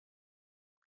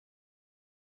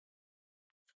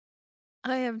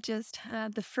I have just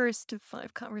had the first of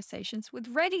 5 conversations with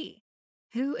Reddy,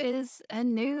 who is a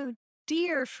new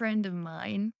dear friend of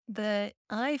mine that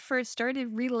I first started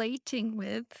relating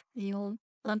with. You'll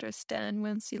understand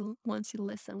once you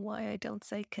listen why I don't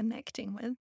say connecting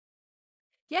with.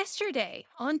 Yesterday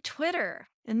on Twitter.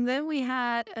 And then we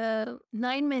had a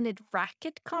 9-minute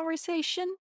racket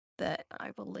conversation that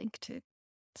I will link to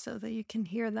so that you can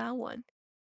hear that one.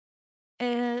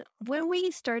 And when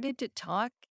we started to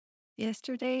talk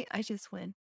yesterday, I just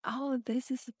went, oh,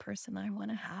 this is the person I want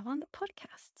to have on the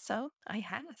podcast. So I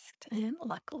asked, and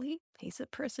luckily, he's a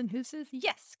person who says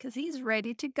yes, because he's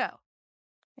ready to go.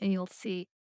 And you'll see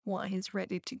why he's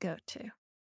ready to go too.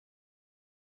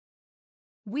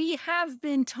 We have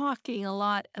been talking a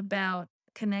lot about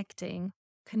connecting,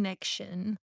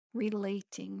 connection,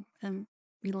 relating, and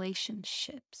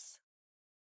relationships.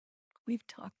 We've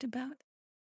talked about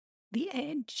the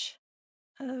edge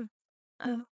of,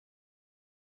 of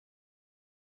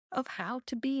of how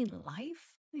to be in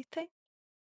life, I think,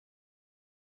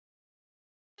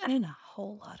 and a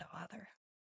whole lot of other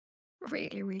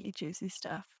really, really juicy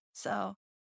stuff. So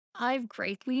I've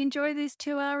greatly enjoyed these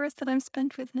 2 hours that I've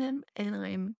spent with him, and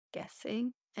I'm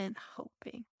guessing and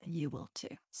hoping that you will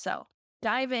too. So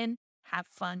dive in, have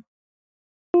fun.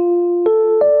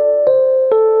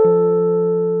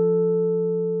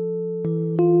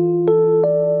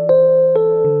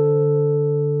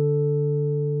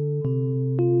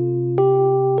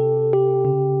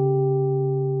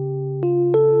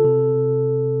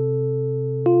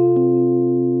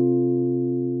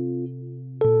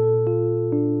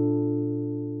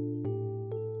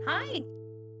 Hi,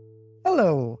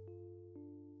 Hello.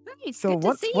 nice, So good to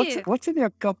what's see what's you. what's in your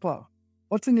cup?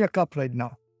 What's in your cup right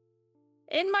now?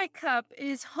 In my cup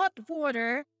is hot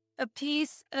water, a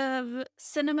piece of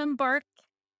cinnamon bark,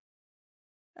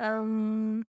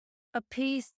 um, a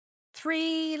piece,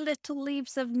 3 little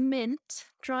leaves of mint,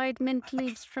 dried mint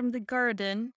leaves from the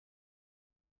garden,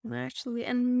 actually,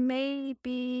 and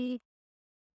maybe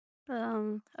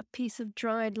a piece of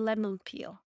dried lemon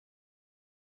peel.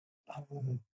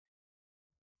 Oh,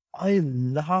 I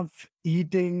love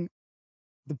eating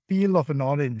the peel of an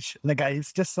orange.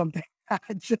 It's just something I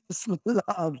just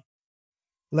love.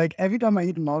 Like every time I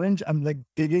eat an orange, I'm like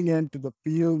digging into the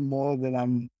peel more than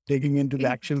I'm digging into the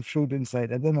actual fruit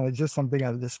inside. I don't know. It's just something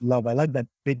I just love. I like that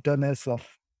bitterness of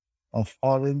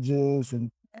oranges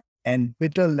and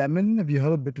bitter lemon. Have you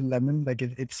heard of bitter lemon?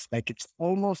 It's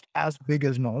almost as big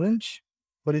as an orange,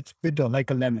 but it's bitter like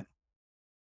a lemon.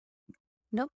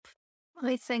 Nope.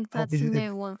 I think Oh, that's a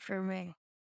new one for me.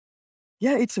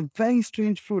 yeah, it's a very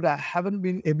strange fruit. I haven't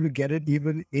been able to get it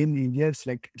even in India. It's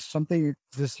like something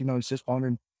it's just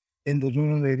on in the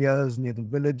rural areas near the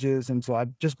villages. And so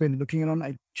I've just been looking around.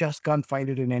 I just can't find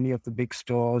it in any of the big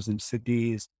stores and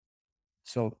cities.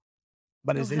 So,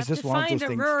 but You'll it's have to just one of find those a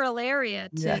things. rural area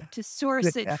Yeah. to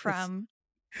source it Yes. from,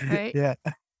 right? Yeah.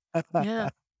 Yeah.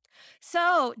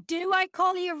 So, do I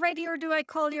call you Reddy or do I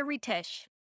call you Ritesh?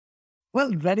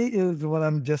 Well, ready is what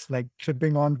I'm just like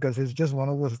tripping on because it's just one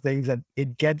of those things that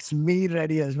it gets me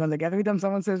ready as well. Like every time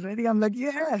someone says ready, I'm like,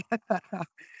 yeah.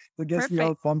 It gets me all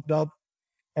Perfect. pumped up.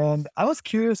 And I was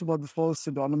curious about this whole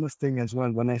pseudonymous thing as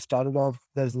well. When I started off,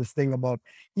 there's this thing about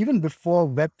even before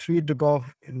Web3 took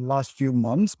off in the last few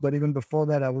months, but even before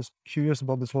that, I was curious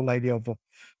about this whole idea of a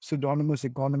pseudonymous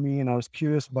economy. And I was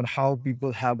curious about how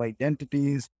people have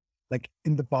identities. Like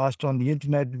in the past on the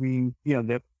internet,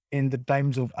 in the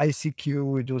times of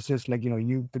ICQ, it was just like,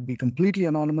 you could be completely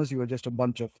anonymous. You were just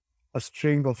a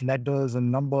string of letters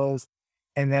and numbers.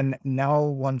 And then now,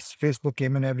 once Facebook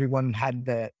came in, everyone had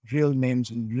their real names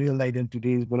and real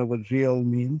identities, whatever real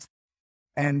means.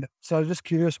 And so I was just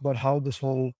curious about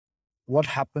what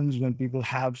happens when people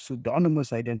have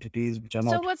pseudonymous identities, which are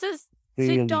So, not what's this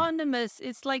really. pseudonymous?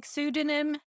 It's like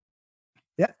pseudonym.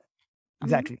 Yeah, Um,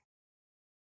 exactly.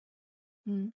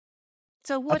 mm.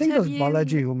 So, I what think it have was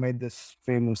Balaji you? who made this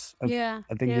famous. Yeah,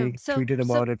 I think yeah. he So, tweeted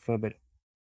so, about it for a bit.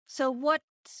 so,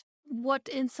 what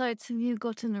insights have you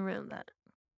gotten around that,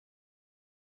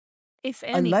 if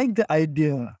I any? like the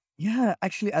idea. Yeah,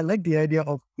 actually, I like the idea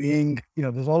of being,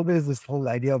 there's always this whole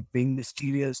idea of being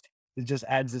mysterious. It just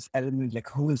adds this element like,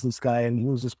 who is this guy and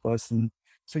who is this person?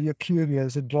 So you're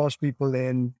curious, it draws people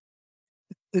in.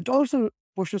 It also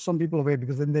pushes some people away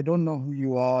because then they don't know who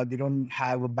you are. They don't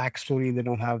have a backstory. They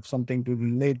don't have something to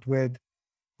relate with.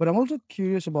 But I'm also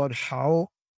curious about how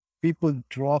people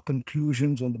draw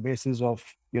conclusions on the basis of,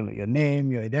 your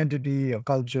name, your identity, your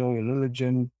culture, your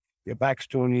religion, your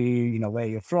backstory, where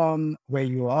you're from, where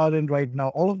you are in right now.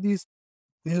 All of these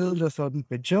build a certain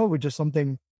picture, which is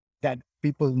something that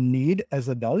people need as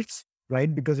adults.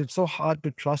 right? Because it's so hard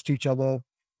to trust each other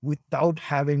without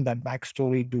having that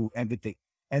backstory to everything.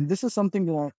 And this is something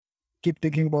that I keep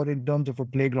thinking about in terms of a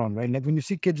playground, right? Like when you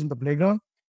see kids in the playground,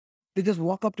 they just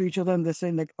walk up to each other and they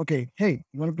say, like, okay, hey,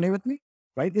 you want to play with me?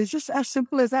 Right? It's just as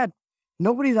simple as that.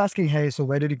 Nobody's asking, hey, so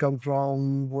where did you come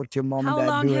from? What's your mom and How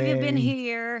dad long have you been doing?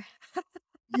 here?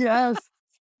 Yes,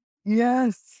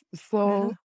 yes.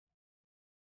 Uh-huh. So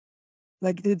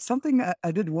like it's something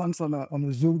I did once on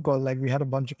a Zoom call. Like we had a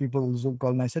bunch of people on Zoom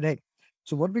call, and I said, "Hey,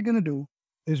 so what we're gonna do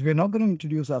is we're not gonna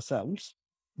introduce ourselves,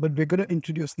 but we're gonna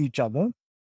introduce each other,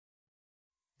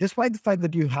 despite the fact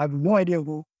that you have no idea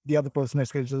who the other person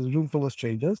is, because it's a room full of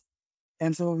strangers."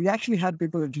 And so we actually had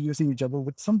people introducing each other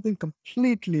with something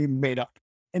completely made up,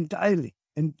 entirely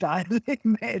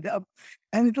made up,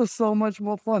 and it was so much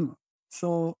more fun.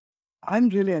 So I'm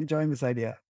really enjoying this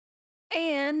idea.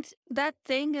 And that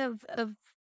thing of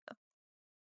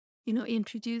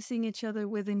introducing each other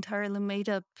with entirely made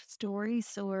up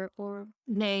stories or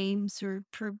names or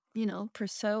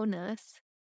personas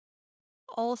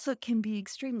also can be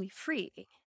extremely free.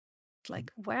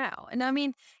 Like, wow. And I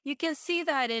mean, you can see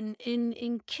that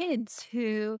in kids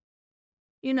who,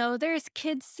 there's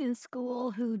kids in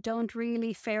school who don't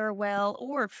really fare well,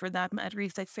 or for that matter,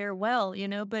 if they fare well,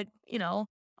 but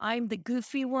I'm the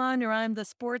goofy one, or I'm the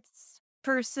sports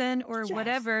person, or Yes.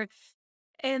 whatever.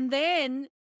 And then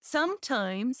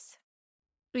sometimes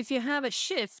if you have a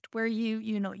shift where you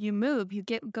move, you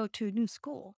go to a new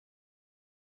school,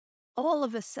 all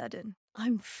of a sudden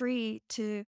I'm free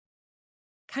to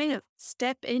kind of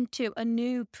step into a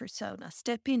new persona,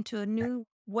 step into a new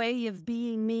way of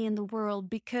being me in the world,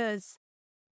 because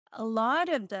a lot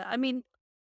of I mean,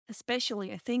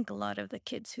 especially I think a lot of the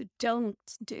kids who don't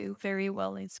do very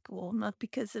well in school, not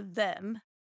because of them,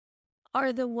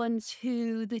 are the ones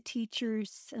who the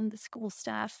teachers and the school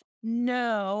staff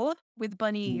know with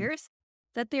bunny Mm. ears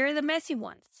that they're the messy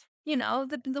ones.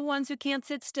 The ones who can't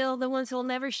sit still, the ones who'll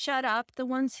never shut up, the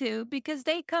ones who, because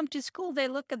they come to school, they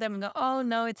look at them and go, oh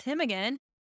no, it's him again.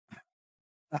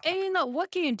 And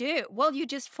what can you do? Well, you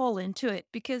just fall into it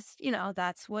because,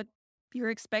 that's what you're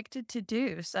expected to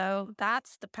do. So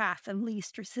that's the path of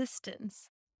least resistance,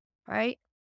 right?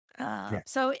 Yeah.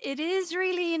 So it is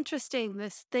really interesting,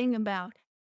 this thing about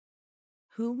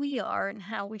who we are and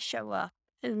how we show up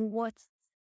and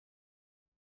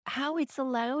how it's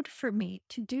allowed for me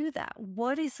to do that.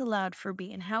 What is allowed for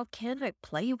me and how can I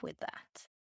play with that?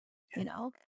 You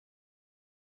know?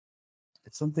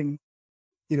 It's something,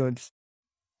 it's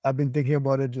I've been thinking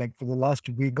about it like for the last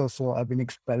week or so. I've been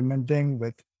experimenting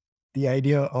with the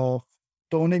idea of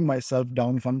toning myself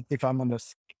down if I'm on a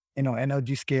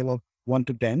energy scale of 1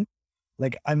 to 10.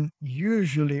 Like I'm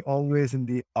usually always in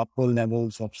the upper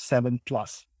levels of 7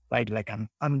 plus, right? Like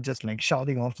I'm just like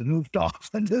shouting off the rooftops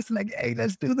and just like, hey,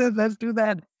 let's do this, let's do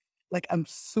that. Like I'm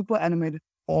super animated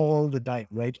all the time,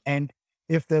 right? And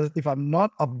if I'm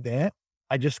not up there,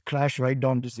 I just crash right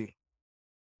down to zero,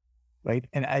 right?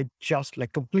 And I just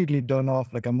like completely turn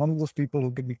off. Like I'm one of those people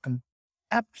who can be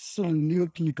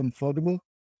absolutely comfortable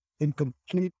in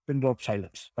complete pin drop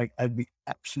silence. Like I'd be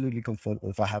absolutely comfortable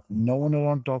if I have no one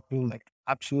around to talk to, like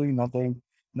absolutely nothing,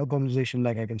 no conversation.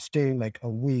 Like I can stay like a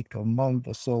week, a month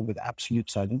or so with absolute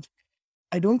silence.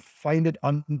 I don't find it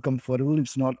uncomfortable.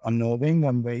 It's not unnerving.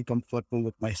 I'm very comfortable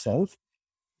with myself.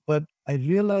 But I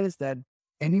realized that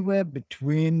anywhere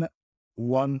between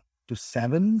 1 to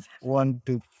 7, 1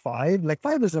 to 5, like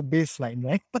five is a baseline,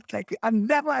 right? But like I'm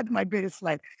never at my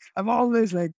baseline. I'm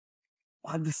always like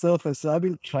on the surface. So I've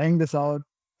been trying this out.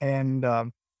 And,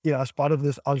 as part of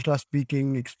this ultra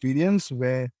speaking experience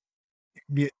where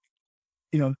we,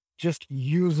 just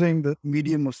using the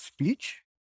medium of speech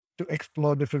to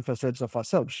explore different facets of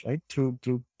ourselves, right? Through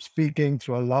speaking,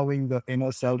 through allowing the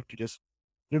inner self to just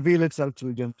reveal itself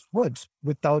through just words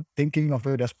without thinking of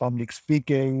it as public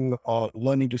speaking or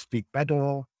learning to speak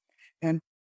better. And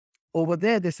over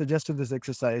there, they suggested this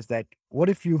exercise that what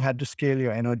if you had to scale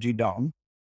your energy down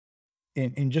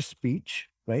in just speech,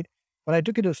 right? But I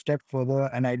took it a step further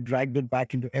and I dragged it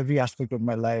back into every aspect of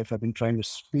my life. I've been trying to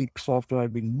speak softer.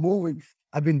 I've been moving.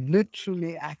 I've been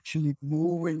literally actually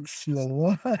moving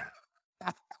slower.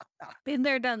 Been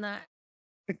there, done that.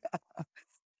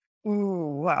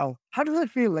 Oh, wow. How does it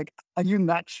feel? Like, are you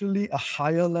naturally a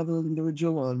higher level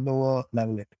individual or a lower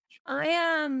level individual? I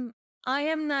am I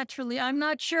am naturally, I'm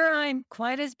not sure I'm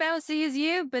quite as bouncy as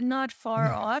you, but not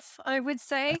far off, I would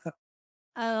say.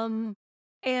 Um,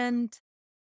 and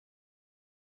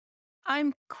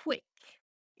I'm quick,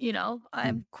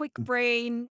 Mm, I'm quick mm,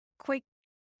 brain, quick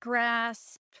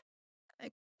grasp,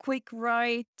 quick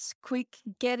write, quick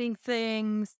getting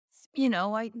things.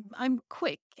 I'm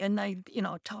quick and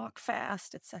talk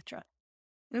fast, etc.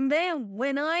 And then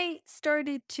when I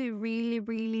started to really,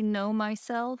 really know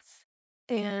myself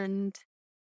and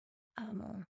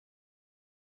um,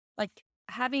 like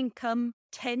having come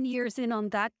 10 years in on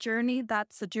that journey,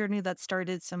 that's a journey that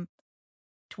started some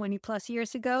 20 plus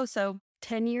years ago. So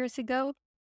 10 years ago,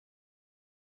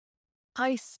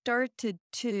 I started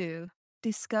to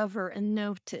discover and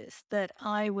notice that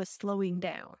I was slowing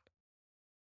down.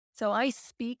 So I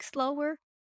speak slower.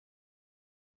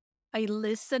 I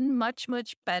listen much,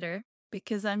 much better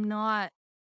because I'm not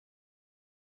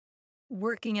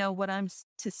working out what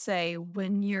to say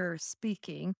when you're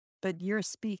speaking, but you're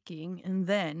speaking. And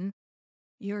then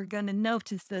you're going to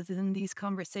notice that in these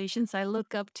conversations, I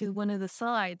look up to one of the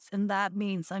sides, and that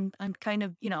means I'm kind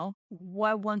of,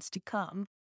 what wants to come.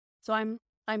 So I'm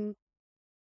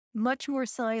much more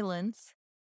silence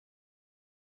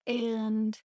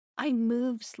and I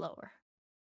move slower.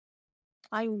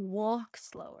 I walk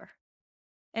slower.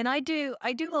 And I do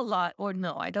a lot, or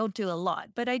no, I don't do a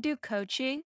lot, but I do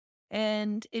coaching.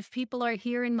 And if people are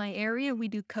here in my area, we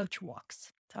do coach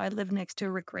walks. So I live next to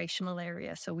a recreational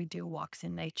area, so we do walks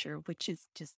in nature, which is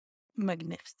just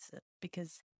magnificent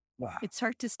because Wow. it's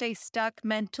hard to stay stuck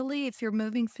mentally if you're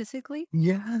moving physically.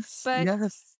 Yes, But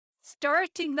yes.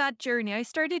 starting that journey, I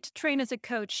started to train as a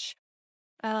coach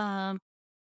um,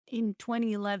 in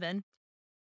 2011.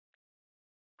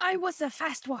 I was a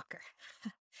fast walker.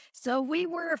 So we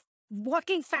were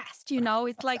walking fast,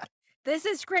 it's like, this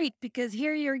is great because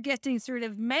here you're getting sort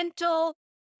of mental,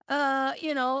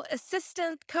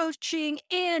 assistant coaching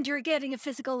and you're getting a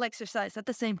physical exercise at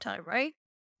the same time, right?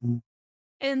 Mm.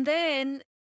 And then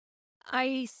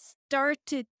I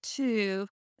started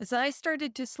as I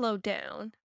started to slow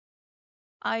down,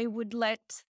 I would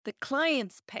let the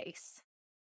client's pace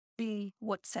be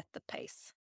what set the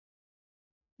pace,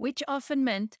 which often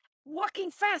meant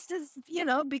walking fast is,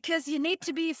 because you need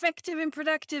to be effective and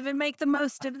productive and make the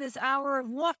most of this hour of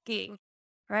walking,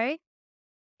 right?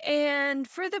 And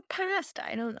for the past,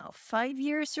 I don't know, 5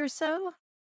 years or so,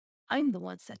 I'm the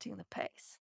one setting the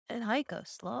pace and I go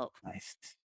slow.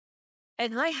 Nice.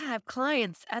 And I have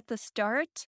clients at the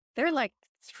start, they're like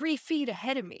 3 feet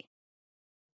ahead of me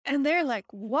and they're like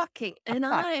walking and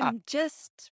I'm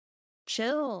just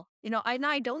chill, and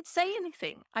I don't say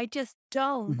anything. I just Mhm.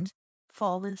 don't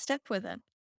fall in step with them.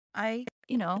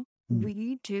 Mm.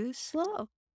 We do slow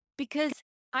because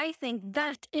I think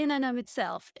that in and of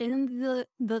itself, in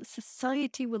the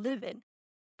society we live in,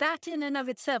 that in and of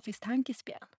itself is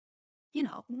tankespjärn.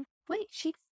 Wait,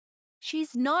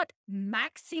 she's not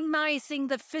maximizing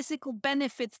the physical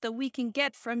benefits that we can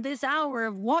get from this hour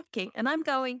of walking. And I'm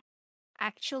going,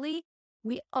 actually,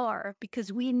 we are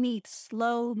because we need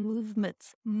slow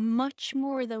movements much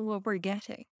more than what we're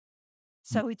getting.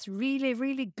 Mm. So it's really,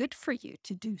 really good for you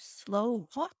to do slow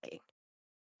walking.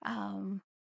 Um,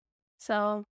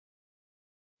 so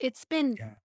it's been,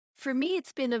 Yeah. for me,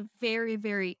 it's been a very,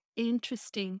 very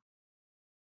interesting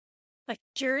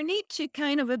journey to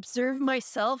kind of observe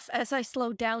myself as I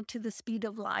slow down to the speed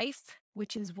of life,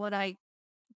 which is what I,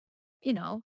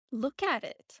 look at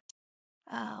it.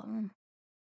 Um,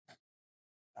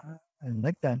 I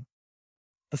like that.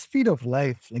 The speed of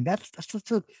life, like that's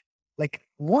such a, like,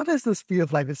 what is the speed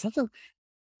of life? It's such a,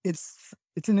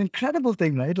 it's an incredible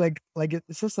thing, right?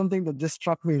 It's just something that just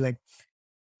struck me. Like,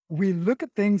 we look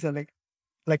at things and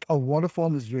like a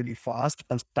waterfall is really fast,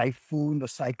 a typhoon, a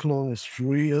cyclone is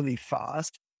really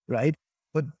fast, right?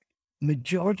 But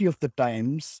majority of the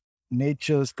times,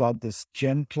 nature's got this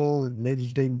gentle,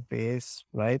 lilting pace,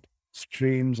 right?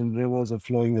 Streams and rivers are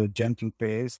flowing at a gentle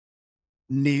pace.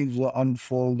 Leaves are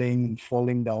unfolding,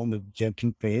 falling down at a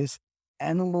gentle pace.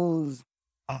 Animals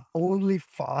are only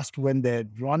fast when they're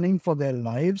running for their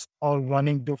lives or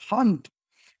running to hunt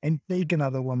and take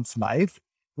another one's life.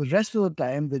 The rest of the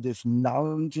time, they're just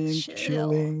lounging, chill.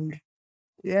 chilling.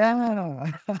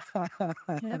 Yeah.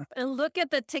 Yep. And look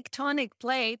at the tectonic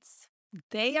plates.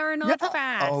 They are Yeah. not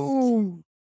fast, Oh.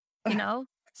 you know?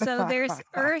 So there's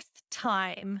earth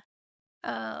time.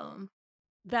 Um,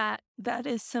 that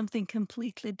is something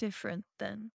completely different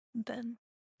than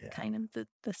Yeah. kind of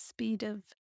the speed of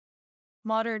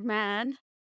modern man,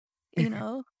 you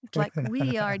know? It's like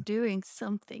we are doing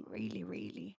something really,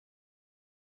 really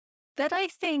that I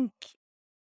think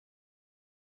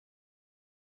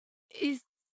is,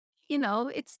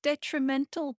 it's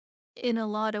detrimental in a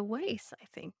lot of ways, I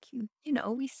think.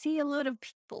 We see a lot of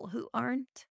people who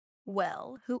aren't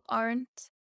well, who aren't,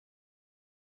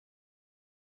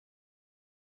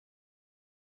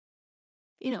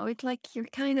 it's like you're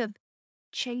kind of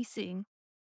chasing,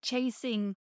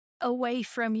 chasing. away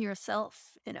from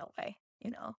yourself in a way,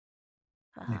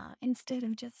 Yeah. instead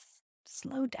of just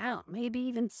slow down, maybe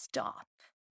even stop,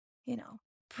 you know,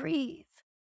 breathe,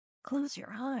 close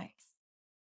your eyes,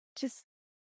 just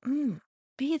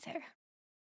be there.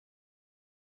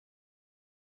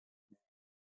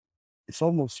 It's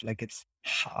almost like it's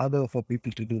harder for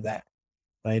people to do that,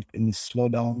 right? And you slow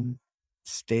down,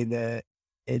 stay there.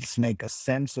 It's like a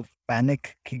sense of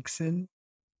panic kicks in,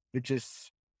 which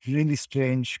is really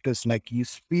strange because like you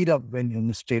speed up when you're in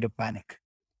a state of panic.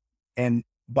 And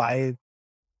by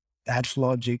that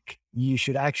logic, you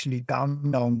should actually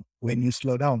calm down when you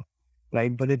slow down,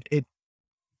 right? But it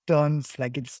turns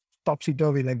like it's topsy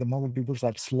turvy. Like the moment people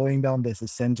start slowing down, there's a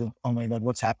sense of, oh my God,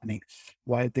 what's happening?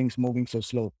 Why are things moving so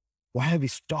slow? Why have we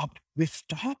stopped? We've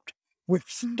stopped. We've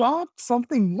Mm, stopped.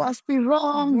 Something must be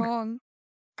wrong. wrong.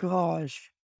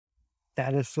 Gosh,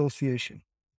 that association.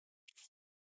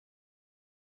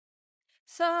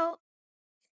 So,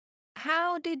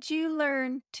 how did you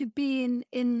learn to be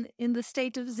in the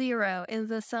state of zero, in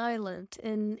the silent,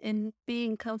 in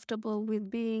being comfortable with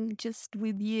being just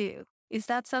with you? Is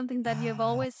that something that you've Ah,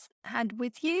 always had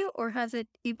with you, or has it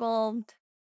evolved?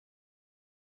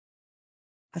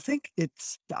 I think it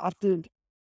started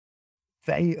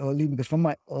very early because from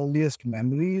my earliest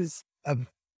memories,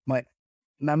 my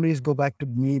memories go back to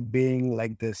me being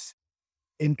like this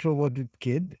introverted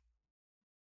kid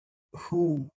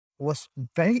who was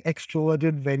very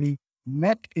extroverted when he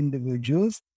met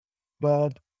individuals.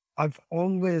 But I've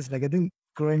always, like, I think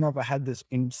growing up, I had this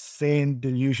insane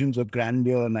delusions of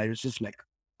grandeur. And I was just like,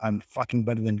 I'm fucking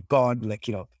better than God. Like,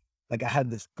 like I had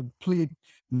this complete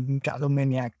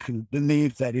megalomaniac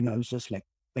belief that, I was just like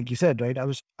you said, right? I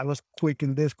was quick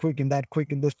in this, quick in that,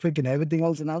 quick in this, quick in everything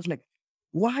else. And I was like,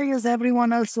 why is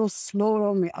everyone else so slow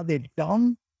on me? Are they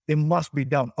dumb? They must be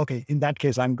dumb. Okay, in that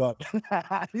case, I'm God.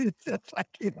 It's just like,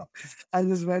 I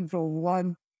just went from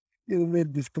one,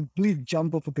 with this complete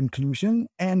jump of a conclusion.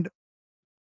 And,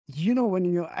 when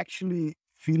you're actually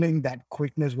feeling that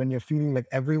quickness, when you're feeling like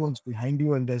everyone's behind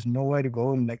you and there's nowhere to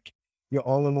go and like you're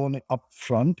all alone up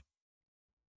front,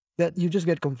 that you just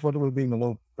get comfortable being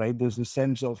alone, right? There's a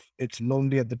sense of it's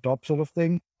lonely at the top sort of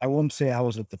thing. I won't say I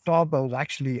was at the top. I was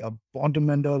actually a bottom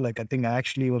ender. Like I think I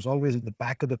actually was always at the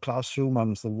back of the classroom. I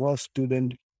was the worst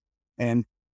student. And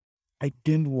I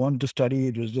didn't want to study.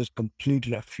 It was just complete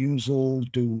refusal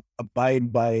to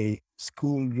abide by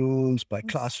school rules, by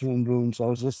Yes. classroom rules. I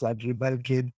was just that rebel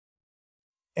kid.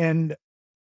 And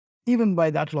even by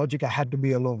that logic, I had to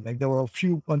be alone. Like there were a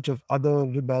few bunch of other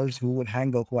rebels who I would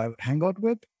hang out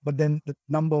with, but then the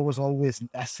number was always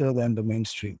lesser than the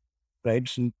mainstream, right?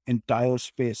 It's an entire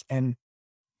space. And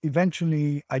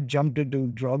eventually I jumped into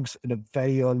drugs at a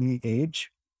very early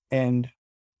age. And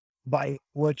by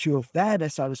virtue of that, I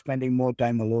started spending more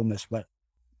time alone as well,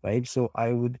 right? So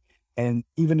I would, and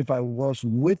even if I was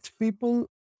with people,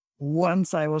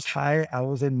 once I was high, I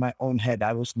was in my own head.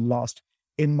 I was lost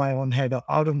in my own head or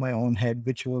out of my own head,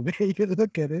 whichever way you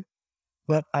look at it.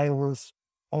 But I was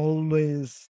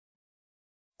always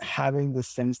having the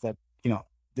sense that,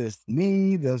 there's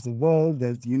me, there's the world,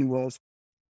 there's the universe.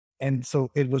 And so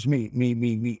it was me, me,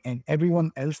 me, me. And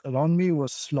everyone else around me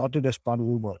was slotted as part of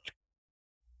the world,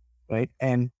 right?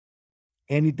 And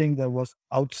anything that was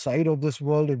outside of this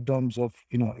world in terms of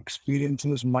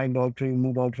experiences, mind altering,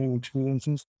 mood altering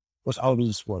experiences, was out of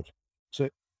this world. So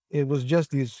it was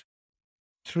just these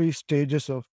three stages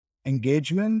of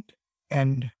engagement,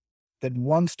 and that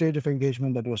one stage of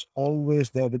engagement that was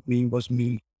always there with me was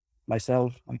me,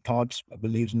 myself, my thoughts, my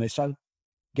beliefs, myself.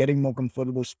 Getting more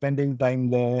comfortable spending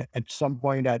time there. At some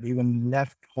point, I'd even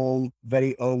left home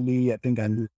very early. I think I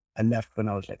left when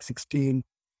I was like 16.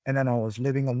 And then I was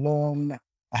living alone.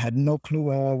 I had no clue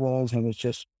where I was. I was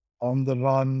just on the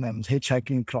run. I was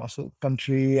hitchhiking across the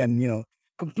country and,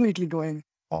 completely going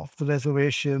off the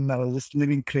reservation. I was just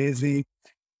living crazy.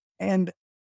 And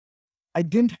I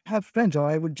didn't have friends, or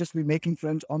I would just be making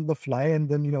friends on the fly. And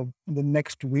then, the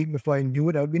next week before I knew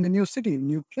it, I would be in a new city,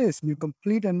 new place, new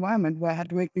complete environment where I had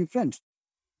to make new friends.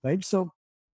 Right. So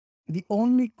the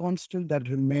only constant that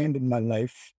remained in my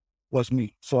life was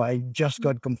me. So I just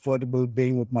got comfortable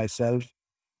being with myself.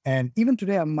 And even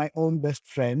today, I'm my own best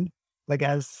friend. Like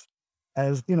as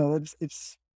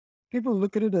it's people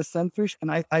look at it as selfish,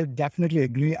 and I definitely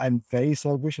agree. I'm very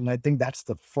selfish, and I think that's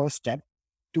the first step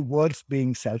towards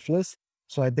being selfless.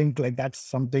 So I think like that's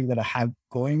something that I have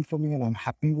going for me, and I'm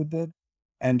happy with it.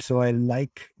 And so I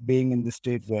like being in the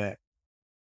state where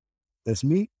there's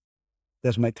me,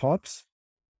 there's my thoughts,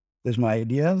 there's my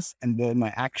ideas, and there's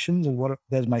my actions, and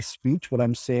there's my speech, what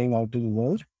I'm saying out to the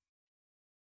world.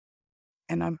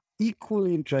 And I'm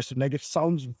equally interested. Like it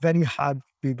sounds very hard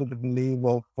people to believe,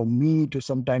 or for me to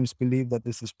sometimes believe that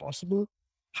this is possible.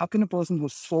 How can a person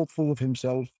who's so full of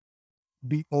himself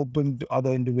be open to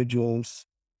other individuals,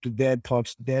 to their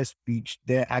thoughts, their speech,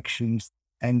 their actions,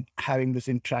 and having this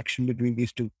interaction between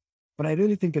these two? But I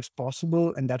really think it's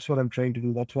possible, and that's what I'm trying to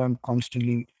do. That's why I'm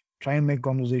constantly trying to make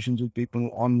conversations with people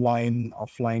online,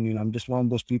 offline. I'm just one of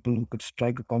those people who could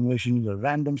strike a conversation with a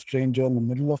random stranger in the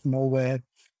middle of nowhere.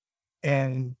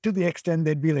 And to the extent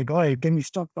they'd be like, "All right, can we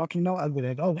stop talking now?" I'll be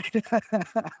like, "All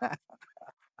right."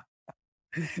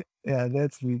 Yeah,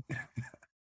 that's me.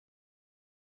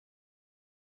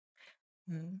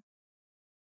 Mm.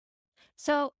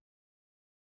 So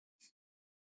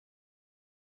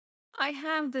I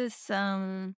have this,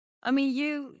 I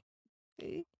mean,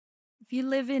 if you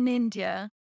live in India,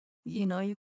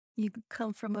 you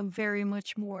come from a very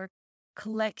much more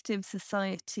collective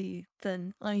society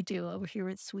than I do over here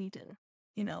in Sweden,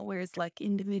 whereas like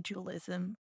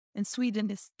individualism and Sweden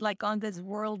is like on this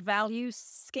world values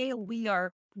scale, we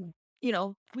are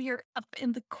up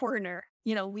in the corner,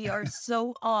 we are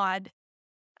so odd.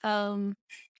 Um,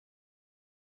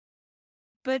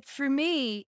 but for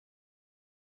me,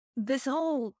 this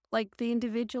whole like the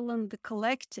individual and the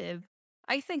collective,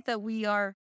 I think that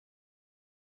we're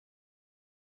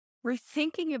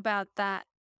thinking about that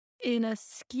in a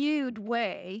skewed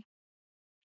way,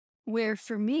 where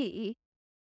for me,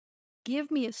 give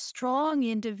me a strong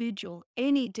individual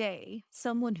any day,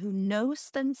 someone who knows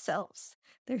themselves,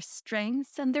 their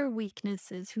strengths and their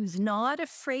weaknesses, who's not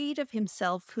afraid of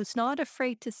himself, who's not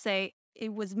afraid to say,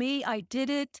 it was me, I did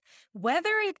it,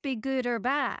 whether it be good or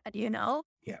bad,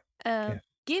 Yeah, Uh, yeah,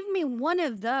 give me one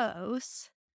of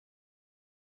those,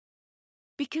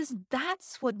 because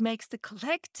that's what makes the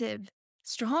collective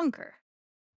stronger,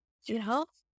 you know?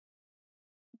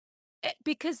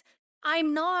 Because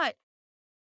I'm not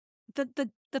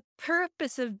the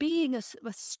purpose of being a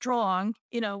strong,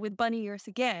 with bunny ears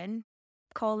again,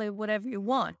 call it whatever you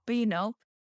want, but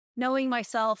knowing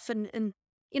myself and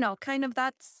kind of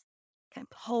that's kind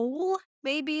of whole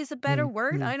maybe is a better mm,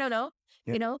 word. mm, I don't know.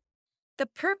 yeah, You know, the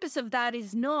purpose of that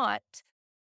is not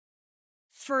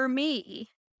for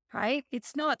me, right?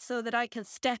 It's not so that I can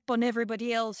step on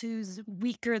everybody else who's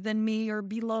weaker than me or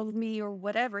below me or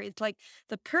whatever. It's like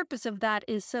the purpose of that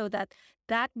is so that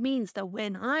that means that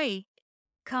when I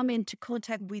come into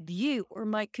contact with you or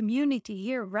my community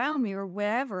here around me or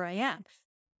wherever I am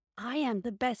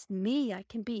the best me I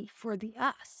can be for the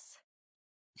us.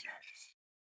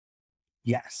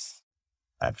 yes.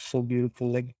 That's so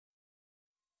beautiful. Like,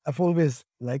 I've always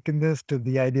likened this to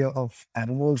the idea of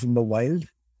animals in the wild,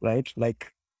 right?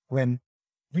 Like when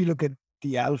we look at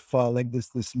the alpha, like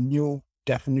this new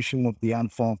definition of the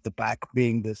alpha of the pack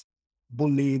being this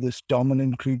bully, this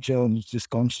dominant creature who's just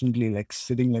constantly like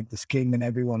sitting like this king and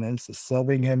everyone else is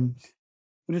serving him.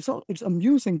 But it's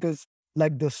amusing because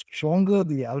like the stronger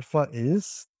the alpha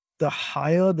is, the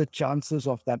higher the chances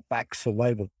of that pack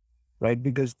survival, right?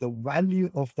 Because the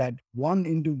value of that one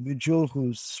individual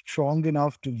who's strong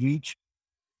enough to reach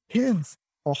his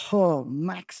or her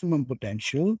maximum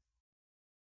potential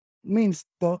means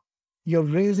you're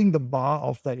raising the bar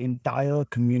of that entire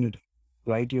community,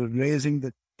 right? You're raising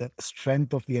the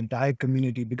strength of the entire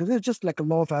community because it's just like a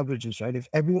law of averages, right? If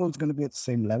everyone's going to be at the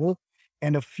same level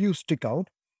and a few stick out,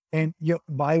 and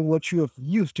by virtue of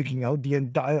you sticking out, the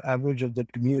entire average of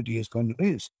that community is going to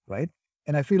raise, right?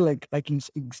 And I feel like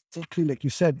exactly like you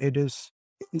said, it's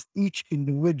each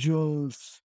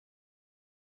individual's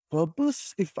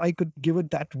purpose, if I could give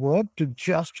it that word, to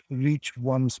just reach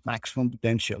one's maximum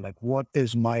potential. Like, what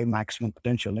is my maximum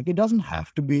potential? Like, it doesn't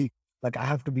have to be like I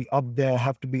have to be up there, I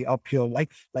have to be up here,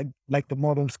 like the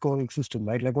modern scoring system,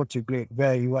 right? Like, what's your grade?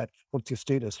 Where are you at? What's your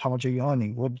status? How much are you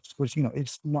earning? What's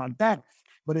it's not that,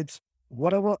 but it's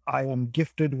whatever I am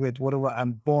gifted with, whatever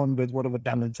I'm born with, whatever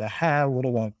talents I have,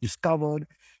 whatever I've discovered,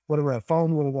 whatever I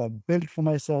found, whatever I've built for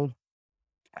myself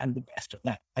and the best of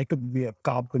that. I could be a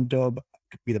carpenter, but I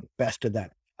could be the best of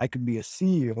that. I could be a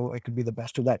CEO, I could be the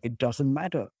best of that. It doesn't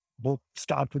matter. Both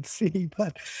start with C,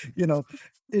 but you know,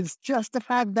 it's just the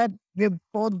fact that we're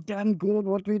both damn good at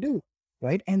what we do.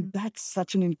 Right. And that's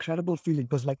such an incredible feeling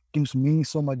because like gives me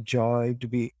so much joy to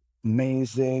be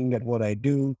amazing at what I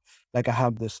do. Like I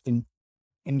have this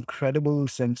incredible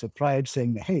sense of pride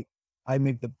saying, hey, I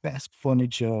make the best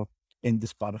furniture in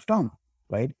this part of town.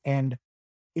 Right. And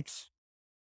it's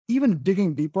even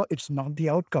digging deeper, it's not the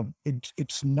outcome.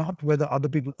 It's not whether other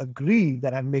people agree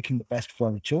that I'm making the best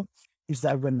furniture. Is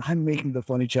that when I'm making the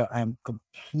furniture, I'm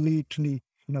completely,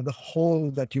 the whole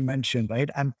that you mentioned, right?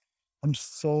 I'm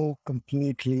so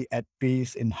completely at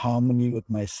peace in harmony with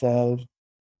myself,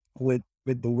 with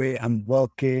with the way I'm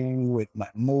working, with my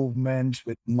movements,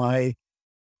 with my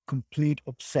complete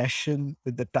obsession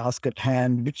with the task at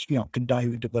hand, which, could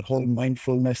dive into the whole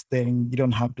mindfulness thing. You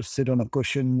don't have to sit on a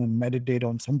cushion and meditate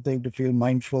on something to feel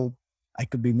mindful. I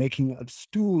could be making a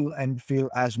stool and feel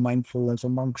as mindful as a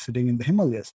monk sitting in the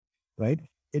Himalayas, right?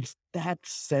 It's that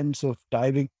sense of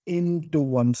diving into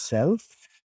oneself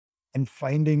and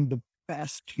finding the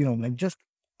best, like just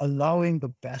allowing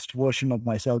the best version of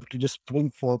myself to just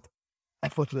spring forth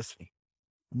effortlessly,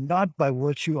 not by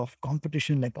virtue of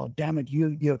competition, like, oh, damn it,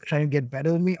 you're trying to get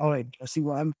better than me. All right, let's see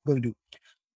what I'm going to do.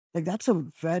 Like, that's a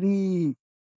very,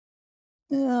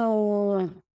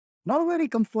 not a very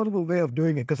comfortable way of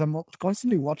doing it because I'm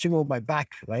constantly watching over my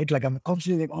back, right? Like, I'm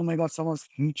constantly like, oh my God, someone's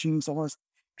reaching, someone's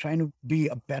trying to be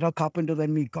a better carpenter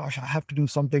than me. Gosh, I have to do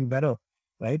something better,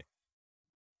 right?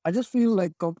 I just feel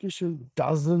like competition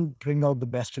doesn't bring out the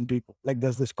best in people. Like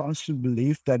there's this constant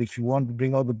belief that if you want to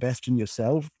bring out the best in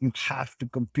yourself, you have to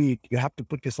compete. You have to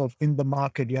put yourself in the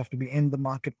market. You have to be in the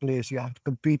marketplace. You have to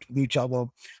compete with each other.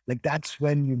 Like that's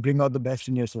when you bring out the best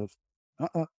in yourself.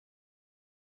 Uh-uh,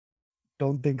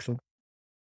 don't think so.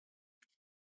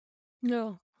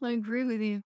 No, I agree with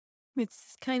you.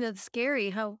 It's kind of scary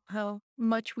how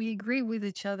much we agree with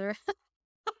each other.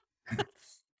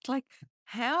 It's like,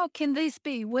 how can this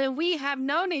be when we have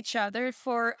known each other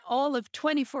for all of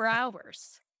 24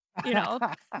 hours? You know,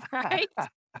 right?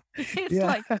 It's Yeah.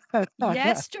 like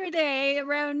yesterday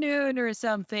around noon or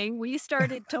something, we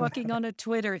started talking on a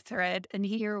Twitter thread, and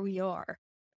here we are.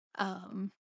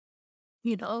 Um,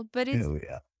 but Oh,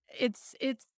 yeah. it's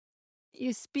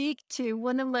you speak to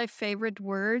one of my favorite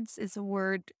words is a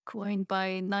word coined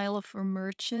by Nyla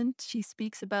Merchant. She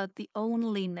speaks about the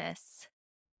onlyness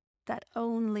that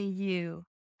only you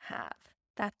have,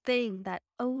 that thing that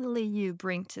only you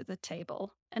bring to the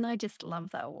table. And I just love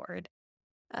that word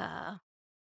uh,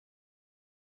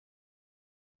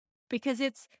 because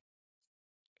it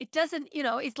doesn't,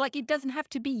 it's like it doesn't have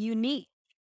to be unique,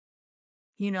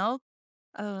 you know?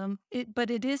 But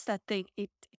it is that thing.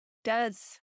 It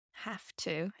does have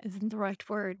to, isn't the right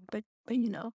word, but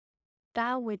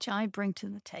that which I bring to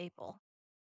the table.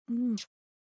 Mm,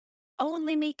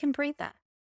 only me can bring that.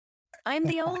 I'm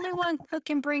the only one who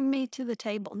can bring me to the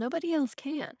table. Nobody else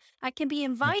can. I can be Yeah.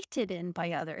 invited in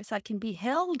by others. I can be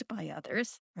held by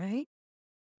others, right?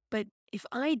 But if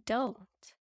I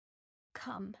don't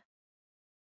come,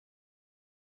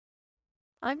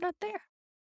 I'm not there.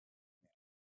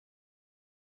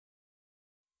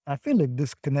 I feel like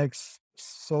this connects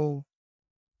so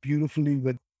beautifully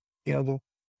with, the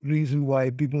reason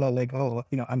why people are like, oh,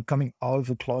 I'm coming out of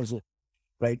the closet,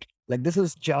 right? Like this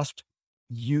is just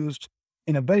used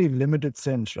in a very limited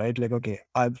sense, right? Like, okay,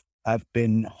 I've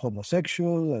been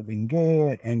homosexual, I've been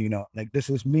gay, and like this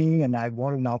is me, and I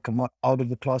want to now come out of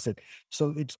the closet.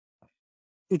 So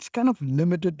it's kind of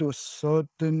limited to a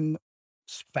certain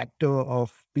specter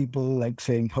of people, like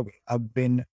saying, okay, I've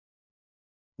been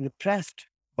repressed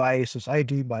by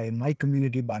society, by my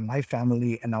community, by my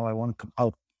family, and now I want to come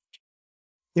out.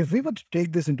 If we were to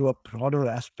take this into a broader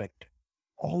aspect,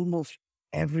 almost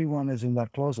everyone is in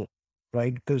that closet,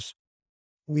 right? Because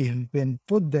we have been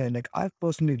put there. Like I've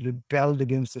personally rebelled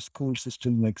against the school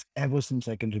system, like ever since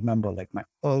I can remember. Like my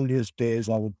earliest days,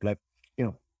 I would like, you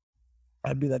know,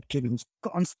 I'd be that kid who's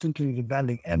constantly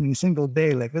rebelling every single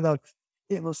day, like without.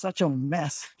 It was such a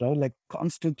mess, right? Like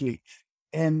constantly,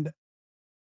 and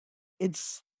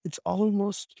it's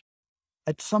almost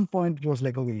at some point it was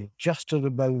like, okay, you're just a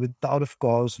rebel without a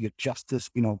cause. You're just this,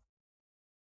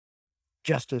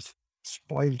 just a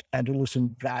spoiled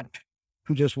adolescent brat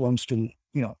who just wants to,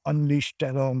 unleash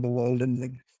terror on the world. And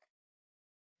like,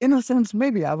 in a sense,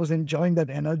 maybe I was enjoying that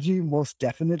energy most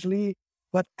definitely.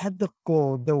 But at the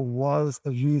core, there was a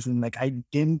reason. Like I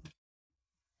didn't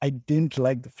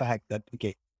like the fact that,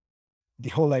 okay, the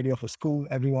whole idea of a school,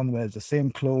 everyone wears the same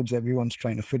clothes, everyone's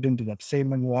trying to fit into that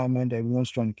same environment,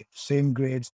 everyone's trying to get the same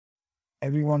grades,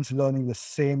 everyone's learning the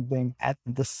same thing at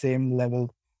the same level,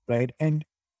 right? And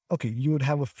okay, you would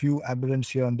have a few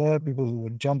aberrants here and there, people who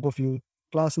would jump a few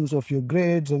classes or few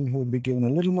grades and who would be given a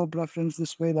little more preference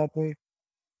this way, that way.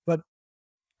 But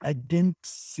I didn't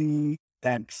see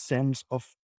that sense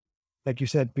of, like you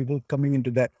said, people coming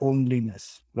into that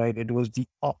onlyness, right? It was the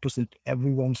opposite.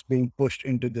 Everyone's being pushed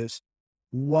into this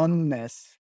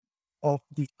oneness of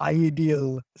the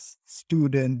ideal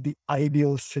student, the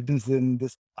ideal citizen,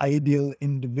 this ideal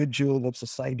individual that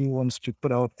society wants to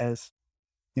put out as,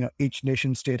 each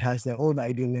nation state has their own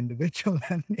ideal individual.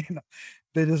 And,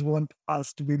 they just want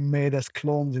us to be made as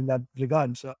clones in that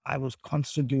regard. So I was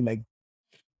constantly like,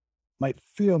 my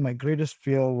greatest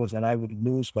fear was that I would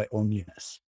lose my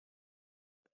onlyness.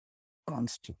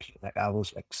 constantly. Like I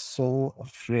was like so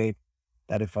afraid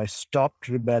that if I stopped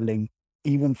rebelling,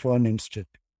 even for an instant,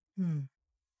 Hmm.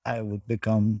 I would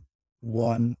become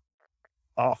one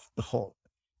of the whole,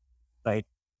 right?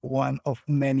 One of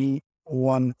many,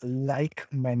 one like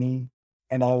many,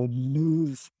 and I would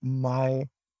lose my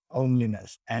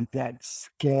loneliness. And that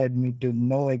scared me to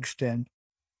no extent.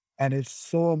 And it's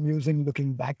so amusing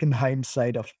looking back in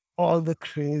hindsight of all the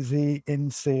crazy,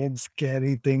 insane,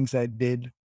 scary things I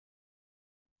did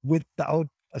without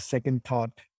a second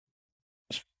thought.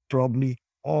 Probably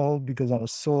all because I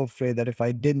was so afraid that if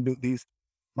I didn't do these,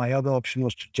 my other option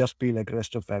was to just be like the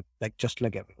rest of that, like just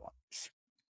like everyone.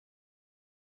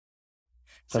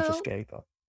 Such a So scary thought.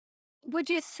 would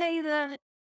you say that,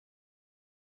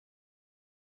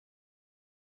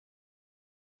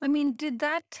 I mean, did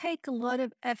that take a lot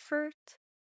of effort?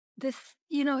 This,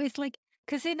 it's like,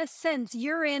 because in a sense,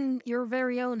 you're in your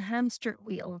very own hamster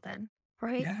wheel then,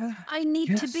 right? Yeah. I need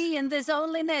to Yes. be in this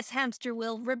loneliness hamster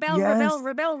wheel, rebel, rebel, Yes.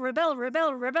 rebel, rebel,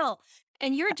 rebel, rebel.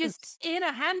 And you're just Yes. in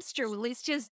a hamster wheel. It's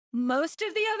just most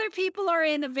of the other people are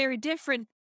in a very different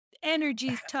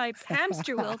energy type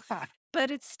hamster wheel,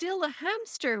 but it's still a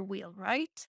hamster wheel,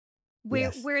 right?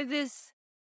 Where Yes. where this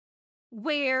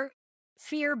where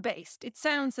fear based. It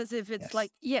sounds as if it's Yes.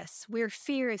 like, yes, where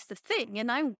fear is the thing.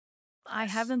 And I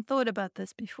Yes. haven't thought about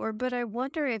this before, but I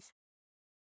wonder if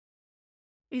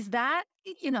is that,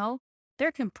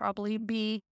 there can probably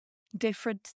be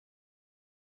different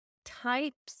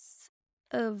types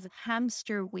of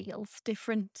hamster wheels,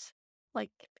 different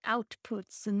like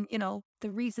outputs and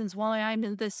the reasons why I'm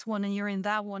in this one and you're in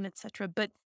that one, etc.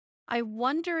 But I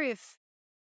wonder if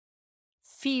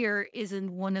fear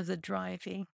isn't one of the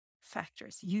driving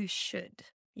factors. You should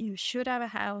have a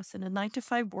house and a 9 to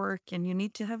 5 work, and you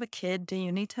need to have a kid, and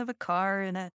you need to have a car,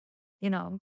 and you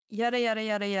know, yada, yada,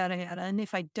 yada, yada, yada. And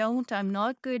if I don't, I'm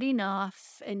not good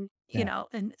enough. And, Yeah.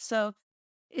 and so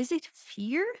is it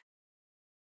fear?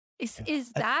 Yeah.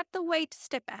 Is that the way to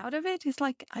step out of it? It's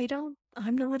like,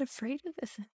 I'm not afraid of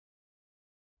this.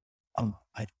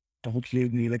 I totally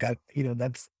agree. Like I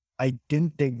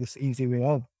didn't take this easy way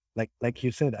out. Like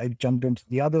you said, I jumped into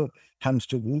the other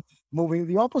hamster wheel, moving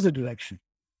the opposite direction.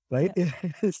 Right? Yeah.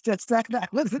 It's just that I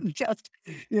wasn't just,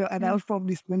 and I Yeah. was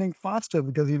probably spinning faster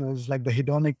because, it's like the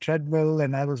hedonic treadmill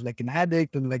and I was like an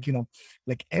addict and like,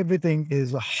 like everything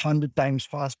is 100 times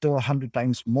faster, 100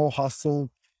 times more hustle,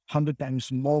 100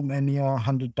 times more mania,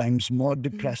 100 times more Mm.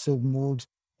 depressive moods.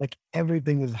 Like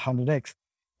everything is 100x.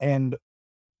 And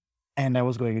and I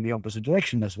was going in the opposite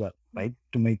direction as well, right?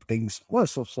 To make things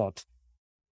worse of sorts.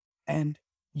 And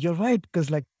you're right, because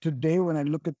like today, when I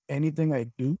look at anything I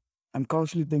do, I'm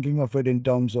constantly thinking of it in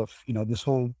terms of, this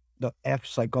whole, the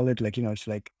F's, I call it like, it's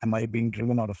like, am I being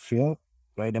driven out of fear?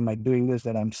 Right? Am I doing this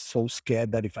that I'm so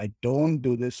scared that if I don't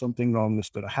do this, something wrong is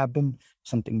going to happen,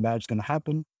 something bad's going to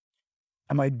happen?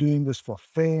 Am I doing this for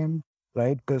fame?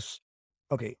 Right? Because,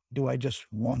 okay, do I just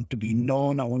want to be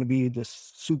known? I want to be this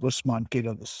super smart kid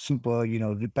or this super,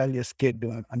 rebellious kid.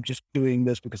 I'm just doing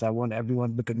this because I want everyone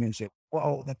to look at me and say,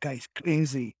 wow, that guy's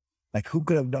crazy. Like, who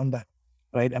could have done that?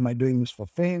 Right? Am I doing this for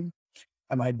fame?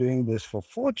 Am I doing this for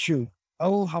fortune?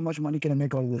 Oh, how much money can I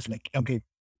make out of this? Like, okay,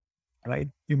 right?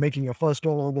 You're making your first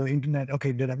dollar over the internet.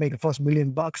 Okay, did I make the first $1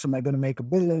 million? Am I going to make 1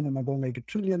 billion? Am I going to make 1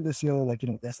 trillion this year? Like,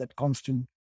 there's that constant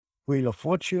wheel of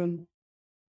fortune.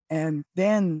 And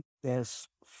then there's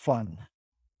fun,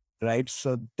 right?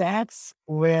 So that's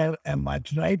where am I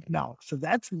right now. So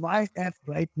that's my F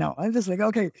right now. I'm just like,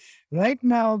 okay, right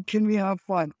now, can we have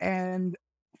fun? And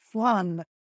fun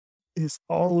is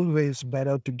always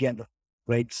better together,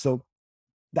 right? So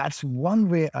that's one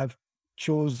way I've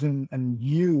chosen and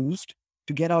used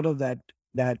to get out of that.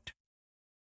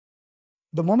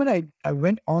 The moment I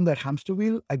went on that hamster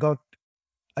wheel,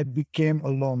 I became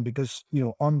alone because,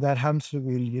 on that hamster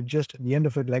wheel, you just at the end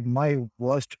of it, like my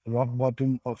worst rock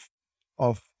bottom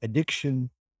of addiction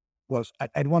was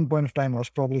at one point of time, I was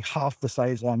probably half the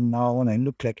size I'm now, and I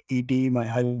looked like 80.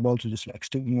 My eyeballs were just like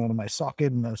sticking out of my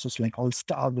socket, and I was just like all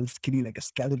starved and skinny like a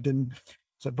skeleton.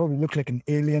 So I probably looked like an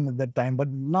alien at that time, but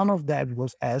none of that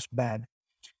was as bad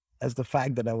as the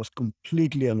fact that I was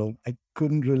completely alone. I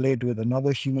couldn't relate with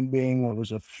another human being. I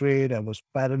was afraid. I was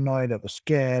paranoid. I was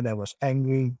scared. I was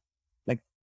angry. Like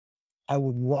I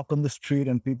would walk on the street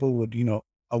and people would,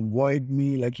 avoid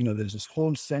me. Like, there's this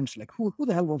whole sense like, who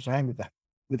the hell wants to hang with that,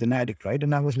 with an addict, right?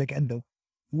 And I was like at the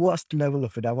worst level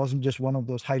of it. I wasn't just one of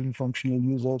those highly functional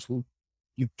users who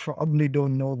you probably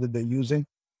don't know that they're using.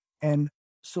 And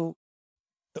so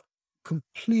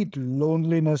complete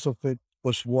loneliness of it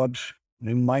was what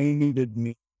reminded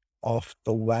me of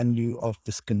the value of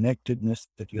this connectedness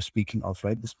that you're speaking of,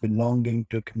 right? This belonging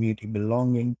to a community,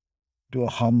 belonging to a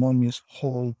harmonious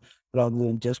whole, rather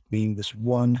than just being this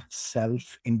one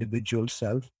self, individual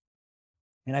self.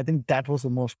 And I think that was the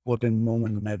most important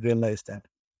moment when I realized that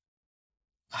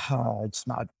it's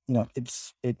not,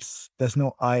 there's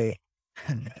no I.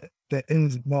 There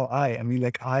is no I. I mean,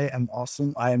 like, I am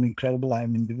awesome. I am incredible. I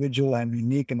am individual. I'm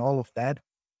unique and all of that.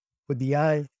 But the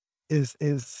I is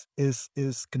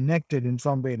connected in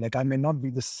some way. Like, I may not be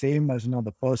the same as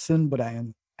another person, but I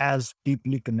am as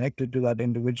deeply connected to that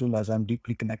individual as I'm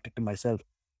deeply connected to myself.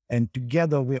 And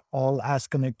together we're all as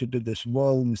connected to this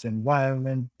world, this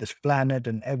environment, this planet,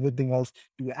 and everything else,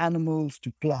 to animals,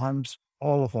 to plants,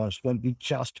 all of us. When we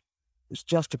just it's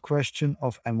just a question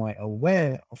of, am I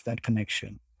aware of that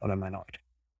connection or am I not?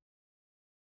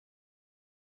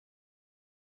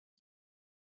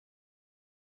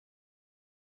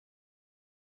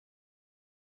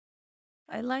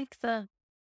 I like the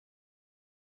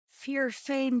fear,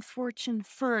 fame, fortune,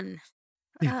 fun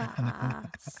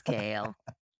scale.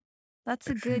 That's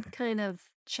a good kind of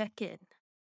check-in.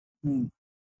 Mm,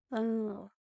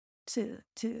 Oh, to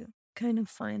kind of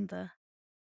find the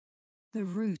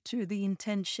root or the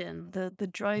intention, the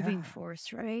driving yeah,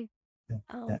 force, right? yeah, yeah,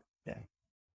 Oh, yeah.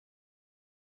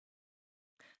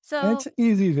 And it's so an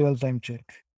easy real time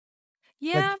check.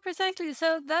 yeah, Like, precisely.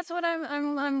 So that's what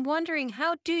I'm wondering.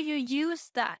 How do you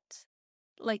use that?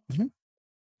 Like mhm.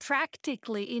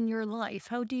 practically in your life,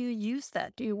 how do you use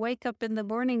that? Do you wake up in the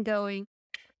morning going,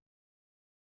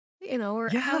 or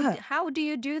Yeah, how do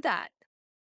you do that?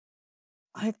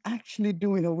 I actually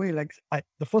do in a way. Like,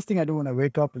 the first thing I do when I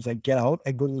wake up is I get out,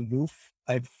 I go to the roof,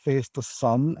 I face the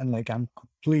sun, and like I'm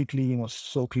completely,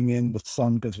 soaking in the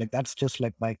sun, because like that's just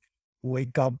like my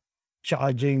wake up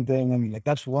charging thing. I mean, like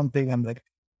that's one thing. I'm like,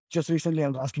 just recently I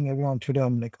was asking everyone on Twitter,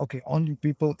 I'm like, okay, all you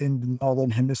people in the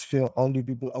northern hemisphere, all you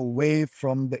people away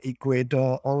from the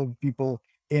equator, all the people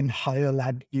in higher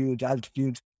latitudes,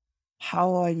 altitudes,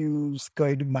 how are you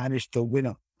going to manage the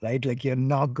winter, right? Like, you're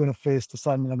not going to face the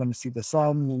sun, you're not going to see the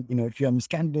sun. If you're in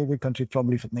Scandinavian country,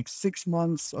 probably for the next 6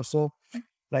 months or so,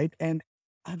 right? And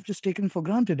I've just taken for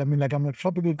granted. I mean, like, I'm in a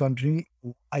tropical country.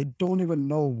 I don't even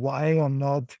know why or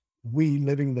not we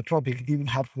living in the tropics even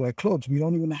have to wear clothes. We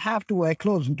don't even have to wear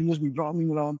clothes and to just be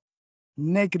roaming around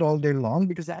naked all day long,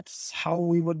 because that's how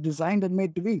we were designed and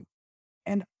made to be.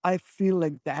 And I feel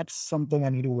like that's something I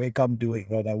need to wake up doing,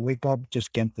 right? I wake up,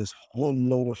 just get this whole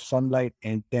load of sunlight,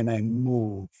 and then I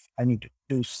move. I need to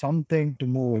do something to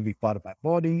move every part of my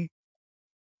body.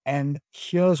 And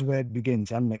here's where it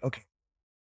begins. I'm like, okay,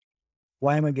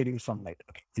 why am I getting sunlight?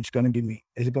 Okay, is it going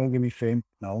to give me fame?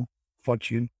 No.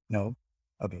 Fortune? No.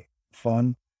 Okay,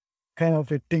 fun. Kind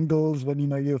of, it tingles when,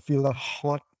 you feel the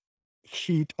hot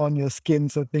heat on your skin,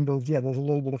 so it tingles. Yeah, there's a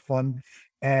little bit of fun.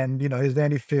 And, is there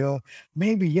any fear?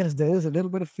 Maybe, yes, there is a little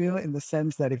bit of fear, in the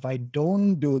sense that if I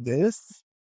don't do this,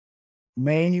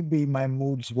 maybe my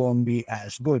moods won't be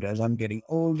as good. As I'm getting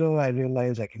older, I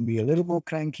realize I can be a little more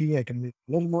cranky, I can be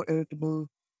a little more irritable.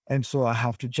 And so I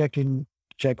have to check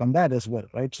on that as well,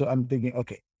 right? So I'm thinking,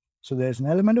 okay, so there's an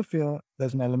element of fear,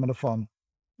 there's an element of fun.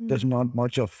 There's Mm. not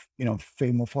much of,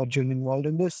 fame or fortune involved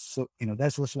in this. So,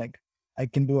 that's just like, I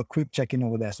can do a quick check-in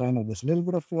over there. So I know there's a little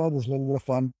bit of fear, there's a little bit of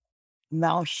fun.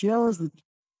 Now, here's the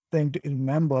thing to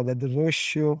remember, that the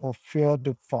ratio of fear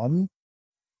to fun,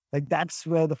 like, that's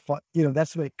where the fun,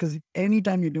 that's where, because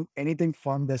anytime you do anything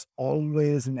fun, there's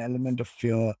always an element of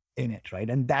fear in it, right?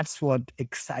 And that's what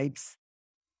excites,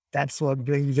 that's what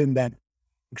brings in that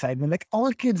excitement. Like,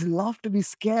 all kids love to be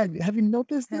scared. Have you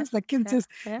noticed Yeah, this? Like, kids yeah, just,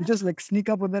 yeah, you just like sneak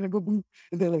up and then go boom,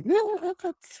 and they're like,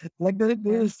 like they're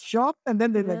yeah, shocked, and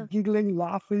then they're yeah. like giggling,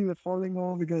 laughing, they're falling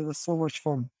over because it's so much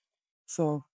fun.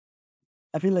 So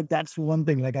I feel like that's one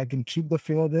thing. Like, I can keep the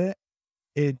fear there.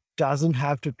 It doesn't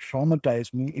have to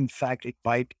traumatize me. In fact, it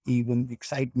might even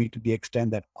excite me to the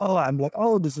extent that, oh, I'm like,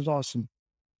 oh, this is awesome.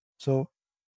 So,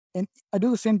 and I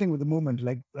do the same thing with the movement.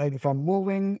 Like, right, if I'm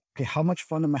moving, okay, how much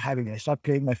fun am I having? I start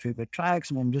playing my favorite tracks,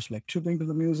 and I'm just like tripping to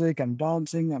the music, I'm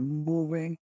dancing, I'm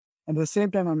moving. And at the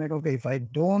same time, I'm like, okay, if I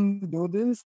don't do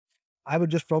this, I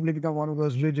would just probably become one of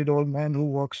those rigid old men who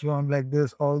walks around like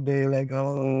this all day, like,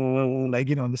 oh, like,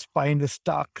 the spine is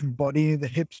stuck, body, the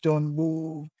hips don't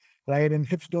move, right? And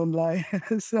hips don't lie.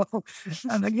 So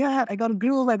I'm like, yeah, I got to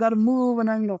groove, I got to move.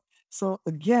 And so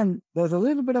again, there's a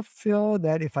little bit of fear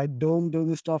that if I don't do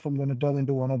this stuff, I'm going to turn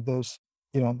into one of those,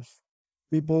 you know,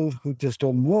 people who just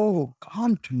don't move, who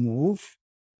can't move.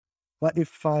 But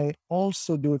if I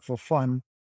also do it for fun,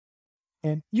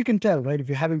 and you can tell, right, if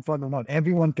you're having fun or not.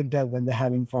 Everyone can tell when they're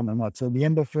having fun or not. So at the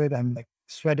end of it, I'm like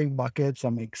sweating buckets.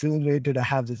 I'm exhilarated. I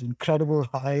have this incredible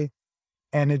high,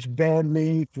 and it's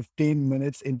barely 15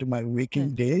 minutes into my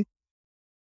waking day.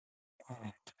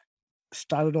 And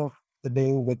started off the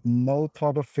day with no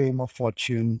thought of fame or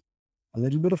fortune, a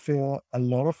little bit of fear, a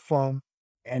lot of fun,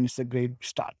 and it's a great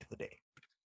start to the day.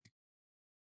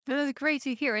 That's great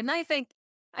to hear. And I think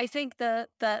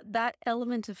that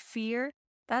element of fear,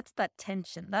 that's that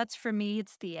tension. That's for me,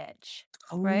 it's the edge,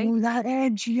 right? Oh, that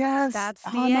edge. Yes. That's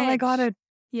Oh, the no, I got edge. it.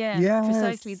 Yeah,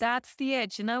 precisely. Yes. That's the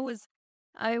edge. And I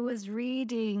was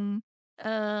reading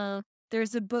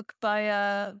there's a book by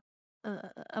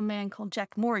a man called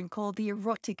Jack Morin called The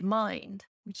Erotic Mind,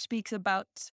 which speaks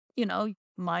about,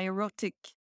 my erotic,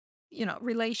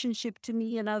 relationship to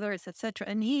me and others, etc.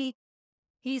 And he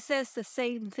says the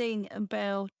same thing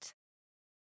about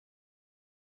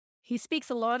he speaks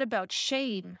a lot about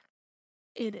shame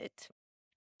in it,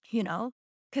 you know,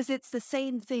 because it's the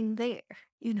same thing there,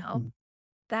 you know, Mm, mm.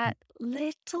 that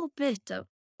little bit of,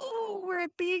 oh, we're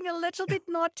being a little bit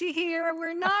naughty here.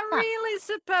 We're not really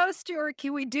supposed to, or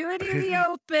can we do it in the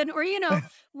open? Or,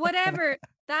 whatever.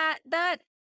 That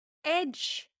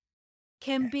edge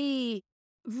can be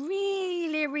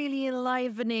really, really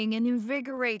enlivening and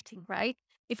invigorating, right?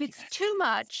 If it's Yes. too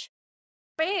much,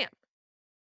 bam,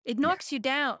 it Yeah. knocks you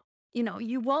down.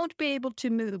 You won't be able to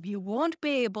move. You won't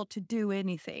be able to do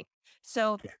anything.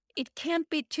 So Yeah. it can't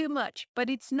be too much, but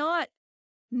it's not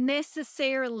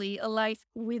necessarily a life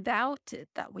without it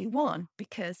that we want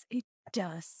because it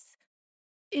does,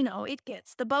 it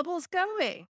gets the bubbles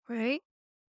going, right?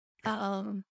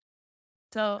 Um,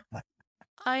 so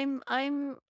I'm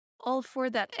all for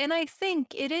that. And I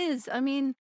think it is. I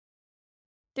mean,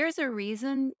 there's a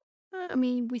reason. I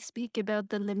mean, we speak about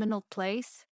the liminal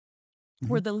place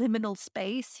or Mhm, the liminal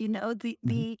space, the mhm,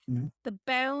 the mhm. the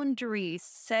boundaries,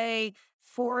 say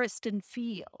forest and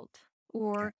field, Yeah.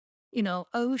 or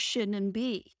ocean and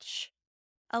beach.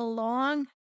 Along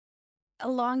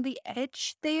along the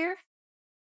edge there,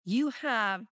 you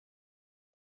have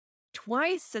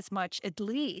twice as much at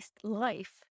least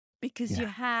life because you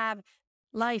Yeah. have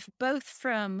life both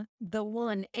from the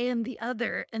one and the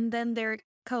other, and then they're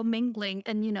commingling,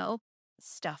 and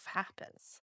stuff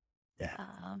happens. Yeah.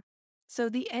 Um, so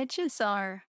the edges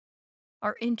are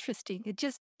interesting. It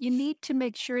just you need to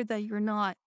make sure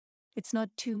that it's not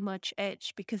too much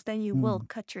edge because then you will Mm,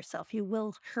 cut yourself. You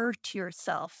will hurt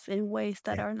yourself in ways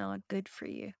that yeah. are not good for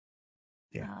you.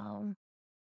 Yeah. Um,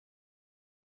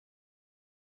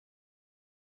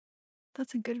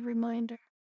 that's a good reminder.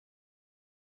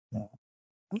 Yeah.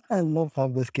 I love how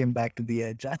this came back to the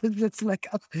edge. I think it's like,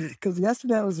 because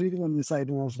yesterday I was reading on the side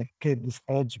and I was like, okay, this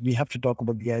edge, we have to talk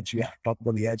about the edge. We have to talk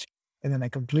about the edge. And then I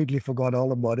completely forgot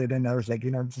all about it. And I was like,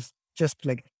 just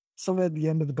like somewhere at the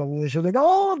end of the conversation, like,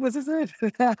 oh, this is it.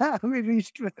 We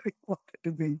reached where we wanted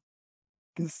to be.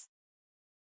 Because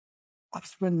I've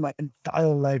spent my entire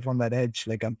life on that edge.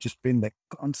 Like I've just been like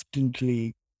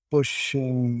constantly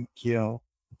pushing,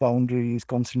 boundaries,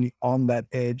 constantly on that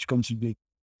edge, constantly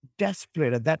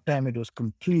desperate. At that time, it was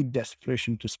complete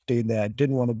desperation to stay there. I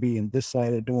didn't want to be in this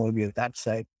side. I didn't want to be at that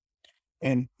side.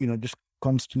 And, just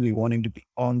constantly wanting to be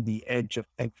on the edge of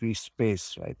every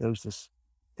space, right? There was this,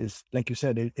 is like you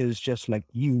said, it is just like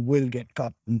you will get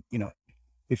cut. And,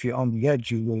 if you're on the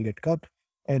edge, you will get cut.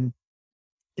 And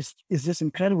it's just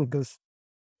incredible because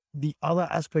the other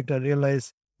aspect I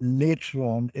realized later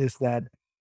on is that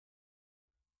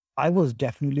I was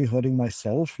definitely hurting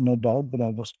myself, no doubt, but I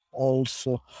was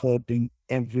also hurting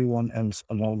everyone else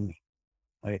around me,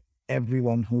 right?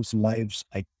 Everyone whose lives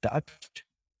I touched,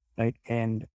 right?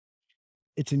 And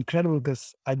it's incredible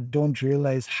because I don't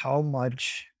realize how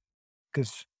much,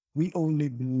 because we only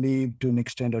believe to an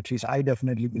extent, or at least I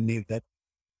definitely believe that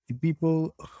the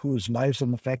people whose lives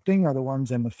I'm affecting are the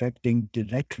ones I'm affecting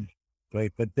directly,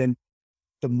 right? But then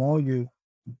the more you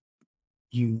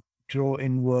draw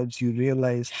inwards, you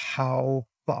realize how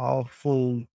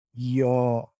powerful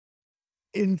your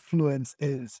influence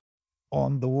is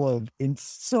on the world in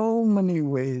so many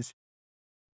ways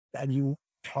that you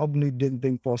probably didn't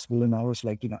think possible. And I was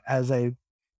like, as I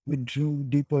withdrew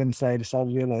deeper inside, I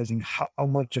started realizing how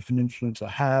much of an influence I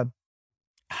have,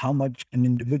 how much an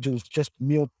individual's just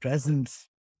mere presence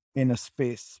in a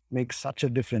space makes such a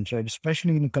difference, right?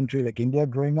 Especially in a country like India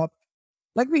growing up.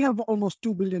 Like we have almost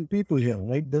 2 billion people here,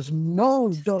 right? There's no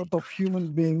Just dearth of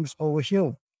human beings over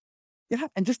here. Yeah,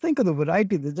 and just think of the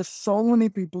variety. There's just so many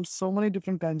people, so many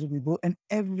different kinds of people, and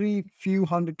every few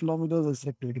 100 kilometers is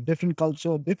like a different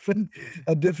culture, a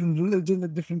different religion, a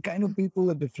different kind of people,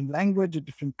 a different language, a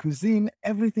different cuisine.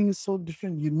 Everything is so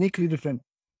different, uniquely different.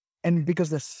 And because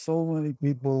there's so many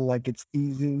people, like it's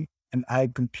easy, and I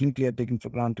completely had taken for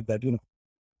granted that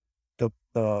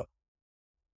the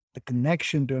the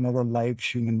connection to another live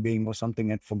human being was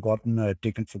something I'd forgotten or I'd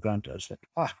taken for granted. I was like,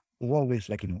 there's always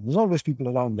like, there's always people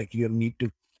around. Like you need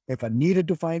to, if I needed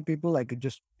to find people, I could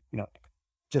just,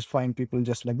 just find people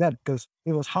just like that because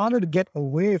it was harder to get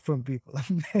away from people.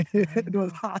 It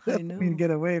was harder I for me to know.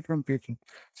 get away from people.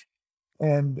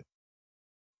 And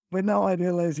but now I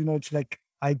realize, it's like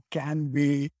I can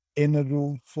be in a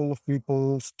room full of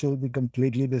people, still be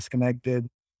completely disconnected.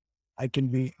 I can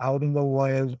be out in the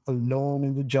wild, alone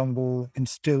in the jungle, and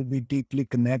still be deeply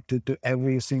connected to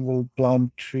every single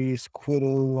plant, tree,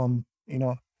 squirrel,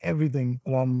 everything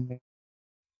around me.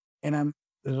 And I'm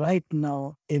right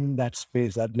now in that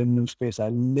space, that liminal space. I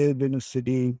live in a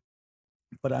city,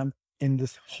 but I'm in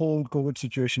this whole COVID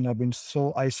situation. I've been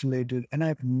so isolated, and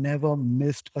I've never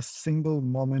missed a single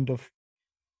moment of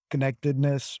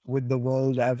connectedness with the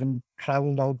world. I haven't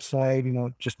traveled outside,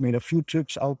 just made a few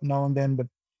trips out now and then, but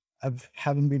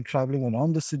haven't been traveling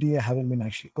around the city. I haven't been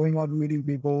actually going out meeting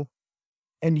people.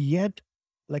 And yet,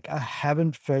 like I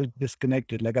haven't felt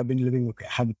disconnected. Like I've been living with, I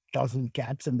have a dozen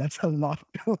cats, and that's a lot.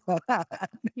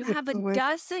 You have a With-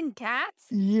 dozen cats?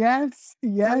 yes,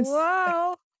 yes.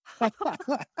 Whoa.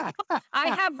 I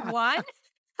have one.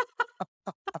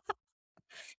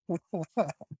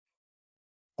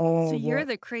 So Oh, you're boy.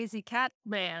 the crazy cat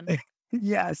man.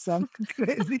 Yes, I'm a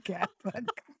crazy cat, man.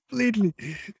 Completely.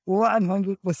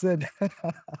 100%.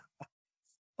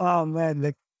 Oh man,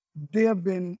 like they have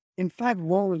been. In fact,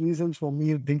 one of the reasons for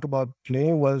me to think about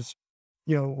play was,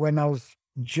 when I was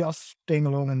just staying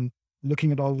alone and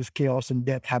looking at all this chaos and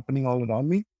death happening all around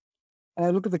me, and I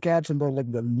look at the cats and they're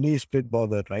like the least bit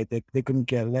bothered, right? They couldn't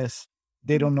care less.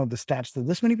 They Mm. don't know the stats that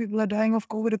this many people are dying of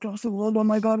COVID across the world. Oh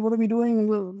my God, what are we doing?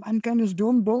 Well, mankind is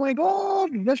doomed. Oh my God,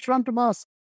 let's run to Mars.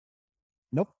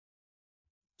 Nope.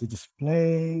 They're just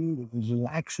playing, they're just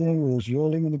relaxing, they're just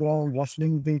rolling on the ground,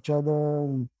 wrestling with each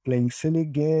other, playing silly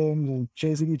games and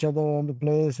chasing each other around the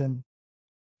place. And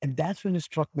that's when it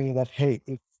struck me that, hey,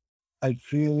 if I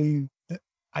really,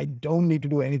 I don't need to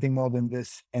do anything more than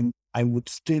this. And I would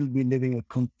still be living a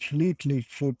completely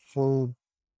fruitful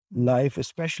life,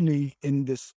 especially in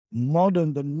this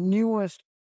modern, the newest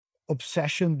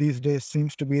obsession these days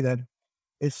seems to be that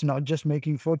it's not just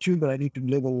making fortune, but I need to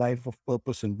live a life of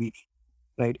purpose and meaning,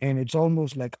 right? And it's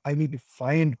almost like I need to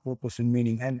find purpose and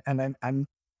meaning, and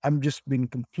I'm just been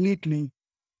completely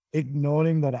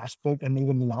ignoring that aspect and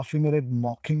even laughing at it,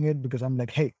 mocking it, because I'm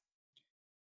like, hey,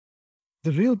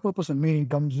 the real purpose and meaning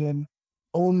comes in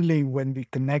only when we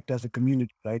connect as a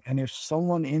community, right? And if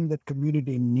someone in that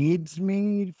community needs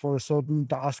me for a certain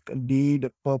task, a need,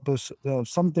 a purpose,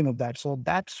 something of that, so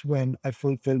that's when I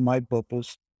fulfill my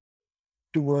purpose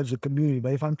towards the community.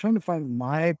 But if I'm trying to find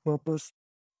my purpose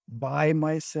by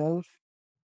myself,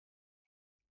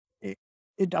 it,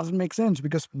 it doesn't make sense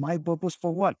because my purpose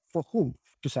for what? For who?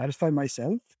 To satisfy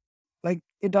myself? Like,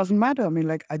 it doesn't matter. I mean,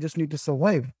 like, I just need to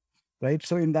survive, right?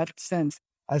 So, in that sense,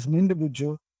 as an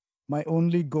individual, my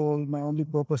only goal, my only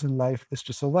purpose in life is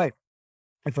to survive.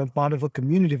 If I'm part of a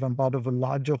community, if I'm part of a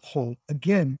larger whole,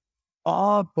 again,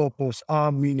 our purpose,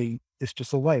 our meaning is to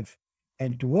survive.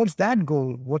 And towards that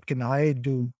goal, what can I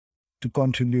do to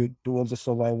contribute towards the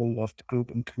survival of the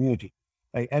group and community?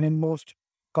 Right. And in most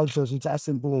cultures, it's as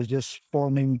simple as just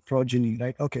spawning progeny,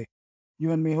 right? Okay,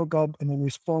 you and me hook up and then we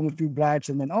spawn a few brats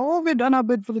and then, oh, we've done our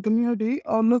bit for the community.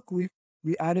 Oh, look, we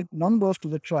added numbers to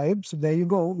the tribe. So there you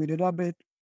go. We did our bit,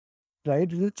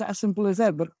 right? It's as simple as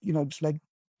that. But, it's like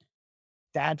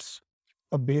that's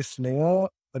a base layer,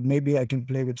 but maybe I can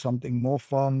play with something more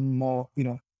fun, more,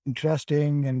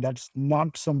 interesting. And that's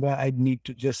not somewhere I need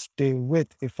to just stay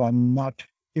with if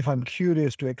I'm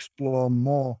curious to explore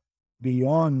more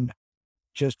beyond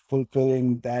just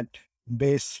fulfilling that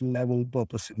base level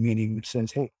purpose and meaning, which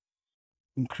says, hey,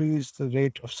 increase the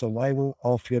rate of survival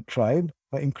of your tribe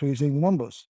by increasing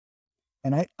numbers.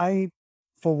 And I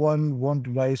for one, want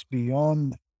to rise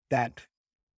beyond that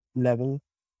level,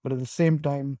 but at the same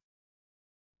time,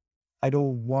 I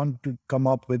don't want to come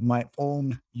up with my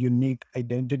own unique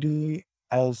identity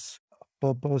as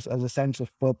purpose, as a sense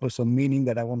of purpose or meaning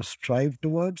that I want to strive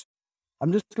towards.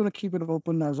 I'm just going to keep it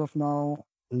open as of now.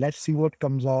 Let's see what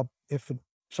comes up. If at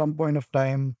some point of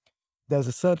time there's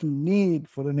a certain need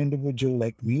for an individual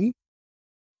like me,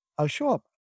 I'll show up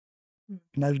Mm.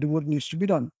 and I'll do what needs to be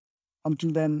done.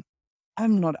 Until then,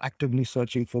 I'm not actively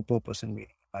searching for purpose and meaning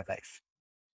in my life.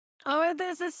 Oh,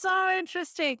 this is so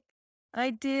interesting. I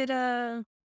did a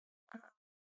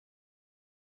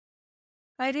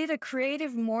I did a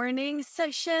creative morning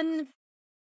session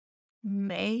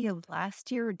May of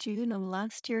last year or June of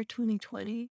last year,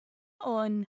 2020,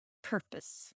 on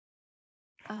purpose.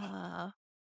 Uh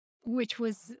which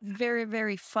was very,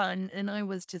 very fun. And I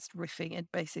was just riffing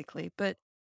it basically. But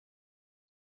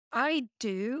I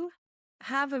do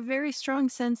have a very strong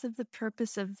sense of the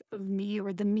purpose of me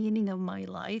or the meaning of my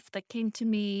life that came to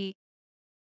me,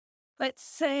 let's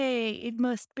say it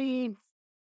must be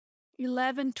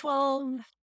 11, 12,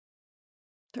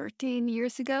 13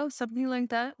 years ago, something like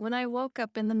that, when I woke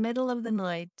up in the middle of the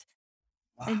night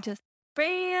and Wow. just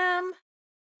bam,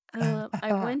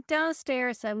 I went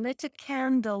downstairs, I lit a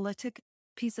candle, I took a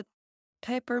piece of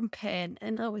paper and pen,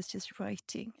 and I was just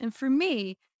writing. And for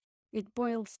me, it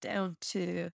boils down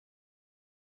to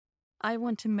I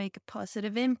want to make a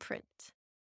positive imprint.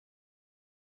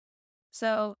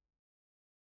 So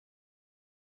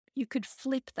you could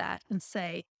flip that and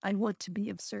say, I want to be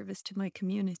of service to my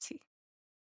community,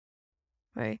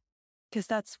 right? Because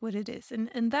that's what it is.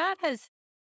 And that has,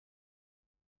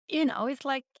 it's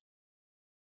like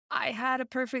I had a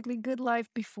perfectly good life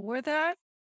before that.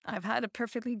 I've had a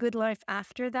perfectly good life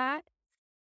after that.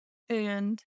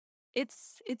 And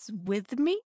it's with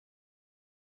me.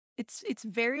 It's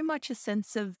very much a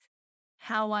sense of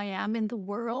how I am in the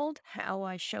world, how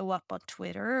I show up on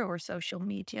Twitter or social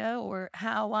media, or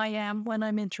how I am when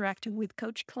I'm interacting with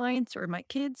coach clients or my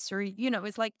kids, or,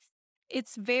 it's like,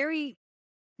 it's very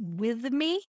with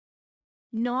me,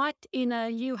 not in a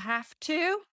you have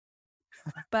to,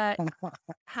 but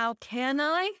how can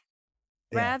I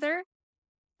Yeah. rather?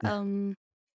 Yeah. Um,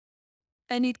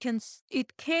 and it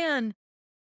can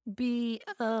be,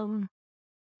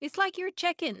 it's like you're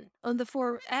checking on the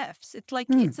 4 F's. It's like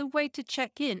Hmm. it's a way to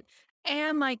check in.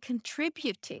 Am I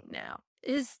contributing now?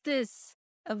 Is this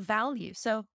a value?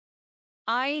 So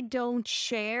I don't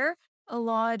share a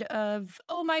lot of,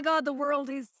 oh my God, the world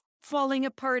is falling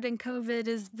apart and COVID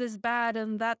is this bad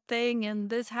and that thing and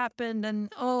this happened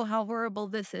and oh, how horrible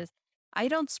this is. I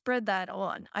don't spread that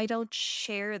on. I don't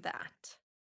share that.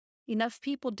 Enough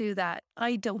people do that.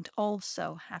 I don't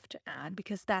also have to add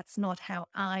because that's not how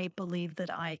I believe that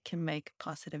I can make a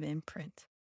positive imprint.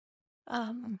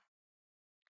 Um,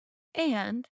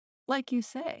 and like you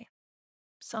say,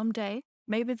 someday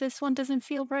maybe this one doesn't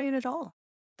feel right at all.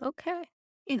 Okay.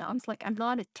 It's like I'm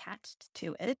not attached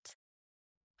to it.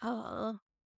 Uh,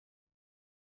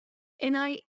 and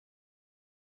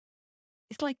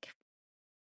it's like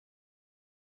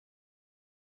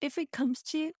if it comes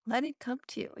to you, let it come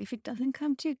to you. If it doesn't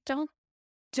come to you,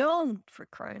 don't for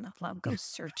crying out loud go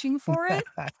searching for it.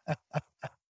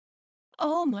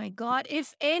 Oh my God.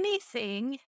 If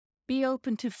anything, be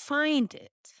open to find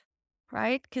it,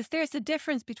 right? Because there's a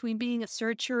difference between being a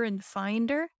searcher and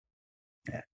finder.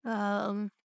 Yeah.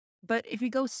 Um, but if you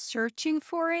go searching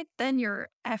for it, then you're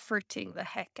efforting the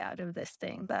heck out of this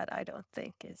thing that I don't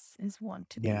think is one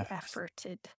to be Yes.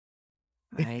 efforted,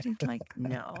 right? It's like,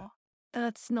 no,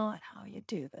 that's not how you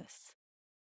do this.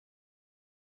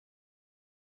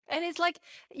 And it's like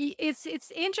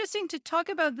it's interesting to talk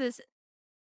about this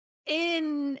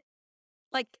in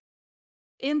like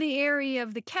in the area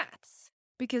of the cats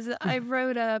because I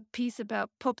wrote a piece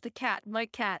about Pop the cat, my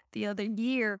cat, the other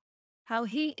year, how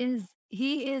he is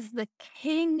the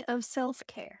king of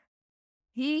self-care.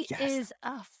 He Yes. is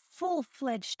a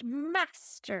full-fledged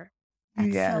master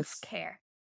at Yes. self-care.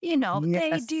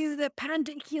 They do Yes. the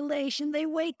pandiculation. They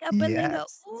wake up and they go,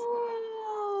 Yes.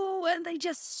 ooh, and they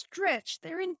just stretch.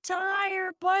 Their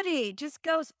entire body just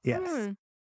goes, Yes.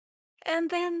 and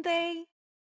then they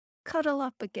cuddle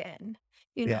up again,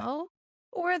 you Yeah. know?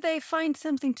 Or they find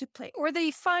something to play, or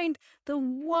they find the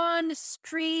one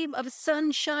stream of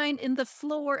sunshine in the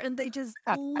floor and they just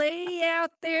lay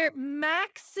out there,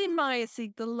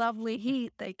 maximizing the lovely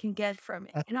heat they can get from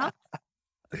it.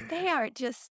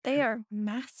 They are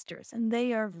masters and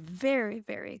they are very,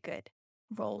 very good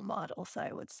role models,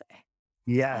 I would say.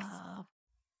 Yes. Uh,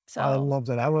 I so love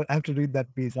that. I have to read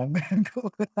that piece. I'm gonna go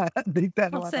dig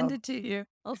that I'll one send up. it to you.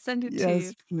 I'll send it to Yes,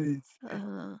 you. please.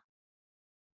 Uh,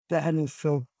 That is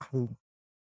so cool.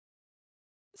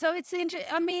 So it's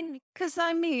interesting. Because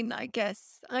I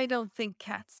guess I don't think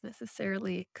cats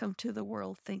necessarily come to the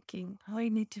world thinking, I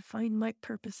need to find my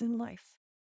purpose in life.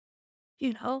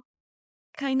 You know,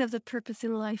 kind of the purpose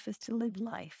in life is to live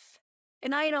life.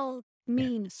 And I don't Yeah.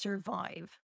 mean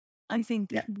survive. I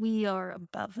think Yeah. we are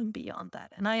above and beyond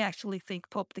that. And I actually think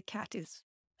Pop the cat is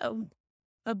uh,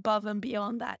 above and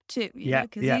beyond that too, Yeah.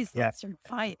 because Yeah. he's Yeah. not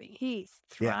surviving, he's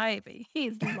Yeah. thriving,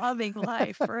 he's loving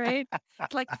life, right?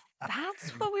 It's like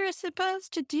that's what we're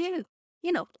supposed to do,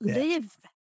 Yeah. live, Yeah.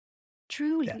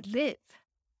 truly live.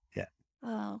 Yeah.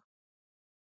 Oh,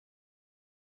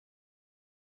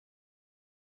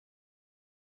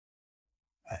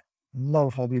 I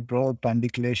love how we brought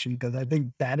pandiculation because I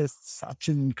think that is such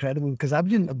an incredible because I've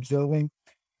been observing.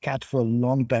 cat for a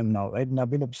long time now, right? And I've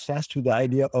been obsessed with the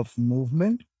idea of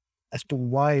movement as to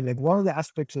why, like, one of the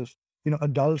aspects of,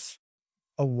 adults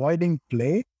avoiding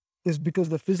play is because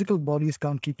the physical bodies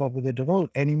can't keep up with it at all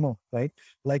anymore, right?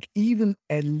 Like even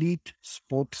elite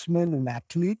sportsmen and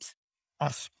athletes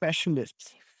are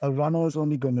specialists. A runner is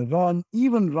only going to run,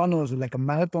 even runners like a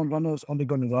marathon runner is only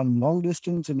going to run long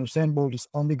distance, and Usain Bolt is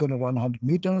only going to run 100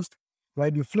 meters,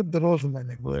 right? You flip the roles and they're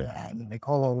like, like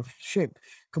all out of shape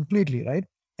completely, right?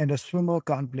 And a swimmer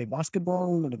can't play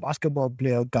basketball, and a basketball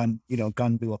player can't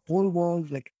do a pole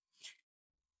vault. Like,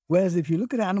 whereas if you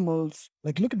look at animals,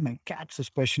 like look at my cats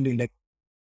especially, like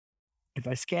if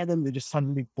I scare them, they just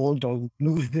suddenly bolt or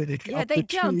lose it Yeah, up they the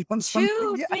jump tree on something.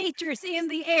 2 Yeah, meters in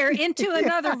the air into yeah,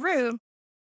 another room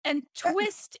and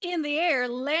twist in the air,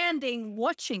 landing,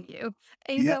 watching you.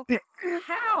 And you yeah, go, yeah.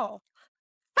 how?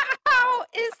 How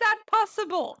is that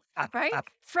possible? Right?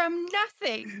 From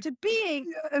nothing to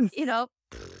being, Yes. you know,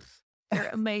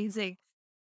 they're amazing.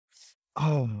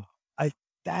 Oh, I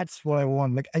that's what I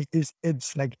want. Like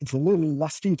it's like it's a little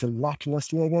lusty, it's a lot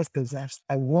lusty, I guess, because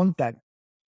I want that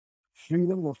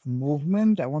freedom of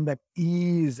movement. I want that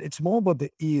ease. It's more about the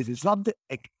ease. It's not the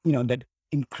that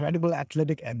incredible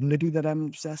athletic ability that I'm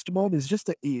obsessed about. It's just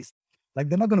the ease. Like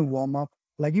they're not going to warm up.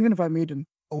 Like even if I meet an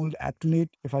old athlete,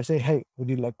 if I say, "Hey, would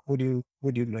you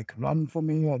like run for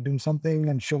me or do something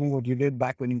and show me what you did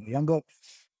back when you were younger?"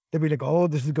 They'll be like, "Oh,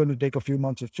 this is going to take a few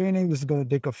months of training. This is going to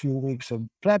take a few weeks of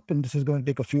prep, and this is going to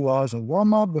take a few hours of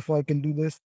warm up before I can do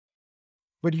this."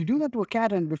 But you do that to a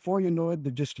cat, and before you know it,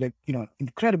 they're just like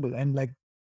incredible. And like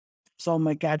some of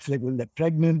my cats, like when they're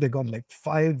pregnant, they got like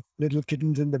 5 little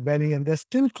kittens in the belly and they're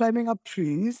still climbing up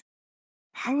trees.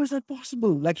 How is that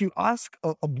possible? Like you ask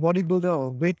a bodybuilder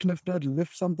or weightlifter to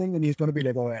lift something and he's going to be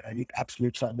like, "Oh, I need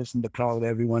absolute silence in the crowd.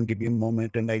 Everyone give me a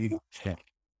moment." And like, yeah,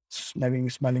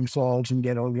 smelling salts and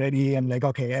get all ready. And like,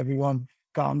 okay, everyone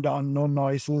calm down, no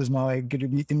noises. Now I get to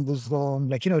be in the zone.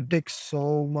 Like, it takes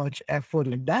so much effort.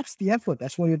 Like that's the effort.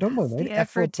 That's what you're talking about, That's right? the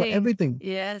Effort for efforting. everything.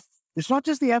 Yes. It's not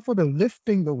just the effort of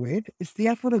lifting the weight, it's the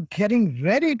effort of getting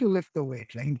ready to lift the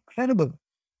weight. Like incredible.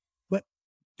 But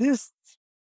this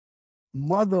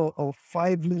mother of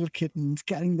 5 little kittens,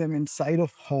 carrying them inside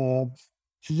of her,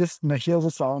 she just hears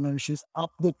a sound and she's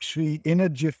up the tree in a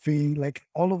jiffy, like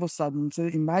all of a sudden. So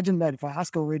imagine that if I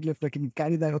ask a weightlifter, "Can you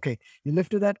carry that?" "Okay, you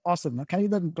lifted that? Awesome. Now carry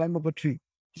that and climb up a tree."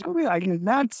 She's going to be like,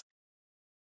 "That's,"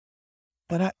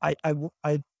 but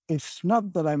it's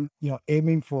not that I'm,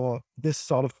 aiming for this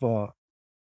sort of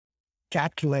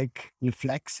cat-like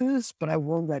reflexes, but I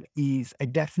want that ease. I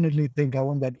definitely think I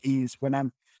want that ease when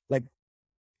I'm like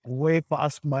way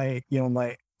past my,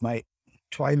 my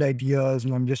twilight years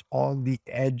and I'm just on the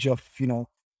edge of,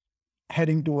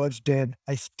 heading towards death.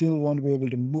 I still want to be able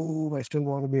to move. I still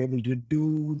want to be able to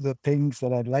do the things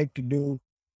that I'd like to do.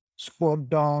 Squat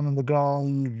down on the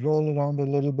ground, roll around a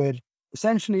little bit.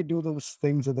 Essentially do those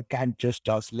things that the cat just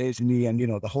does lazily and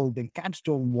the whole thing. Cats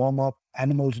don't warm up,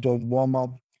 animals don't warm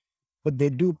up, but they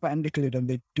do pandiclate and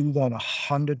they do that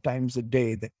 100 times a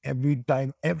day. That every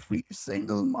time, every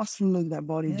single muscle in their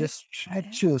body Yes. just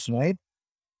stretches, right?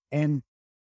 And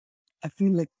I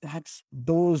feel like that's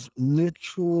those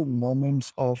literal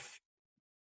moments of,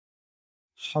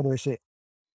 how do I say,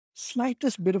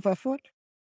 slightest bit of effort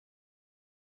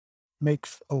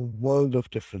makes a world of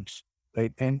difference,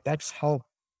 right? And that's how,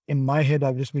 in my head,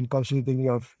 I've just been constantly thinking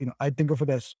of, I think of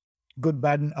it as good,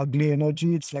 bad, and ugly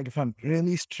energy. It's like if I'm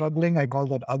really struggling, I call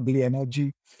that ugly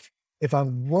energy. If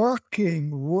I'm working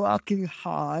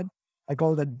hard, I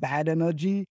call that bad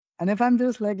energy. And if I'm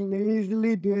just like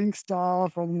lazily doing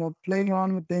stuff or, playing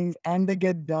around with things and they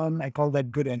get done, I call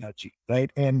that good energy.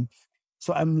 Right. And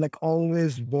so I'm like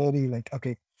always very like,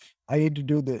 okay, I need to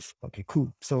do this. Okay,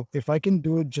 cool. So if I can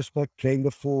do it just by playing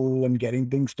the fool and getting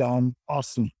things done,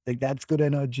 awesome. Like that's good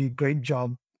energy. Great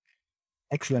job.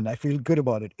 Excellent. I feel good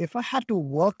about it. If I had to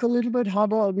work a little bit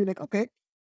harder, I'll be like, okay,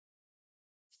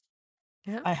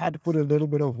 Yeah. I had to put a little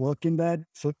bit of work in that.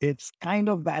 So it's kind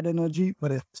of bad energy,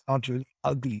 but it's not really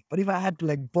ugly. But if I had to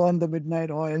like burn the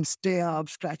midnight oil and stay up,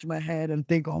 scratch my head and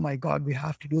think, "Oh my God, we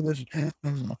have to do this.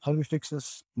 How do we fix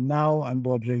this?" Now I'm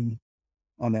bordering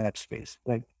on that space.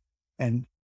 And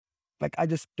like I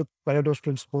just took Pareto's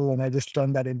principle and I just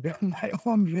turned that into my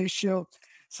own ratio.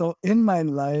 So in my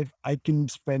life, I can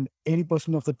spend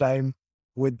 80% of the time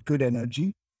with good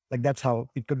energy. Like that's how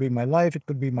it could be my life, it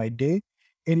could be my day.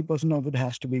 80% of it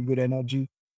has to be good energy.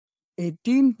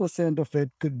 18% of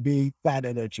it could be bad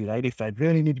energy, right? If I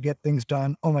really need to get things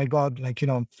done, oh my God, like,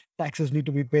 taxes need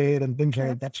to be paid and things like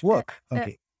Yeah. that. That's Yeah. work. Yeah.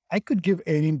 Okay. I could give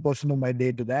 18% of my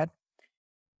day to that.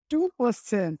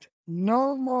 2%,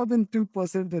 no more than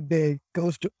 2% a day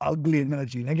goes to ugly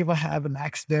energy. Like if I have an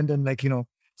accident and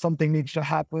something needs to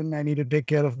happen, I need to take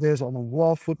care of this on a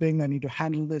war footing, I need to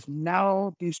handle this now,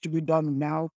 it needs to be done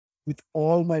now with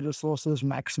all my resources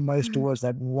maximized Mhm. towards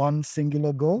that one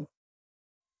singular goal.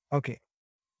 Okay.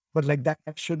 But like that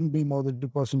shouldn't be more than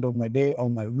 2% of my day or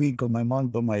my week or my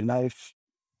month or my life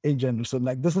in general. So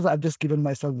like this is I've just given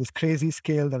myself this crazy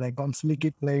scale that I constantly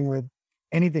keep playing with.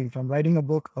 Anything from writing a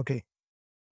book, okay,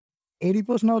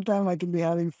 80% of the time I can be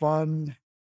having fun.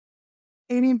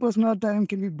 18% of the time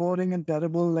can be boring and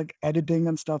terrible, like editing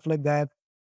and stuff like that.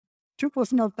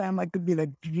 2% of the time I could be like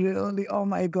really, oh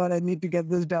my God, I need to get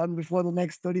this done before the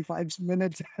next 35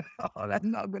 minutes. Or I'm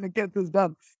not gonna get this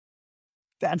done.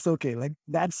 That's okay. Like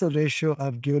that's a ratio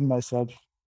I've given myself.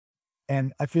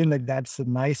 And I feel like that's a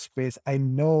nice space. I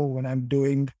know when I'm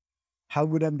doing how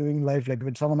good I'm doing in life. Like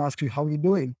when someone asks you, how are you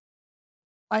doing?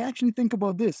 I actually think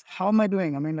about this. How am I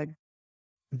doing? I mean, like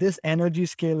this energy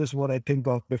scale is what I think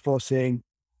of before saying,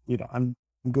 I'm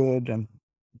good and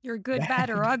You're good, bad,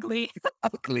 or bad, ugly.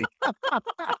 ugly.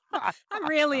 I'm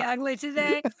really ugly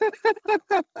today.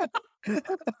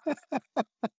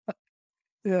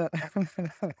 Yeah.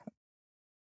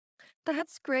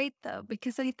 That's great though,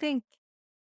 because I think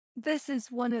this is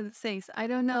one of the things. I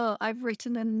don't know. I've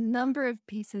written a number of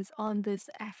pieces on this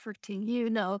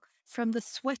efforting, from the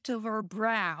sweat of our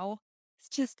brow. It's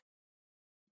just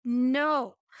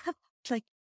no. It's like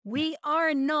Yeah. we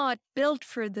are not built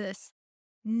for this.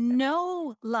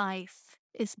 No life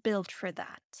is built for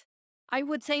that. I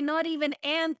would say not even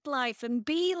ant life and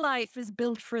bee life is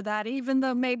built for that, even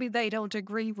though maybe they don't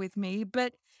agree with me.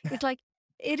 But it's like,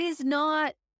 it is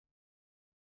not,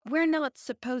 we're not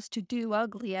supposed to do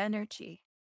ugly energy,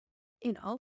 you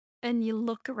know? And you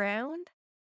look around,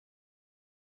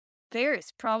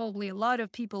 there's probably a lot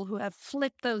of people who have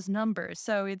flipped those numbers.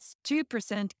 So it's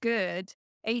 2% good,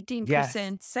 Yes.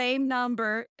 18% same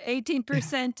number,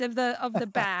 18% of the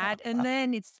bad, and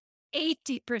then it's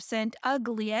 80%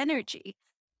 ugly energy.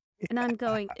 And I'm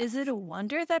going, is it a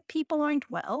wonder that people aren't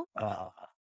well? Uh,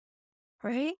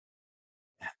 Right?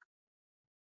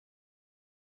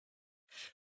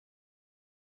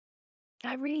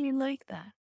 I really like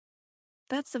that.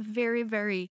 That's a very,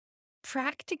 very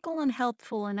practical and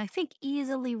helpful, and I think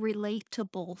easily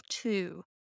relatable to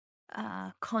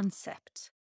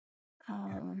concept.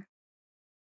 Um,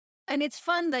 And it's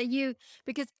fun that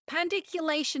because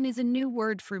pandiculation is a new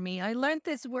word for me. I learned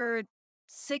this word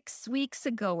 6 weeks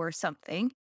ago or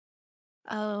something.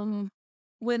 Um,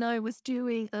 when I was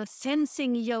doing a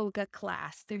sensing yoga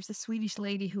class, there's a Swedish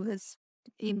lady who has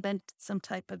invented some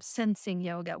type of sensing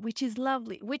yoga, which is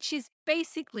lovely, which is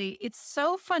basically, it's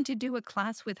so fun to do a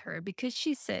class with her because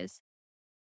she says,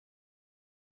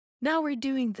 now we're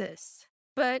doing this.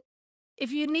 But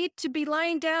if you need to be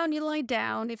lying down, you lie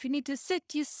down. If you need to sit,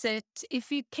 you sit.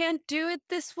 If you can't do it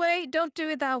this way, don't do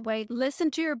it that way.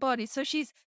 Listen to your body. So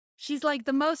she's like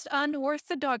the most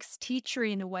unorthodox teacher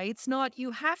in a way. It's not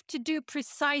you have to do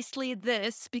precisely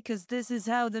this because this is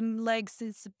how the legs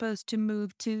is supposed to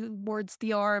move towards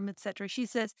the arm, etc. She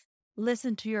says,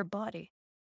 listen to your body.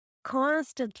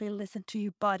 Constantly listen to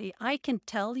your body. I can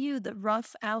tell you the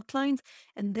rough outlines,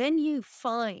 and then you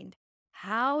find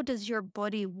how does your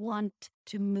body want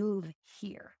to move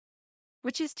here,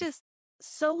 which is just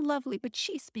so lovely. But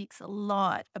she speaks a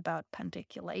lot about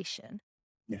pandiculation.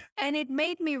 yeah. And it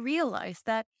made me realize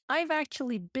that I've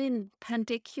actually been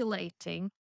pandiculating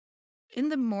in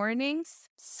the mornings.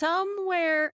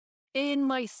 Somewhere in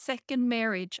my second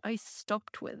marriage, I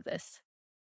stopped with this.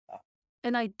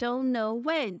 And I don't know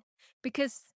when.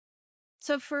 Because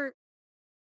so for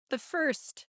the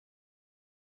first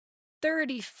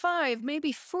 35,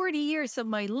 maybe 40 years of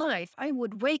my life, I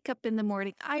would wake up in the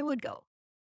morning, I would go,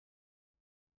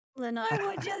 and I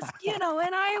would just, and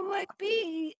I would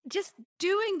be just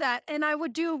doing that. And I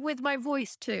would do it with my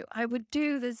voice too. I would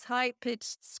do this high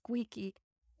pitched, squeaky thing.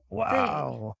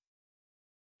 Wow.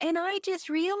 And I just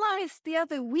realized the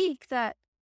other week that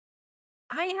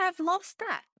I have lost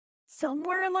that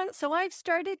somewhere along. So I've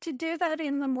started to do that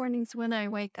in the mornings when I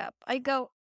wake up. I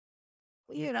go,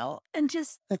 and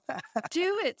just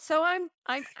do it. So I'm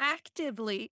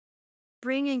actively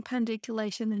bringing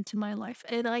pandiculation into my life,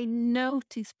 and I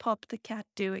notice Pop the cat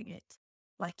doing it,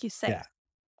 like you say, Yeah.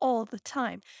 all the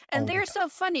time. And All the they're time. so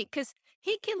funny because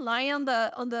he can lie on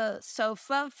the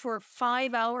sofa for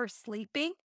 5 hours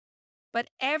sleeping, but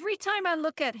every time I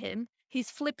look at him, he's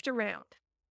flipped around,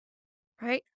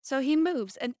 right? So he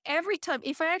moves. And every time,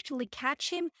 if I actually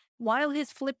catch him while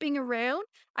he's flipping around,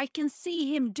 I can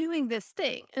see him doing this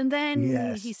thing. And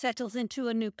then he Yes. settles into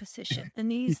a new position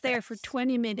and he's there for Yes.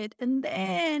 20 minutes and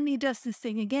then he does this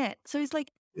thing again. So it's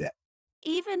like, Yeah.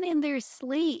 even in their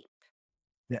sleep,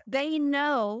 Yeah. they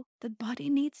know the body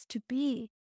needs to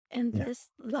be in Yeah.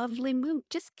 this lovely mood,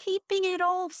 just keeping it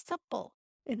all supple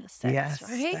in a sense, Yes.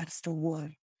 right? That's the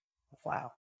word.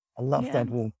 Wow. I love Yeah. that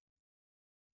word.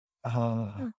 Uh,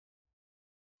 Mm.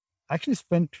 I actually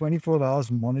spent 24 hours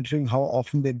monitoring how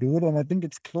often they do it. And I think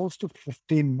it's close to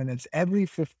 15 minutes. Every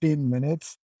 15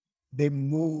 minutes, they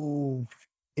move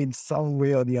in some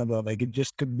way or the other. Like it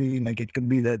just could be like it could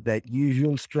be that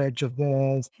usual stretch of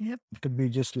theirs. Yep. It could be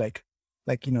just like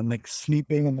like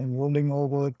sleeping and then rolling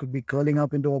over. It could be curling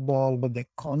up into a ball, but they're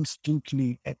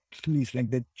constantly at least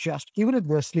like they're just even if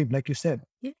they're asleep, like you said,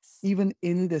 Yes. even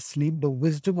in their sleep, the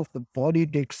wisdom of the body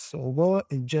takes over.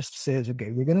 It just says,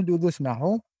 okay, we're gonna do this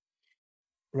now,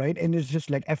 right? And it's just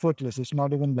like effortless. It's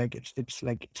not even like it's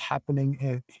like it's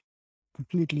happening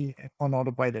completely on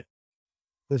autopilot.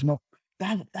 There's no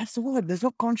that's the word. There's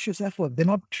no conscious effort. They're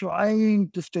not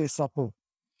trying to stay supple,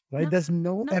 right? No, There's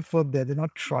no no. effort there. They're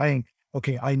not trying.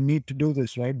 Okay, I need to do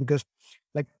this, right? Because,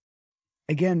 like,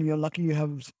 again, you're lucky you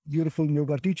have beautiful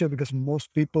yoga teacher because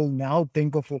most people now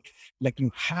think of it like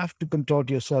you have to contort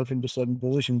yourself into certain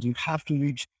positions. You have to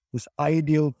reach this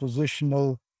ideal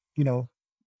positional, you know,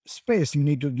 space. You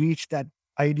need to reach that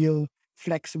ideal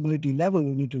flexibility level.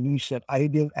 You need to reach that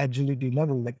ideal agility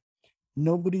level. Like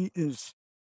nobody is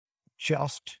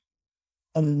just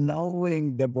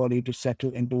allowing the body to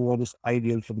settle into what is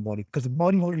ideal for the body because the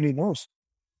body already knows,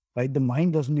 right? The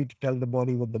mind doesn't need to tell the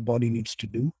body what the body needs to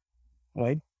do,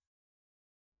 right?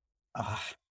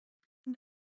 Ah,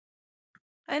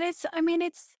 And it's, I mean,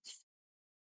 it's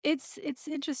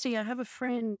interesting. I have a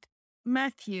friend,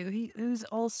 Matthew, who's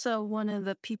also one of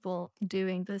the people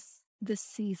doing this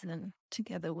season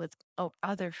together with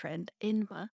other friend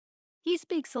Inma. He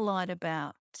speaks a lot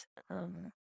about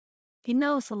um he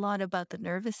knows a lot about the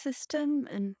nervous system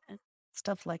and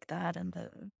stuff like that and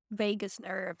the vagus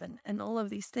nerve and all of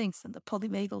these things and the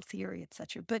polyvagal theory,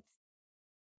 etc. But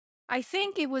I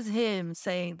think it was him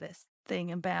saying this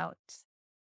thing about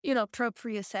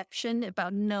proprioception,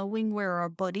 about knowing where our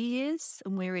body is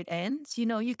and where it ends.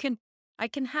 I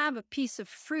can have a piece of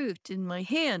fruit in my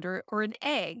hand or an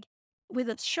egg with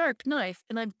a sharp knife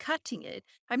and I'm cutting it.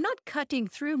 I'm not cutting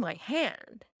through my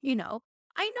hand.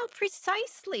 I know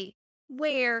precisely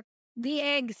where the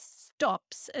egg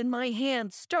stops and my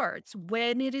hand starts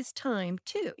when it is time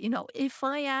to, if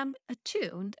I am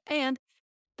attuned. And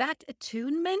that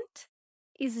attunement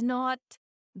is not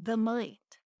the mind.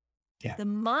 yeah. The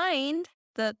mind,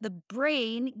 the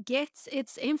brain gets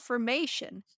its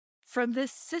information from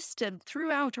this system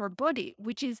throughout our body,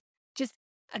 which is just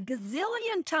a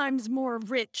gazillion times more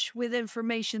rich with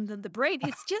information than the brain.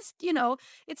 It's just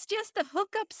the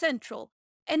hookup central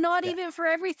and not Yeah. even for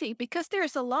everything because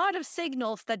there's a lot of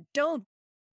signals that don't,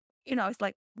 it's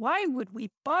like, why would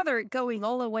we bother going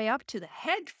all the way up to the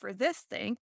head for this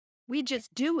thing? We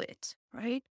just do it,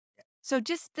 right? So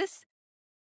just this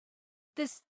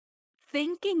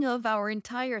thinking of our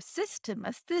entire system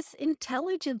as this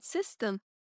intelligent system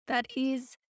that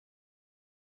is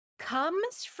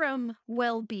comes from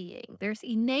well-being. There's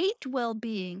innate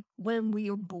well-being when we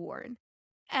are born.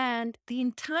 And the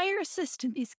entire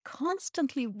system is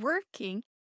constantly working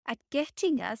at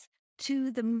getting us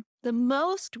to the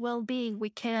most well-being we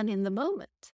can in the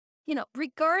moment.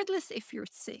 Regardless if you're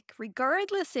sick,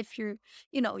 regardless if you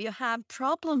have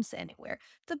problems anywhere,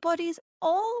 the body is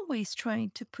always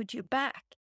trying to put you back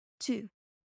to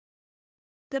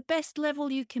the best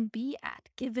level you can be at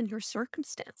given your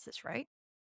circumstances, right?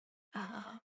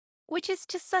 Uh, which is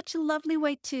just such a lovely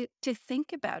way to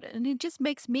think about it. And it just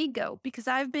makes me go because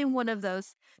I've been one of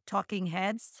those talking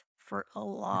heads for a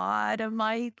lot of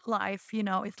my life.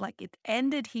 It's like it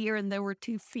ended here and there were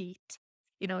 2 feet.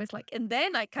 It's like, and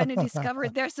then I kind of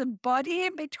discovered there's a body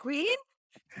in between.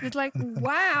 It's like,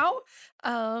 wow.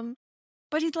 Um,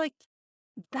 but it's like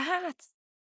that's,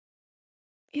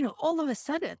 all of a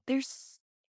sudden there's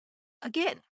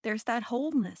that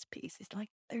wholeness piece. It's like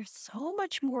there's so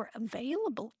much more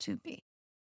available to me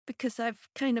because I've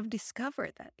kind of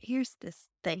discovered that here's this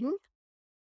thing,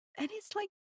 and it's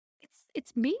like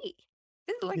it's me.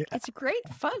 It's like Yeah. it's great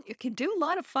fun. You can do a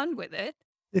lot of fun with it.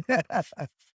 Yeah.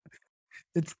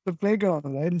 It's the playground,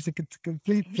 right? It's a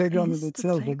complete It playground in is the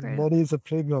itself. Like the playground. body is a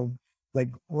playground. Like,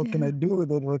 what can I Yeah. do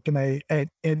with it? What can I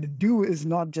and do is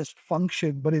not just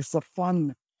function, but it's the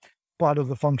fun part of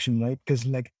the function, right? Because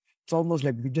like it's almost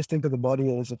like we just think of the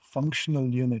body as a functional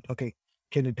unit. Okay,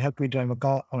 can it help me drive a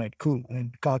car? All right, cool.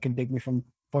 And the car can take me from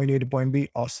point A to point B.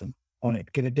 Awesome. All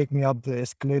right. Can it take me up the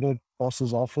escalator,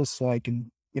 boss's office so I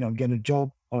can, get a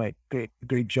job? All right, great,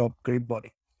 great job, great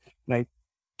body. Right.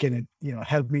 Can it,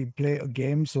 help me play a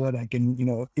game so that I can,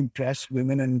 impress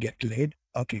women and get laid?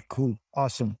 Okay, cool.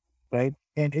 Awesome. Right.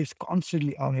 And it's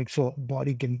constantly on it. So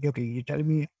body can, okay, you're telling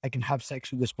me I can have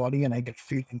sex with this body and I can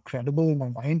feel incredible in my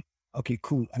mind. Okay,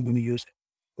 cool. I'm going to use it.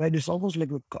 Right. It's almost like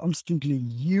we're constantly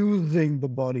using the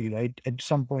body, right? At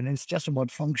some point, and it's just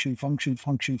about function, function,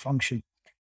 function, function.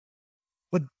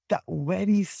 But the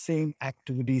very same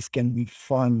activities can be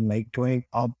fun, like going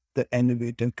up the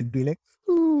elevator could be like,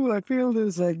 ooh, I feel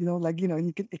this, like,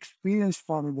 you can experience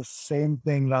fun with the same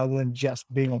thing rather than just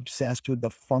being obsessed with the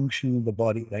function of the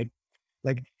body, right?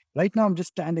 Like right now, I'm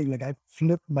just standing, like I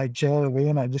flipped my chair away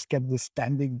and I just kept this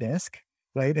standing desk,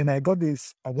 right? And I got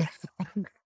these,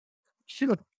 shit,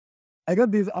 I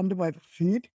got these under my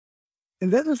feet.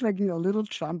 And that was like, little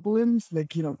trampolines,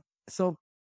 like, so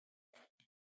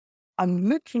I'm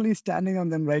literally standing on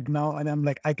them right now, and I'm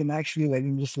like, I can actually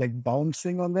like just like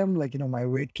bouncing on them, like my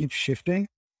weight keeps shifting,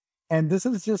 and this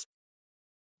is just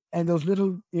and those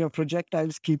little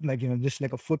projectiles keep like just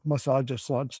like a foot massage of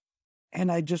sorts,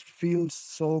 and I just feel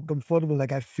so comfortable.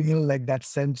 Like I feel like that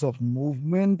sense of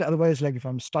movement. Otherwise, like if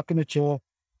I'm stuck in a chair,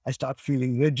 I start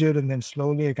feeling rigid, and then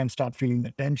slowly I can start feeling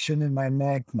the tension in my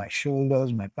neck, my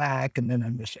shoulders, my back, and then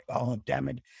I'm just like, oh damn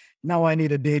it, now I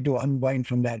need a day to unwind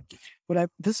from that. But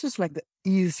this is like the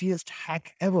easiest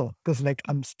hack ever because like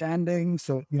I'm standing,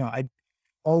 so I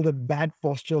all the bad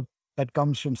posture that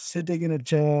comes from sitting in a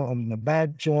chair or in a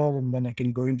bad chair, and then I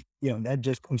can go in, that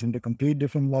just goes into a complete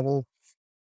different level.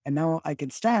 And now I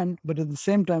can stand, but at the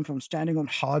same time, from standing on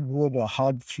hard wood or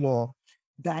hard floor,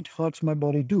 that hurts my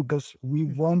body too, because we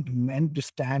weren't meant to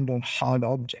stand on hard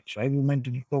objects, right? We were meant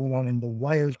to go on in the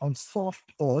wild, on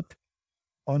soft earth,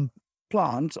 on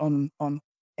plants, on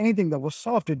anything that was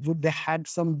soft. They had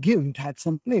some give, it had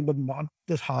some play, but not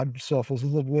the hard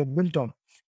surfaces that we are built on.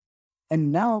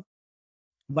 And now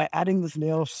by adding this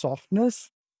layer of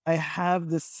softness, I have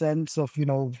this sense of,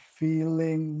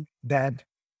 feeling that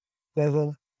there's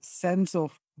a sense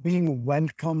of being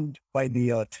welcomed by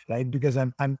the earth, right? Because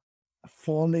I'm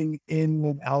falling in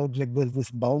and out like with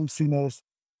this bounciness.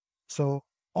 So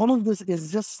all of this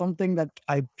is just something that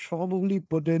I probably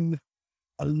put in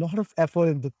a lot of effort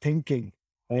into thinking,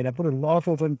 right? I put a lot of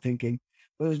effort in thinking.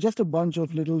 But it's just a bunch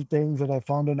of little things that I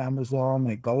found on Amazon.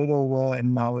 I got it over,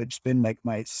 and now it's been like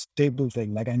my staple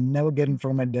thing. Like I never get in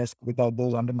front of my desk without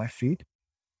those under my feet.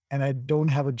 And I don't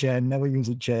have a chair, never use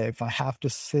a chair. If I have to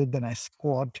sit, then I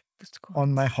squat Of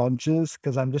on my course. haunches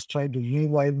because I'm just trying to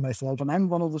revive myself. And I'm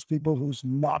one of those people who's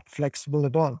not flexible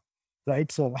at all, right?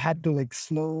 So I had to like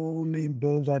slowly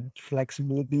build that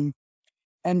flexibility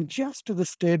and just to the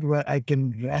state where I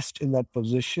can rest in that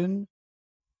position,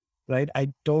 right?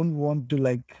 I don't want to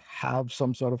like have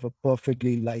some sort of a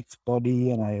perfectly light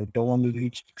body and I don't want to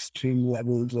reach extreme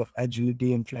levels of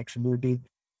agility and flexibility.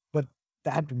 But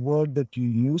that word that you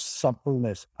use,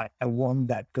 suppleness, I want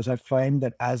that because I find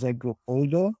that as I grow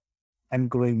older, I'm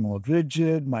growing more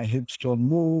rigid, my hips don't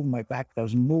move, my back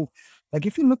doesn't move. Like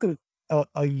if you look at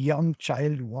a young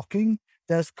child walking,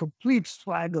 there's complete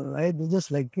swagger, right? They're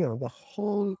just like, the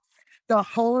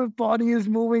whole body is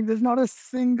moving. There's not a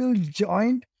single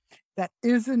joint that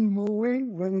isn't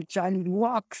moving when a child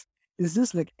walks. It's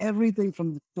just like everything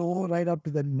from the toe right up to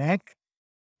the neck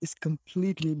is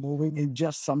completely moving in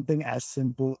just something as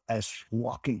simple as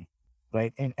walking.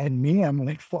 Right. And me, I'm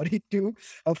like 42,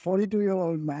 a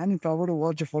 42-year-old man. If I were to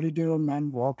watch a 42-year-old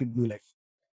man walk, it'd be like,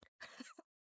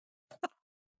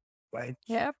 right.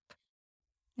 Yep.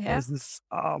 Yep. There's this,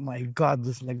 oh my God,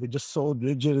 this like they're just so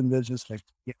rigid and they're just like,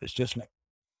 yeah, it's just like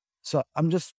so I'm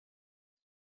just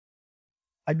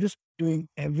doing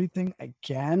everything I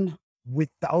can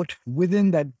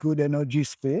within that good energy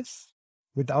space,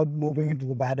 without moving into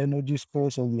the bad energy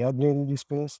space or the ugly energy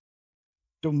space,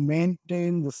 to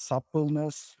maintain the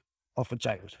suppleness of a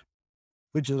child,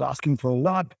 which is asking for a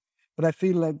lot. But I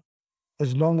feel like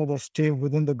as long as I stay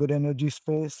within the good energy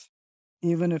space,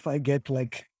 even if I get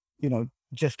like,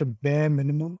 just a bare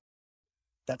minimum,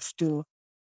 that's still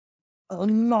a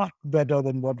lot better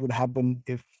than what would happen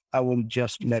if I will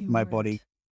just If let you my body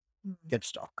weren't. Mm. get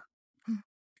stuck. Mm.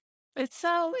 It's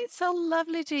so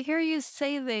lovely to hear you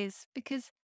say this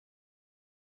because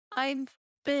I've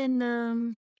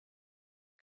been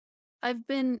I've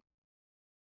been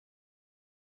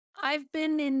I've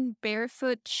been in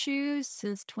barefoot shoes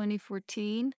since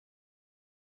 2014.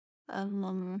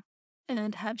 Um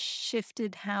and have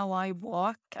shifted how I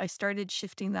walk. I started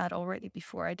shifting that already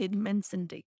before I did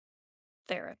Mensending.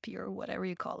 therapy or whatever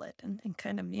you call it, and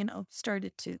kind of,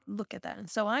 started to look at that. And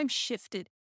so I've shifted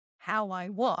how I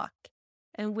walk.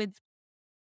 And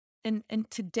and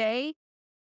today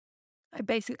I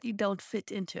basically don't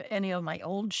fit into any of my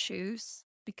old shoes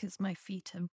because my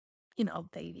feet have,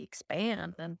 they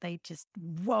expand and they just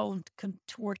won't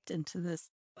contort into this,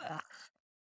 ugh,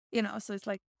 so it's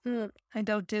like, I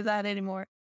don't do that anymore.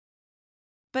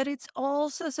 But it's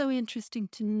also so interesting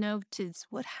to notice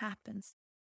what happens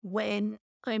when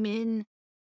I'm in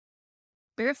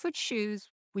barefoot shoes,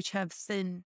 which have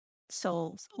thin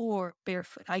soles, or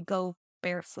barefoot. I go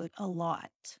barefoot a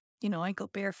lot. I go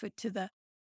barefoot to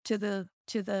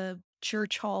the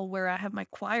church hall where I have my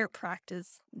choir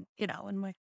practice, and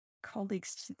my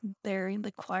colleagues there in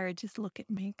the choir just look at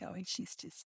me going, she's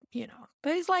just,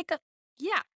 but it's like,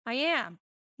 yeah, I am.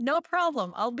 No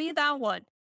problem. I'll be that one.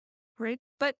 Right.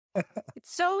 But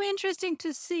it's so interesting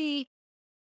to see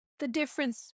the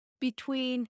difference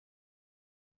between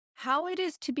how it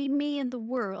is to be me in the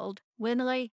world when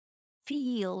I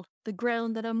feel the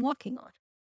ground that I'm walking on.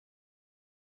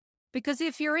 Because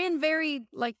if you're in very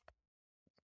like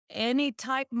any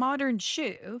type modern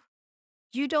shoe,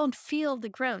 you don't feel the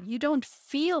ground. You don't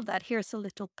feel that here's a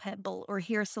little pebble or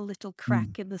here's a little Mm.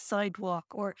 crack in the sidewalk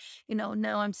or,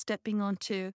 now I'm stepping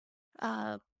onto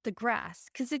the grass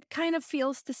because it kind of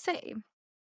feels the same.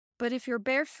 But if you're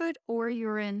barefoot or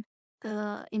you're in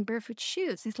barefoot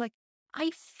shoes, it's like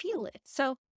I feel it.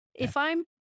 So Yeah.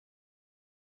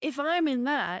 if I'm in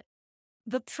that,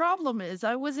 the problem is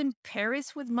I was in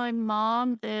Paris with my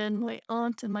mom and my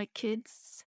aunt and my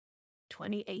kids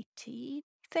 2018,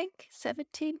 I think,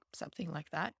 17, something like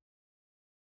that.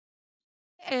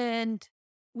 And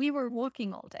we were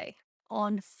walking all day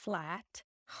on flat,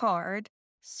 hard Ah.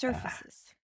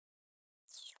 surfaces.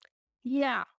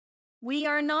 Yeah. We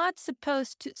are not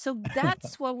supposed to. So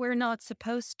that's what we're not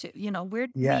supposed to. We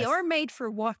Yes. are made for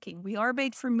walking. We are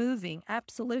made for moving.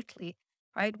 Absolutely.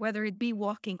 Right. Whether it be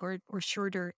walking or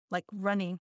shorter, like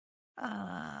running.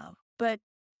 But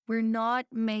we're not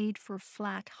made for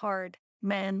flat, hard,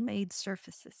 man made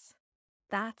surfaces.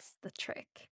 That's the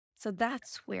trick. So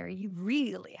that's where you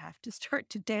really have to start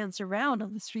to dance around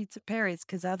on the streets of Paris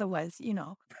because otherwise,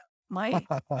 my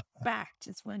back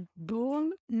just went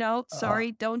boom. No, Uh,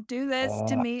 sorry, don't do this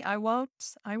to uh, me. I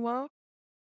won't. I won't.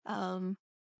 Um,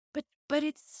 but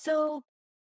it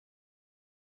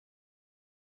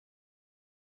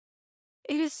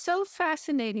is so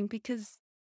fascinating because,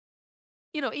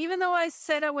 even though I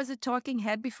said I was a talking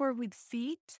head before with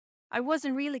feet, I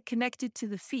wasn't really connected to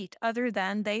the feet other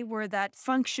than they were that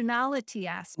functionality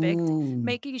aspect, ooh.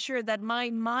 making sure that my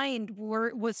mind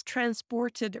was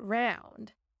transported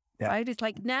around. Yeah. Right? It's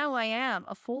like now I am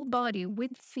a full body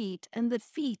with feet, and the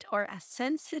feet are as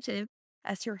sensitive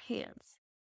as your hands.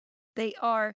 They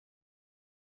are,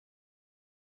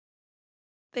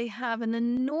 they have an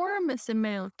enormous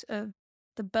amount of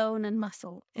the bone and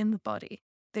muscle in the body.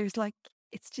 There's like,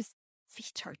 it's just,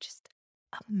 feet are just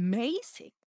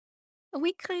amazing. And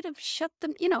we kind of shut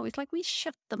them, it's like we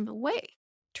shut them away,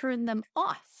 turn them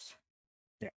off.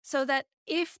 Yeah. So that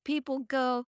if people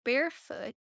go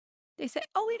barefoot, they say,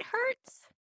 oh, it hurts.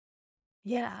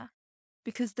 Yeah.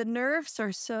 Because the nerves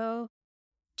are so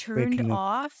turned Waking up.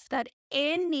 off that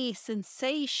any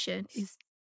sensation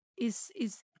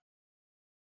is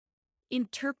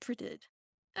interpreted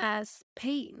as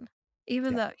pain,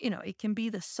 even Yeah. though it can be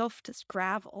the softest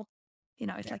gravel.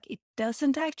 It's Yeah. like it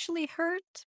doesn't actually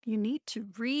hurt. You need to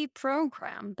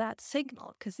reprogram that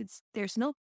signal because there's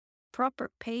no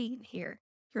proper pain here.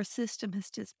 Your system has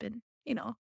just been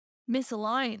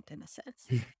misaligned in a sense.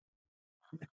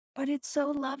 But it's so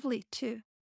lovely to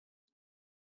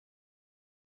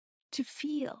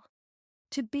feel,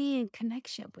 to be in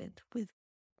connection with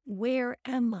where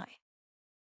am I?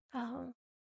 Oh,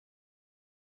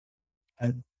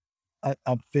 And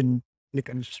I've been like,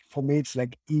 and for me, it's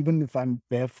like even if I'm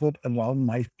barefoot around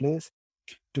my place,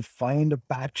 to find a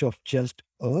patch of just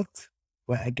earth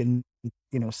where I can,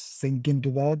 sink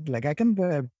into that. Like I can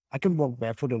walk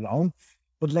barefoot around,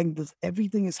 but like this,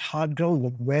 everything is hard ground.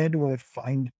 Like where do I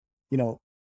find, you know,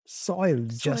 soil,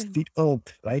 just soil. the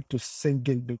earth, right, to sink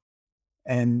into?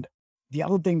 And the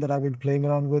other thing that I've been playing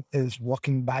around with is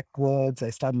walking backwards.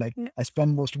 N- I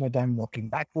spend most of my time walking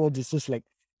backwards. It's just like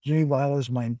rewires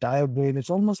my entire brain. It's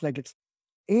almost like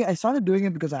I started doing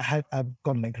it because I've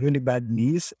got like really bad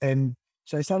knees, and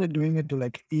so I started doing it to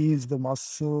like ease the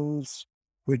muscles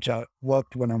which are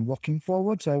worked when I'm walking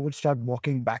forward. So I would start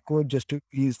walking backward just to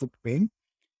ease the pain.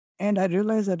 And I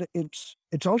realized that it's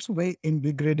also very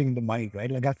invigorating the mind, right?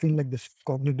 Like I feel like this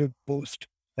cognitive boost,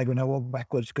 like when I walk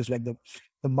backwards, because like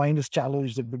the mind is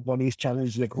challenged, the body is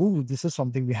challenged, like, oh, this is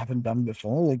something we haven't done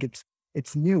before. Like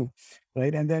it's new,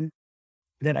 right? And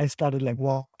then I started like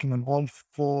walking on all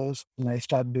fours, and I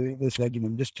started doing this, like,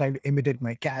 just trying to imitate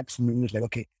my cats. And it was like,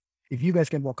 okay, if you guys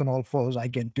can walk on all fours, I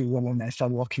can too. And then I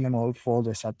start walking on all fours,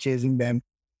 I start chasing them.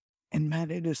 And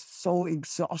man, it is so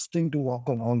exhausting to walk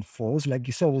on all fours. Like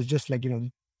you said, it's just like,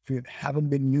 if you haven't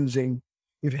been using,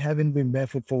 if you haven't been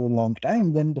barefoot for a long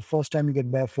time, then the first time you get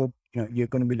barefoot, you're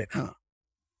going to be like, huh,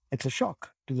 it's a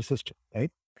shock to the system, right?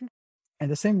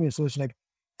 And the same way, so it's like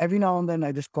every now and then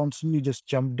I just constantly just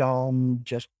jump down,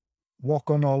 just walk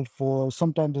on all fours.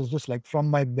 Sometimes it's just like from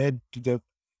my bed to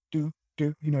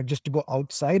just to go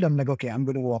outside. I'm like, okay, I'm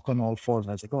going to walk on all fours.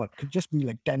 I was like, oh, it could just be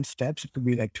like 10 steps. It could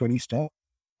be like 20 steps.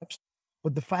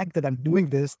 But the fact that I'm doing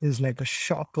this is like a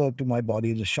shocker to my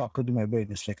body, it's a shocker to my brain.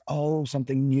 It's like, oh,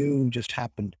 something new just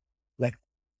happened. Like,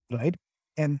 right?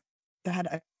 And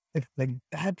that, like,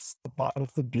 that's the part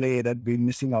of the play that we're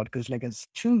missing out. Because, like, as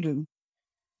children,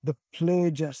 the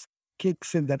play just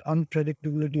kicks in, that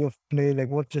unpredictability of play, like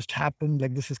what just happened,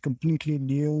 like this is completely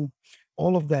new,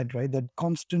 all of that, right? That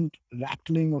constant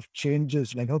rattling of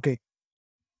changes, like, okay,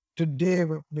 today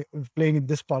we're playing in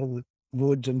this part of the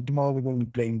woods, and tomorrow we're going to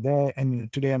be playing there,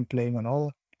 and today I'm playing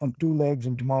on two legs,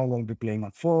 and tomorrow I'll be playing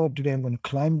on four. Today I'm going to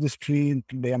climb this tree, and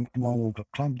tomorrow I'm going to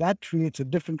climb that tree. It's a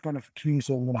different kind of tree,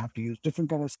 so I'm going to have to use different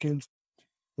kind of skills.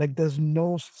 Like there's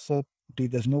no certainty,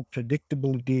 there's no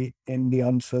predictability in the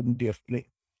uncertainty of play.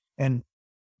 And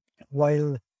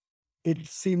while it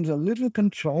seems a little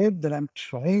contrived that I'm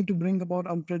trying to bring about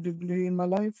unpredictability in my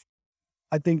life,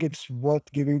 I think it's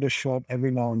worth giving it a shot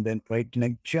every now and then, right?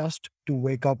 Like just to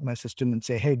wake up my system and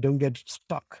say, hey, don't get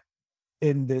stuck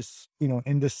in this,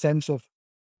 in the sense of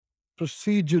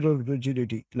procedural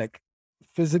rigidity. Like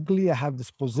physically, I have this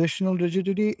positional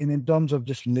rigidity, and in terms of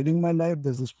just living my life,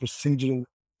 there's this procedural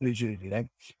rigidity. Like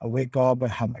I wake up, I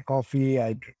have my coffee,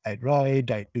 I write,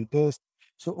 I do this.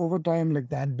 So over time, like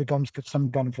that becomes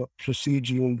some kind of a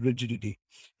procedural rigidity,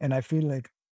 and I feel like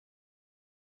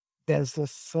there's a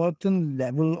certain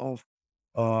level of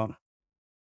uh,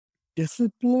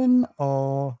 discipline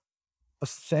or a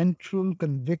central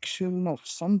conviction of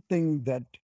something that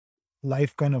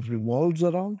life kind of revolves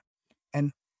around.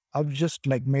 And I've just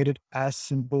like made it as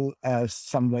simple as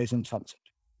sunrise and sunset,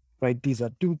 right? These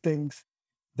are two things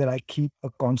that I keep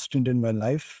a constant in my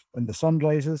life. When the sun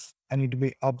rises, I need to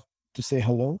be up to say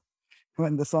hello.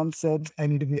 When the sun sets, I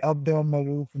need to be up there on my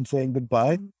roof and saying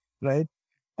goodbye, right?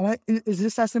 And it's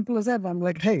just as simple as that. I'm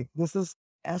like, hey, this is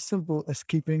as simple as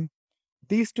keeping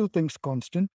these two things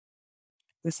constant.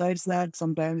 Besides that,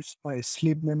 sometimes my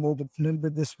sleep may move a little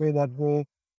bit this way, that way.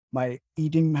 My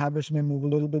eating habits may move a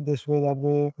little bit this way, that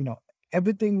way.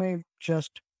 Everything may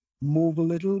just move a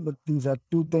little, but these are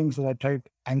two things that I try to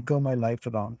anchor my life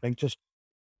around. Like just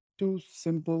two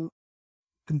simple,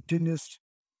 continuous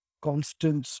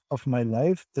constants of my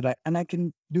life and I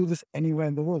can do this anywhere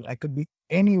in the world. I could be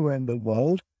anywhere in the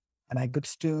world and I could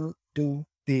still do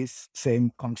these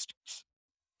same constants.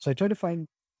 So I try to find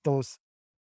those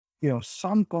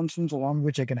some constants around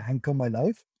which I can anchor my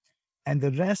life, and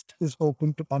the rest is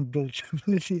open to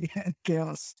unpredictability and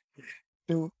chaos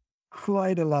to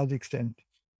quite a large extent.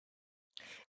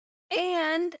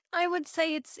 And I would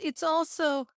say it's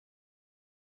also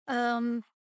um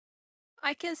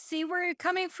I can see where you're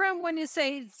coming from when you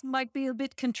say it might be a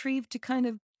bit contrived to kind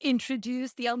of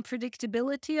introduce the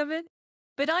unpredictability of it.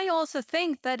 But I also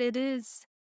think that it is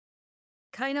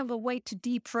kind of a way to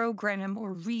deprogram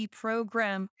or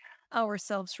reprogram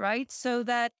ourselves, right? So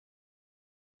that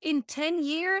in 10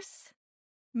 years,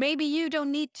 maybe you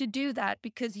don't need to do that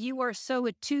because you are so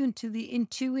attuned to the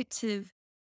intuitive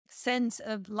sense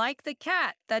of, like the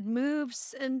cat that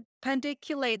moves and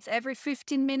pendiculates every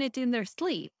 15 minutes in their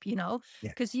sleep, Yeah.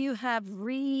 because you have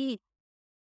reawakened,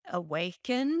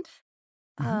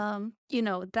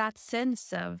 Mhm. that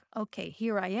sense of, okay,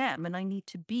 here I am and I need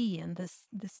to be in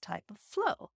this type of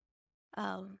flow.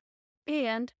 Um,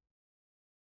 and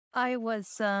I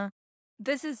was,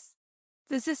 this is,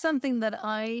 this is something that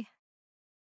I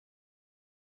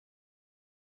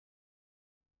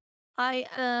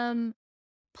am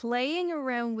playing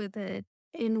around with it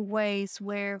in ways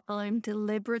where I'm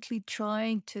deliberately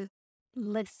trying to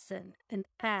listen and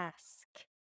ask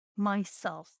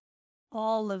myself,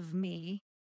 all of me,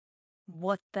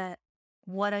 what that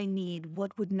what I need,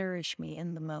 what would nourish me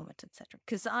in the moment, etc.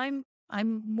 Because I'm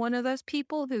one of those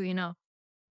people who,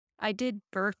 I did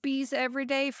burpees every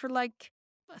day for like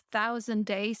 1,000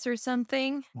 days or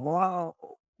something Wow.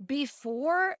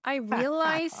 before I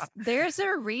realized there's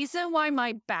a reason why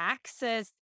my back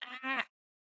says, ah,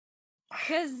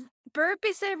 Because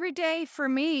burpees every day for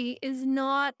me is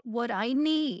not what I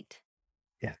need.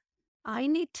 Yeah. I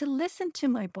need to listen to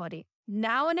my body.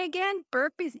 Now and again,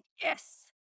 burpees, yes.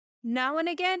 Now and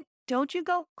again, don't you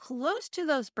go close to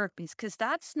those burpees because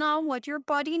that's not what your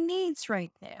body needs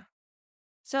right now.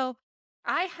 So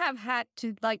I have had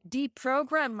to like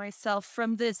deprogram myself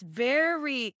from this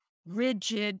very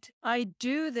rigid, I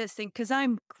do this thing because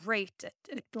I'm great at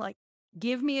it. Like,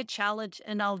 give me a challenge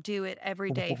and I'll do it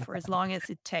every day for as long as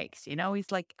it takes.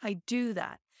 He's like, I do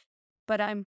that. But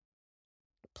I'm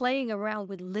playing around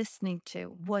with listening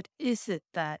to what is it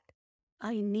that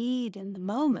I need in the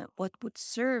moment? What would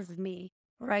serve me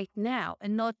right now?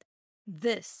 And not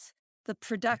this, the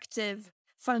productive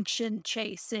function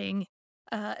chasing,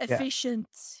 Yeah. efficient,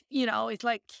 it's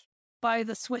like by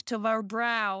the sweat of our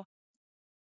brow,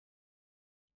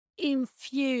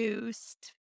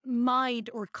 infused mind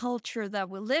or culture that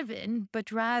we live in,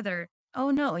 but rather,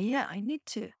 oh no, yeah, I need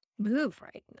to move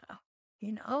right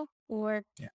now, or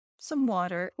Yeah. some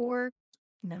water, or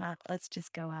nah, let's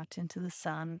just go out into the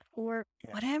sun, or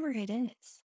Yeah. whatever it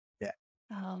is. Yeah.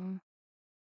 Um,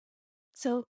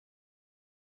 so,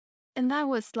 and that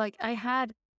was like,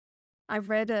 I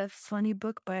read a funny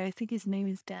book by, I think his name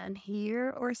is Dan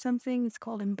Here or something. It's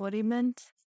called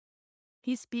Embodiment.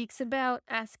 He speaks about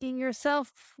asking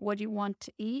yourself what you want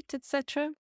to eat,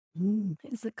 etc. Mm.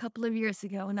 It's a couple of years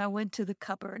ago, and I went to the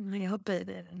cupboard and I opened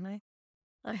it, and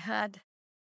I had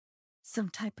some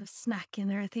type of snack in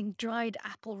there. I think dried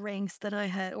apple rings that I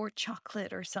had, or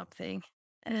chocolate or something.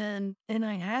 And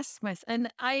I asked myself,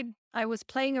 and I was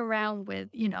playing around with,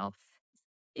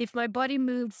 if my body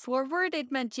moved forward,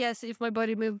 it meant yes. If my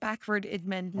body moved backward, it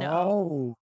meant no.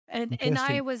 Oh, And I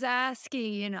interesting. was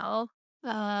asking, uh,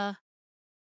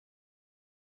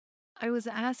 I was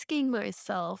asking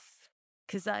myself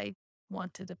because I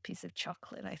wanted a piece of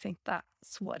chocolate. I think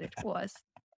that's what it was.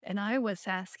 And I was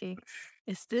asking,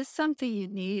 is this something you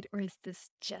need or is this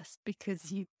just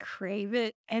because you crave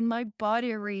it? And my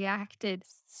body reacted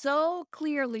so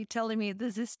clearly, telling me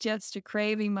this is just a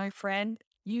craving, my friend.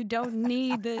 You don't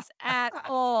need this at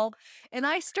all. And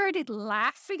I started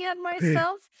laughing at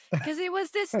myself because it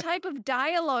was this type of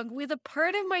dialogue with a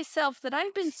part of myself that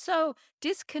I've been so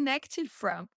disconnected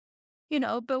from.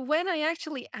 But when I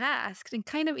actually asked and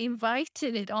kind of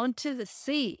invited it onto the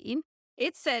scene,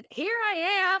 it said, "Here I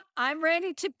am. I'm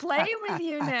ready to play with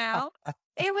you now."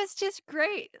 It was just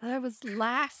great. I was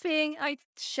laughing. I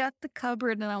shut the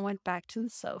cupboard and I went back to the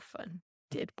sofa and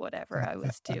did whatever I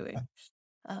was doing.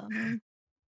 Um,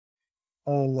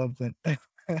 Oh, love that.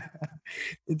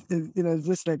 It's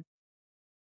just like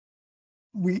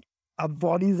we, our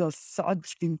bodies are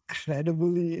such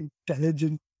incredibly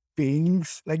intelligent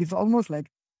beings. Like it's almost I-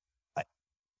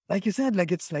 like you said,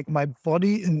 like it's like my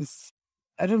body is.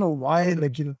 I don't know why.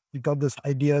 Like you got this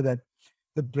idea that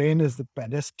the brain is the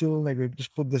pedestal. Like we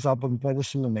just put this up on the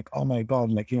pedestal and like, oh my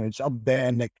god, like it's up there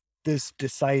and like this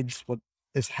decides what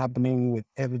is happening with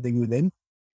everything within.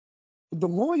 The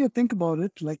more you think about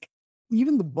it, like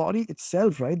even the body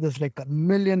itself, right? There's like a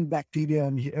million bacteria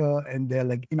in here, and they're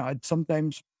like, it's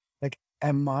sometimes like,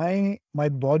 am I my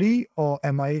body or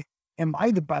am I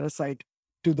the parasite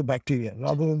to the bacteria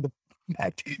rather than the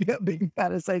bacteria being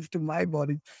parasites to my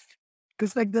body?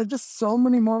 Because like there's just so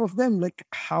many more of them. Like,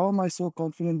 how am I so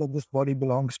confident that this body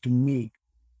belongs to me?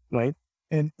 Right.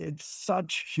 And it's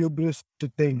such hubris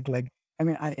to think like, I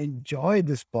mean, I enjoy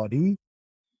this body,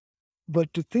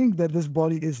 but to think that this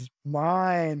body is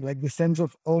mine, like the sense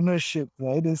of ownership,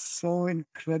 right, is so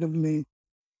incredibly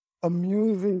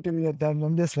amusing to me at times.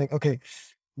 I'm just like, okay,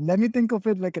 let me think of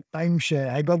it like a timeshare.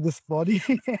 I got this body,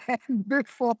 and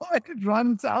before it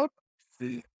runs out,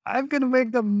 I'm gonna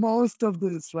make the most of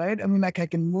this, right? I mean, like I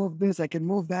can move this, I can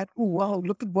move that. Oh wow,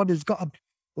 look at what it's got.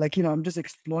 Like, I'm just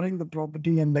exploring the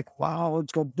property and like, wow,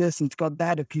 it's got this, and it's got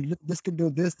that. Okay, look, this can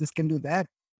do this can do that.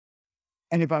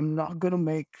 And if I'm not gonna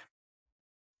make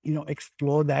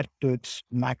explore that to its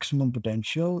maximum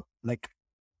potential, like,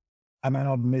 am I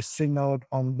not missing out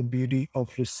on the beauty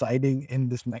of residing in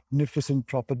this magnificent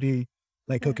property?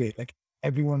 Like, yeah. okay, like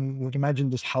everyone would imagine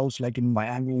this house like in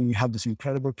Miami, you have this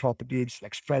incredible property, it's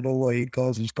like spread over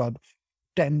acres, it's got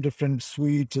 10 different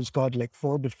suites, it's got like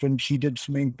 4 different heated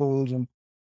swimming pools, and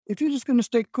if you're just going to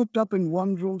stay cooped up in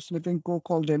one room sniffing coke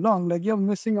all day long, like you're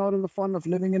missing out on the fun of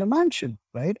living in a mansion,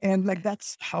 right? And like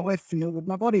that's how I feel with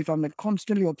my body. If I'm like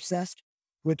constantly obsessed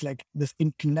with like this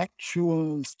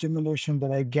intellectual stimulation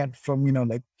that I get from,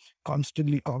 like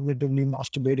constantly cognitively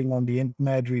masturbating on the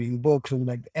internet, reading books, and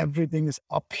like everything is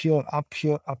up here, up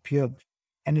here, up here.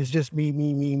 And it's just me,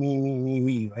 me, me, me, me, me,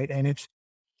 me, right? And it's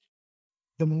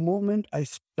the moment I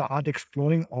start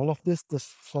exploring all of this,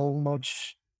 there's so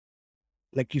much,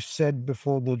 like you said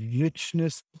before, the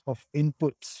richness of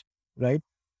inputs, right?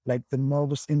 Like the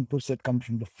nervous inputs that come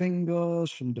from the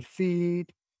fingers, from the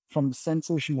feet, from the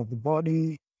sensation of the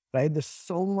body, right? There's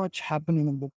so much happening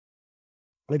in the,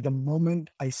 like the moment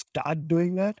I start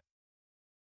doing that,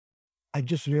 I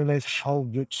just realize how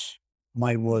rich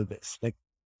my world is. Like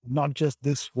not just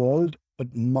this world,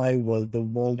 but my world, the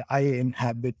world I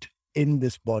inhabit in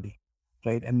this body,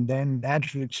 right? And then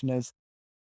that richness,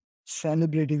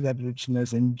 celebrating that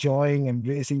richness, enjoying,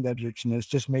 embracing that richness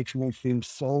just makes me feel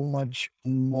so much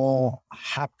more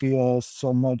happier,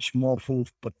 so much more full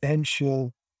of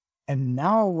potential. And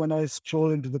now when I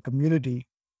stroll into the community,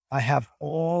 I have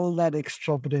all that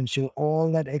extra potential, all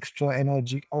that extra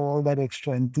energy, all that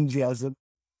extra enthusiasm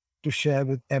to share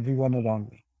with everyone around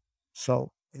me.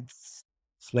 So it's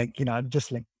like, I'm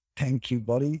just like, thank you,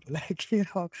 buddy. Like,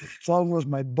 it's almost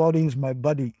my body's my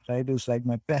buddy, right? It's like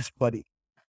my best buddy.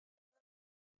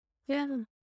 Yeah.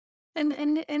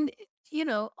 And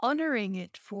honoring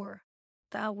it for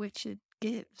that which it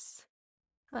gives.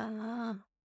 Uh,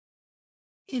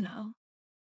 you know,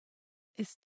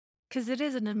 is because it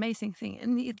is an amazing thing.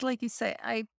 And it's like you say,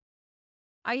 I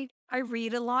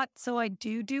read a lot, so I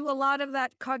do a lot of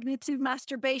that cognitive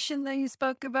masturbation that you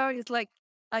spoke about. It's like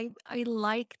I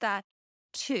like that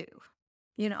too.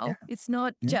 Yeah. It's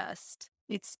not Yeah. just,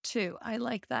 it's two. I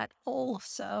like that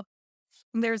also.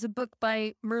 There's a book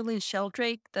by Merlin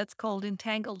Sheldrake that's called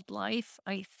Entangled Life.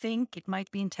 I think it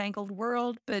might be Entangled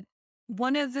World, but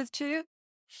one of the two.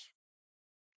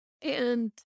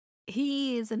 And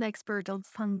he is an expert on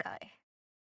fungi.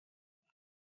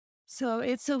 So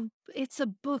it's a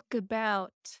book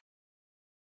about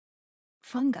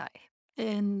fungi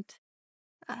and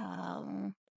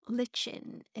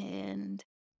lichen and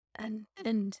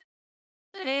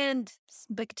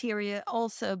bacteria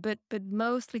also, but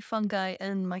mostly fungi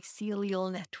and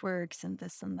mycelial networks and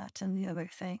this and that and the other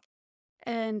thing.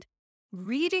 And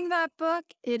reading that book,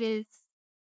 it is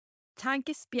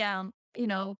tankespjärn,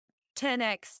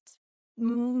 10x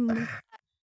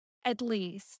at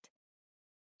least.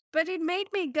 But it made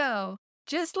me go,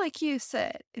 just like you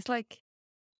said, it's like,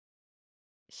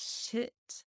 shit,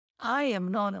 I am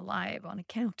not alive on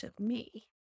account of me.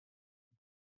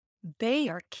 They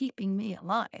are keeping me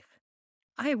alive.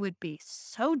 I would be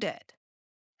so dead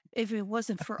if it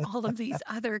wasn't for all of these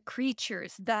other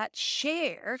creatures that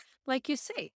share, like you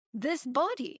say, this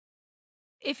body.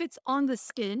 If it's on the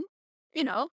skin, you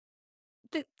know,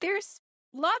 there's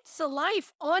lots of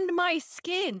life on my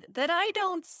skin that I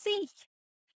don't see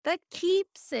that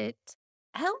keeps it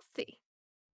healthy.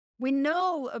 We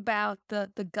know about the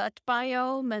gut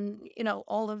biome and,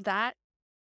 all of that,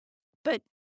 but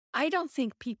I don't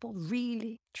think people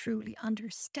really truly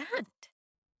understand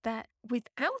that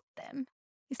without them,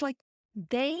 it's like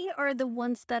they are the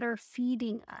ones that are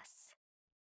feeding us.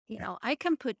 I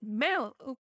can put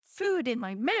food in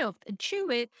my mouth and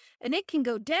chew it, and it can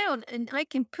go down, and I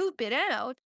can poop it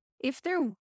out. If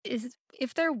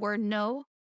there were no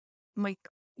my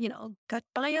gut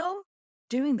biome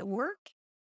doing the work,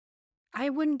 I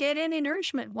wouldn't get any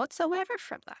nourishment whatsoever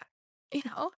from that.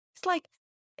 It's like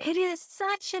it is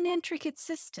such an intricate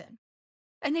system,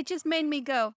 and it just made me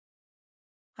go,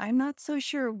 I'm not so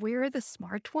sure we're the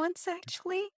smart ones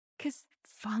actually, because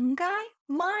fungi,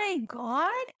 my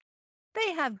God,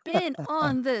 they have been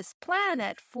on this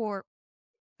planet for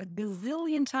a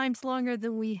gazillion times longer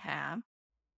than we have.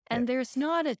 Yeah. And there's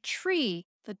not a tree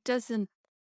that doesn't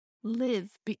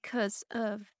live because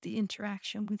of the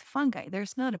interaction with fungi.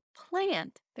 There's not a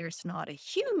plant. There's not a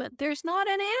human. There's not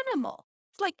an animal.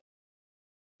 It's like,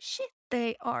 shit,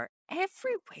 they are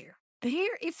everywhere.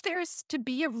 If there's to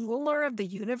be a ruler of the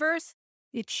universe,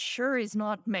 it sure is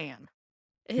not man.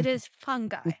 It is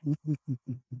fungi.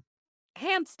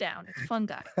 Hands down, it's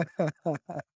fungi.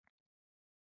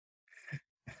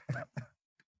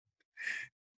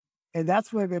 And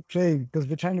that's why we're playing, because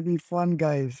we're trying to be fun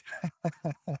guys.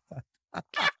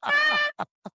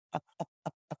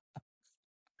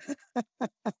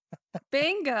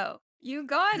 Bingo. You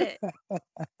got it.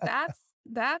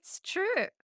 That's true.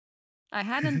 I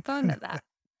hadn't thought of that.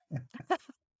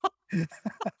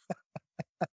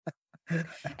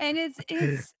 And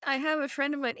it's I have a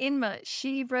friend of mine, Inma,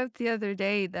 she wrote the other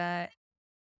day that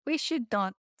we should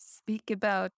not speak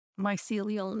about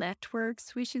mycelial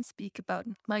networks. We should speak about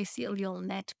mycelial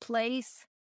net plays,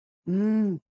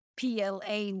 Mm,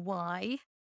 PLAY.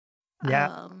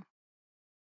 yeah,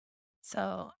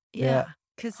 So yeah. yeah,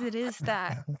 because it is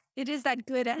that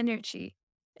good energy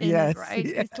in it, Yes, right?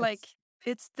 yes. It's like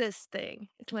it's this thing.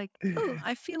 It's like, oh,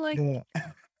 I feel like Yeah.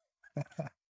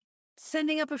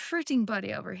 sending up a fruiting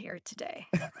buddy over here today.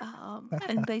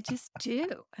 And they just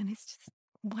do. And it's just,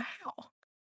 wow.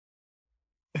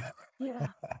 Yeah.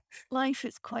 Life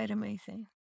is quite amazing.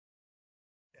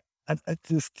 I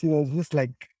just, just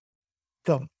like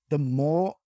the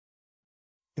more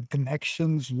the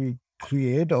connections we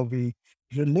create or we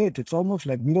relate, it's almost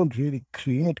like we don't really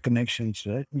create connections,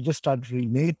 right? We just start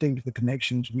relating to the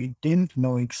connections we didn't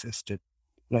know existed,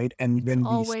 right? And It's when we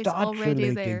always start already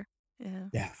relating, there. Yeah.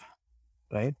 yeah,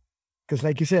 right? Because,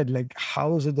 like you said, like,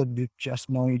 how is it that we've just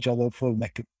known each other for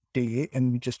like a day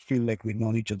and we just feel like we've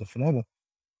known each other forever?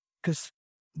 Because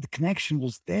the connection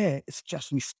was there. It's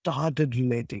just we started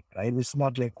relating, right? It's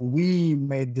not like we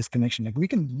made this connection. Like we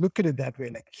can look at it that way,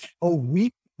 like, oh,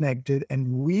 we connected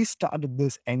and we started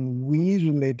this and we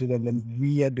related and then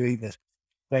we are doing this,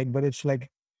 right? But it's like,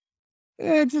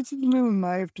 it's a little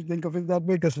naive to think of it that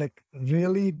way because, like,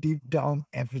 really deep down,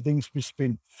 everything's just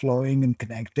been flowing and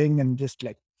connecting and just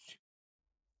like,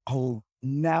 oh,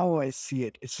 now I see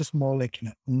it. It's just more like,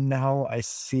 now I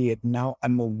see it. Now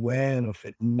I'm aware of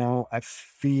it. Now I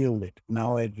feel it.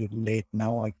 Now I relate.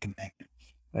 Now I connect.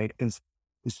 Right? Because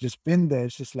it's just been there.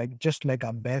 It's just like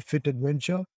our barefoot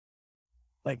adventure.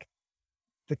 Like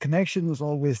the connection was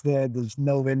always there. There's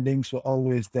no endings were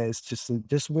always there. It's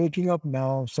just waking up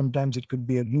now. Sometimes it could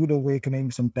be a rude awakening.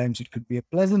 Sometimes it could be a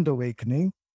pleasant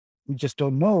awakening. We just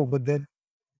don't know. But then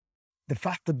the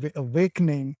fact that the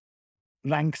awakening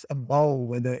ranks above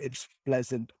whether it's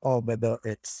pleasant or whether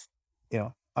it's,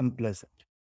 unpleasant.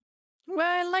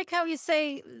 Well, I like how you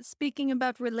say, speaking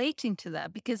about relating to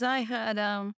that, because I had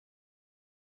a,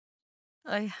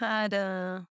 I had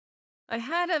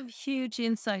a huge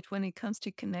insight when it comes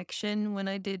to connection when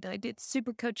I did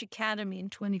Super Coach Academy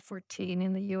in 2014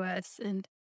 in the US, and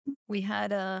we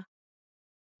had a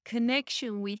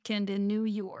connection weekend in New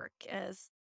York as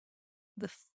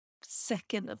the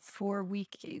second of 4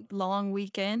 week long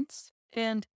weekends.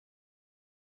 And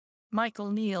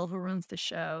Michael Neal, who runs the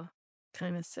show,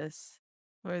 kind of says,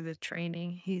 or the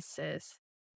training, he says,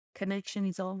 connection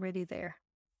is already there.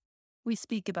 We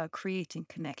speak about creating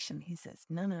connection. He says,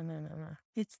 no, no, no, no, no.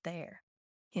 It's there.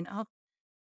 You know?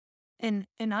 And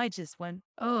I just went,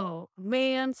 oh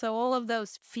man. So all of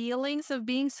those feelings of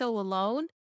being so alone,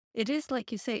 it is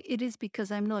like you say, it is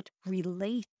because I'm not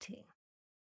relating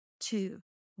to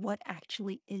what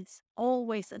actually is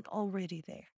always and already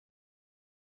there.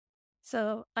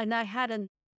 So, and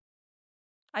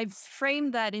I've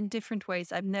framed that in different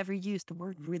ways. I've never used the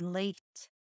word relate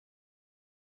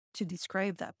to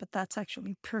describe that, but that's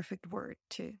actually a perfect word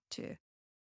to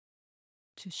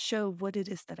show what it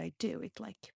is that I do. It's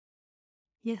like,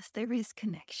 yes, there is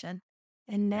connection.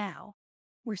 And now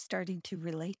we're starting to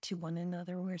relate to one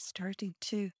another. We're starting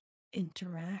to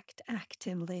interact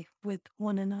actively with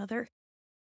one another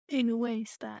in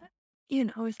ways that,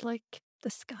 it's like the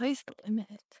sky's the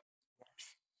limit.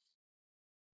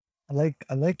 I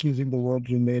like using the word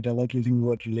relate. I like using the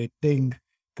word relating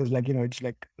because, like, it's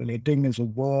like relating is a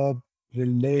verb,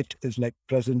 relate is like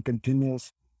present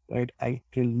continuous, right? I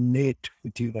relate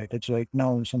with you, right? It's right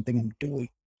now something I'm doing.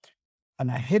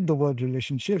 And I hate the word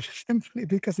relationship simply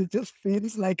because it just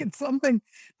feels like it's something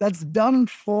that's done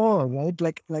for, right?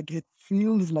 Like it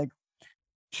feels like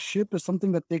ship is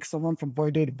something that takes someone from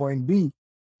point A to point B.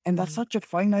 And that's Mm. such a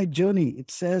finite journey.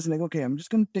 It says, like, okay, I'm just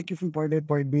going to take you from point A to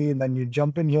point B, and then you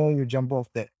jump in here, you jump off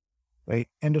there, right?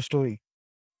 End of story.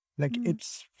 Like Mm. it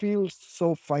feels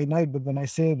so finite, but when I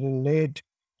say relate,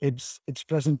 it's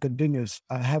present continuous.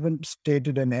 I haven't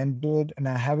stated an end to it, and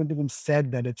I haven't even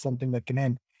said that it's something that can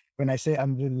end. When I say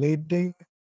I'm relating,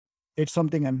 it's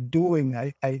something I'm doing.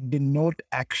 I denote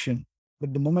action.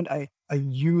 But the moment I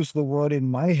use the word in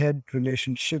my head,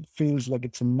 relationship feels like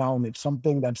it's a noun. It's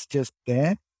something that's just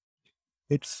there.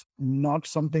 It's not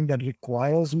something that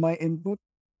requires my input,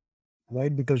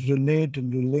 right? Because relate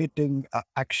and relating are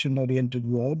action oriented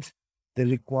words. They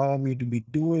require me to be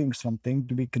doing something,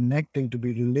 to be connecting, to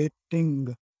be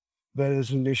relating.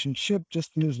 Whereas relationship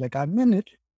just feels like I'm in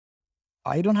it.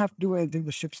 I don't have to do anything.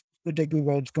 The ship's going to take me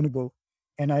where it's going to go.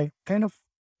 And I kind of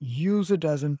use it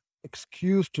as an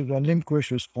excuse to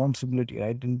relinquish responsibility,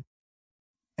 right?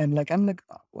 And like, I'm like,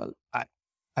 well,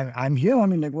 I'm here. I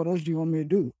mean, like, what else do you want me to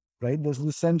do? Right? There's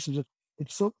this sense that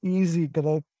it's so easy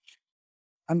because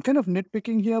I'm kind of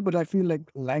nitpicking here, but I feel like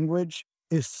language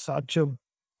is such a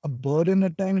burden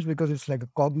at times because it's like a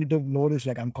cognitive load. It's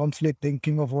like I'm constantly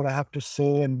thinking of what I have to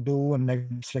say and do. And like,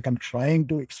 it's like I'm trying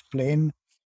to explain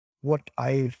what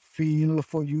I feel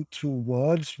for you through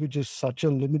words, which is such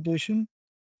a limitation.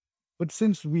 But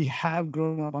since we have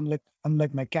grown up,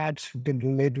 unlike my cats who can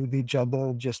relate with each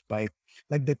other just by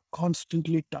like they're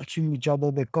constantly touching each other,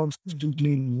 they're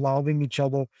constantly loving each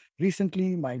other.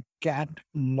 Recently, my cat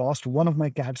lost one of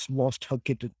my cats lost her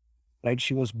kitten, right?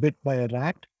 She was bit by a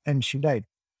rat and she died,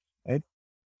 right?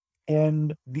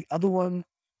 And the other one,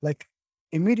 like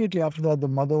immediately after that, the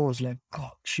mother was like,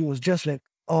 God, she was just like,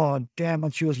 oh, damn.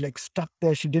 And she was like stuck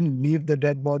there. She didn't leave the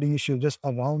dead body. She was just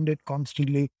around it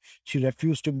constantly. She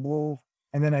refused to move.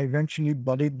 And then I eventually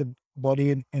buried the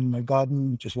body in my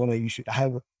garden, which is what I usually I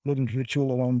have a little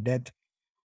ritual around death.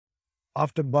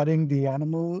 After burying the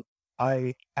animal,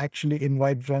 I actually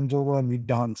invite friends over and we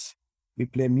dance. We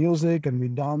play music and we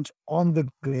dance on the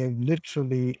grave,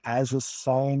 literally as a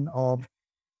sign of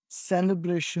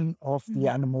celebration of the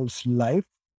Mm, animal's life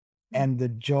mm, and the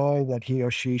joy that he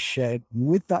or she shared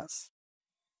with us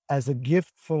as a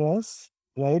gift for us,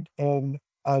 right? And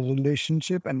our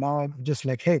relationship. And now I'm just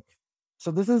like, hey,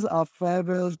 so this is our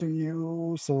farewell to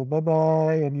you. So bye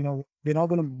bye. And, we're not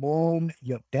going to mourn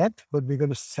your death, but we're going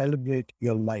to celebrate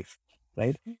your life,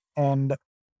 right? mm, And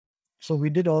so we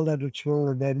did all that ritual.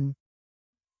 And then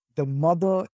the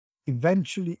mother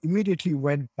eventually, immediately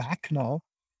went back now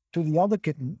to the other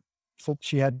kitten. So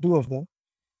she had two of them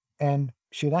and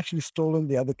she had actually stolen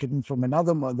the other kitten from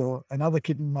another mother, another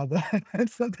kitten mother. And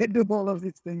so they do all of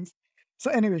these things.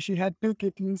 So anyway, she had two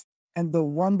kittens, and the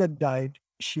one that died,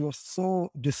 she was so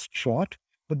distraught.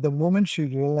 But the moment she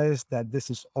realized that this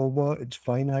is over, it's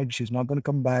finite, she's not going to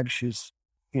come back, she's,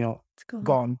 you know, it's gone.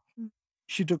 gone. Mm,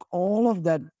 She took all of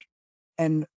that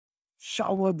and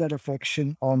showered that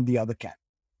affection on the other cat,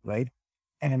 right?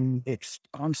 And it's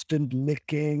constant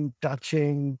licking,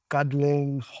 touching,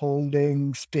 cuddling,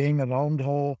 holding, staying around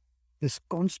her, this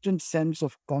constant sense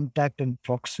of contact and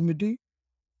proximity,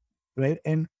 right?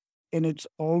 And it's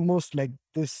almost like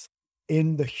this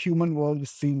in the human world is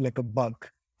seen like a bug,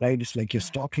 right? It's like you're yeah.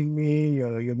 stalking me,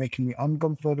 you're making me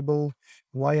uncomfortable.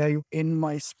 Why are you in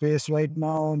my space right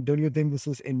now? Don't you think this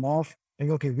is enough? Like,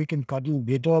 okay, we can cuddle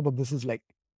later, but this is like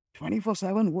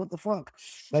 24/7. What the fuck?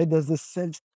 Right? There's this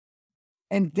sense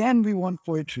and then we want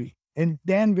poetry. And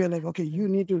then we're like, okay, you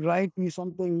need to write me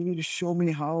something. You need to show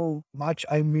me how much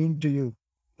I mean to you.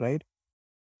 Right.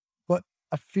 But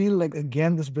I feel like,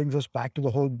 again, this brings us back to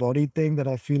the whole body thing that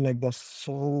I feel like there's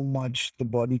so much the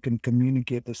body can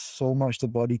communicate. There's so much the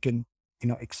body can,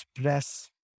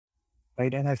 express.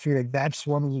 Right. And I feel like that's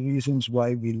one of the reasons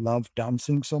why we love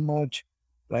dancing so much.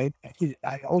 Right.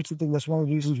 I also think that's one of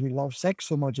the reasons we love sex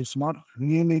so much. It's not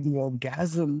really the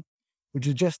orgasm, which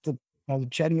is just the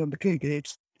cherry on the cake.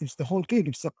 It's the whole cake.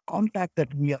 It's the contact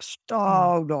that we are Mm,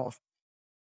 starved of.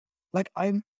 Like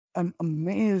I'm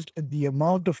amazed at the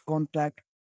amount of contact.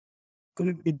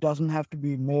 It doesn't have to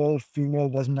be male, female,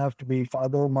 doesn't have to be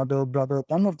father, mother, brother.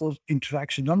 None of those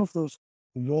interactions, none of those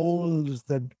roles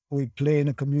that we play in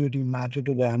a community matter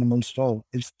to the animal's soul.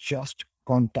 It's just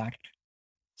contact,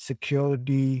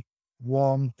 security,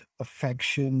 warmth,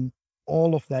 affection,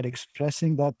 all of that,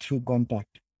 expressing that through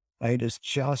contact, right? It's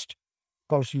just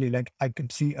constantly like I could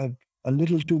see a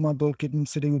little 2-month-old kitten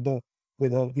sitting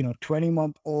with a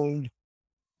 20-month-old,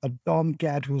 a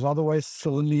tomcat who's otherwise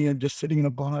surly and just sitting in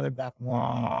a corner like that,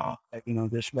 wow, like,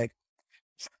 just like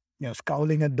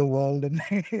scowling at the world and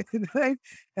right.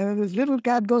 And then this little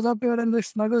cat goes up here and this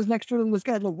snuggles next to him. This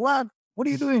guy's like, what are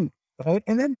you doing? Right.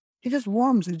 And then he just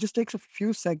warms. It just takes a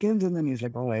few seconds and then he's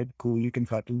like, all right, cool, you can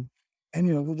cuddle.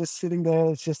 And we're just sitting there.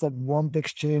 It's just that warmth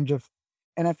exchange of,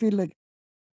 and I feel like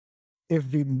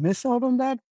if we miss out on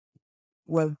that,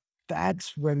 well,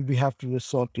 that's when we have to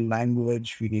resort to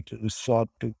language. We need to resort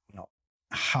to,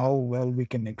 how well we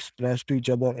can express to each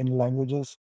other in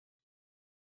languages.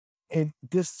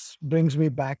 This brings me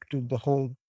back to the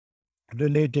whole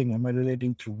relating. Am I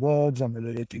relating through words? Am I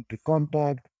relating to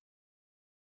contact?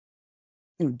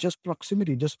 Just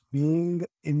proximity, just being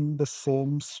in the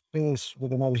same space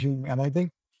with another human. And I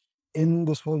think in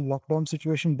this whole lockdown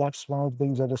situation, that's one of the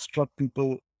things that has struck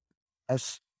people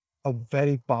as a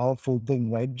very powerful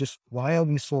thing, right? Just why are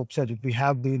we so upset if we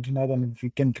have the internet and if we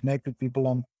can connect with people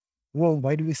on world?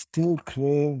 Why do we still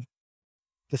crave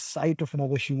the sight of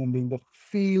another human being, the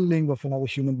feeling of another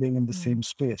human being in the mm, same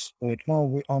space? Right now,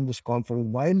 we're on this call for a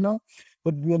while now,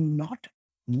 but we're not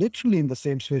literally in the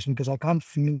same space because I can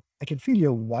feel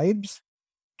your vibes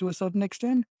to a certain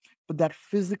extent. But that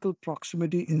physical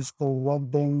proximity is the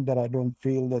one thing that I don't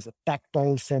feel. There's a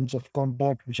tactile sense of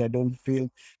contact, which I don't feel.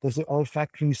 There's the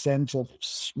olfactory sense of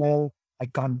smell. I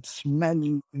can't smell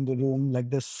in the room. Like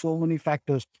there's so many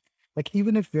factors. Like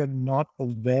even if we're not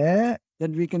aware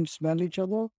that we can smell each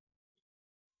other,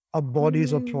 our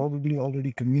bodies are Mm, probably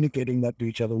already communicating that to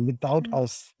each other without mm,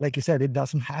 us. Like you said, it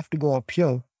doesn't have to go up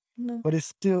here, no. but it's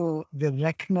still, they're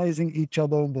recognizing each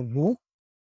other in the room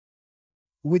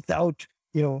without,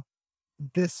 you know,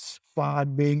 this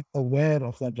part being aware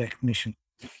of that recognition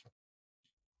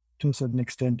to a certain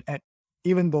extent. And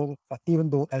even though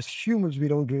as humans, we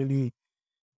don't really,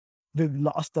 we've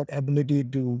lost that ability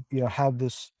to, have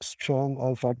this strong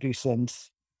olfactory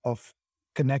sense of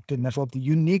connectedness, of the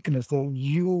uniqueness,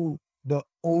 the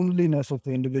onlyness of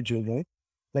the individual, right?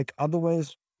 Like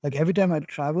otherwise, like every time I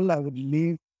travel, I would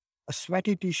leave a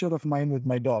sweaty t-shirt of mine with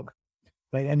my dog,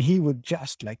 right? And he would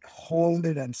just like hold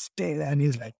it and stay there. And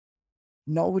he's like,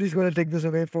 nobody's going to take this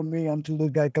away from me until the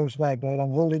guy comes back, right?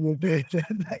 I'm holding it there.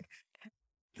 And like,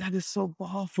 that is so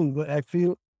powerful. But I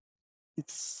feel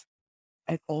it's,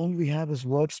 and all we have is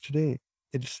words today.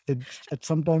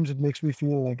 Sometimes it makes me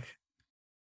feel like,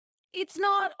 It's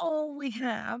not all we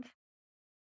have,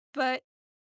 but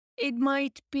it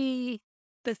might be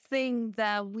the thing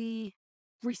that we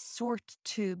resort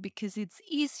to because it's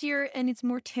easier and it's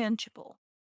more tangible.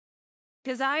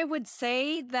 Because I would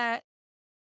say that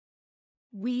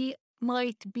we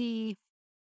might be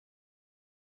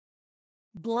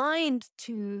blind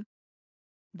to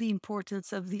the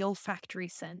importance of the olfactory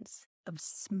sense of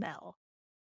smell,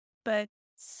 but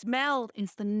smell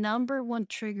is the number one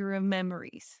trigger of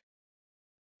memories.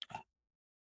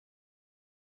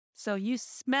 So you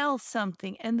smell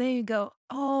something and then you go,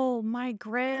 oh, my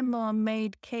grandma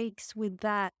made cakes with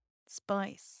that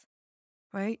spice.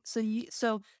 Right.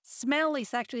 So smell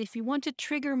is actually, if you want to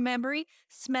trigger memory,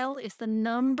 smell is the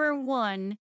number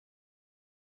one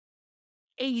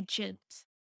agent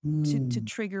to hmm,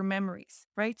 trigger memories.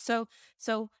 Right. So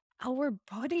our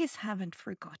bodies haven't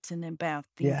forgotten about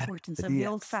the yeah, importance of the yes.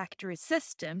 olfactory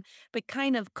system, but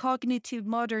kind of cognitive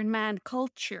modern man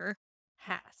culture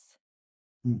has.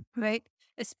 Mm, Right.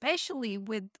 Especially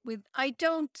with I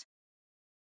don't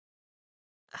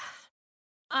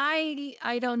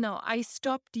I don't know. I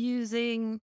stopped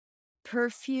using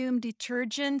perfume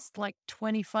detergents like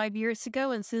 25 years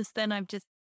ago. And since then, I've just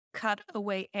cut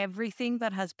away everything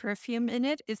that has perfume in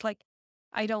it. It's like,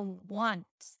 I don't want,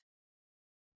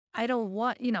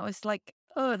 it's like,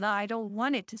 oh, no, I don't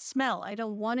want it to smell. I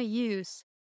don't want to use,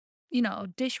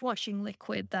 dishwashing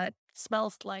liquid that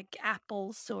smells like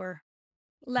apples or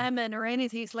lemon or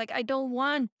anything. It's like, I don't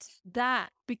want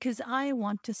that because I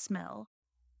want to smell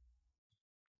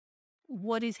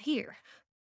what is here.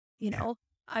 You yeah, know,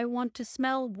 I want to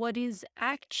smell what is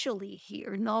actually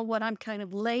here, not what I'm kind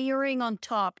of layering on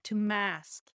top to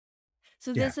mask.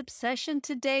 So yeah. this obsession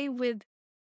today with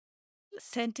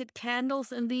scented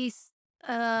candles and these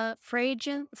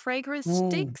fragrance Mm,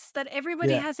 sticks that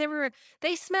everybody yeah. has everywhere,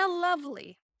 they smell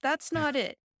lovely. That's not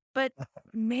it. But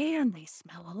man, they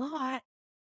smell a lot.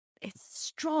 It's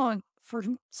strong for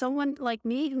someone like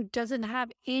me who doesn't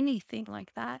have anything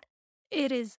like that.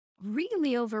 It is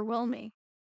really overwhelming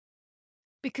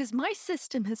because my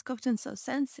system has gotten so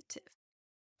sensitive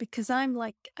because I'm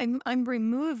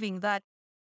removing that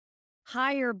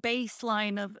higher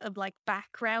baseline of like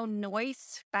background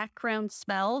noise, background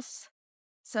smells.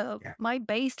 So Yeah. my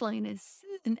baseline is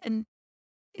and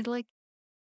it like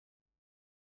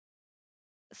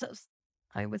so s-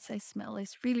 I would say smell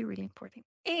is really, really important.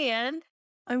 And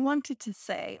I wanted to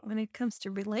say when it comes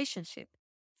to relationship,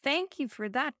 thank you for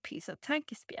that piece of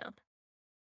tankesbjörn.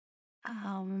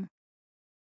 Um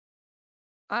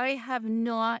I have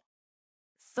not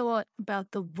thought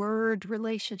about the word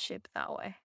relationship that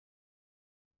way.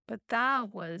 But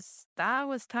that was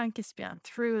tankesbjörn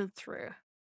through and through.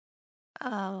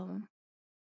 Um,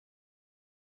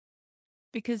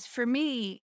 because for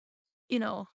me,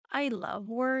 I love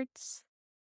words.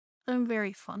 I'm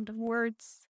very fond of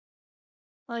words.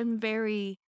 I'm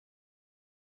very,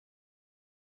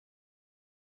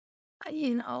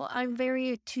 I'm very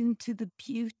attuned to the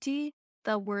beauty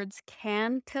that words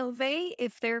can convey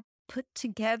if they're put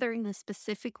together in a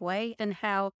specific way and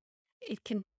how it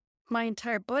can my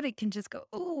entire body can just go,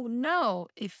 oh no,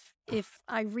 if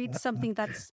I read something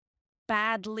that's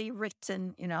badly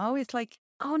written, it's like,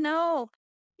 oh no.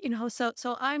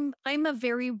 So I'm a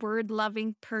very word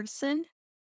loving person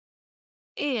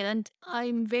and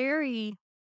I'm very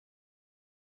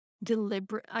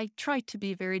deliberate. I try to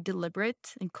be very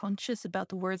deliberate and conscious about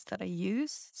the words that I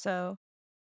use. So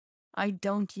I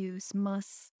don't use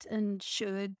must and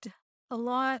should a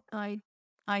lot. I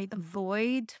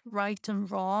avoid right and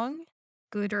wrong,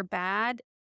 good or bad,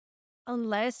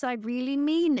 unless I really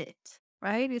mean it,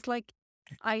 right? It's like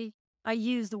I I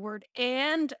use the word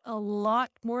and a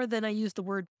lot more than I use the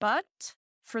word but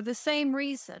for the same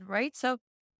reason, right? So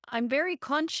I'm very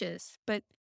conscious, but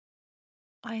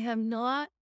I have not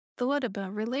thought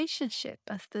about relationship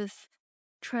as this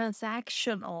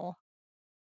transactional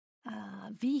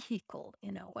vehicle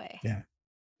in a way, Yeah.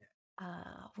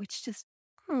 which just,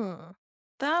 hmm,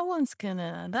 that one's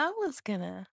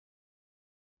gonna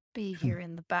be Hmm. here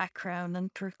in the background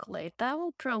and percolate. That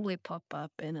will probably pop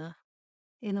up in a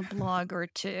blog or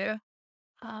two.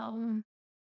 Um,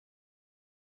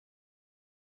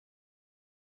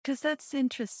 because that's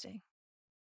interesting.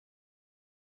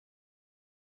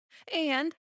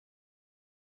 And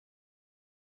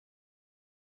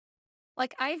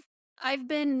like I've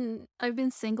been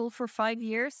single for 5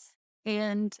 years,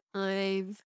 and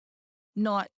I've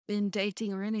not been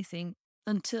dating or anything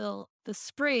until the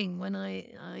spring when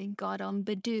I got on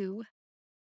Badoo,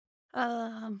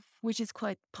 which is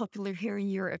quite popular here in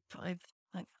Europe. I've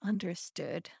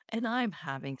understood, and I'm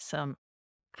having some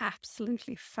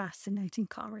absolutely fascinating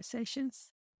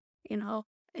conversations. You know,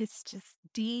 it's just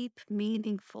deep,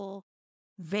 meaningful,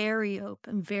 very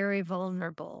open, very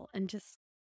vulnerable, and just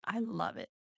I love it.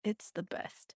 It's the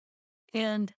best.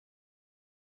 And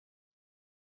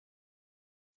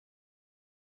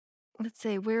let's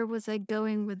say, where was I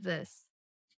going with this?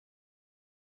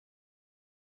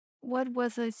 What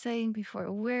was I saying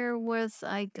before? Where was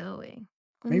I going?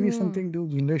 Maybe Mm, something to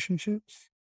relationships.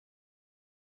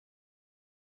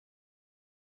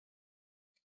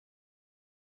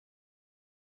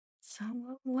 so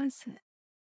what was it?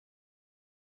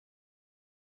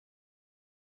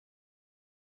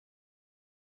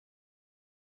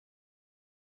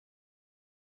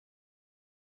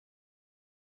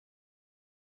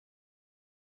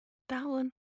 That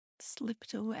one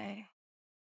slipped away.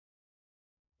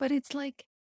 But it's like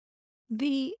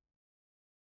the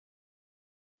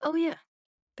oh yeah,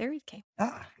 there it came.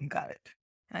 Ah, you got it.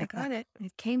 I got it.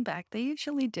 It came back. They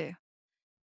usually do.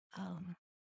 Um,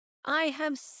 I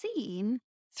have seen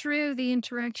through the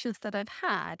interactions that I've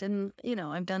had, and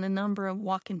I've done a number of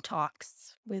walk and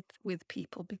talks with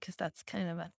people because that's kind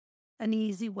of an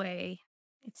easy way.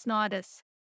 It's not as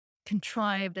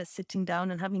contrived as sitting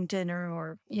down and having dinner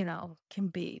or can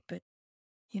be, but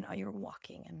you're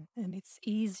walking and it's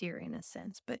easier in a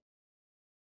sense. But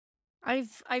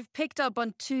I've picked up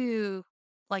on two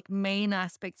like main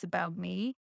aspects about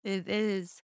me. It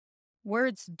is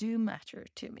words do matter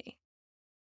to me.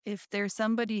 If there's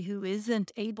somebody who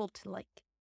isn't able to like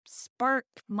spark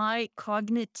my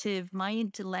cognitive, my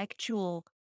intellectual,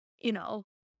 you know,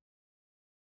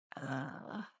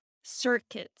 uh,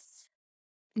 circuits,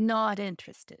 not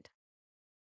interested.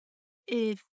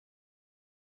 If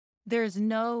there's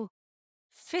no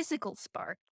physical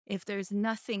spark, if there's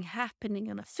nothing happening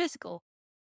on a physical,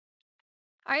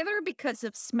 either because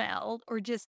of smell or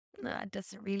just nah, it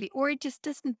doesn't really, or it just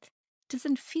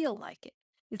doesn't feel like it.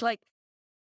 It's like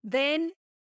then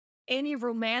any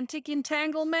romantic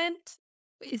entanglement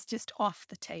is just off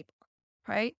the table,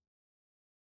 right?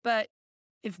 But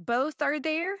if both are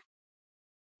there,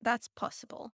 that's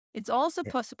possible. It's also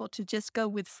Yeah. possible to just go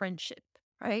with friendship,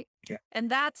 right? Yeah. And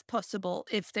that's possible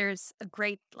if there's a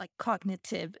great like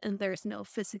cognitive and there's no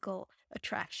physical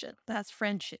attraction. That's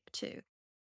friendship too.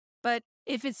 But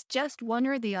if it's just one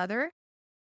or the other,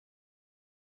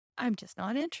 I'm just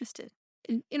not interested.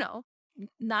 And,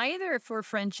 neither for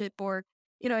friendship or,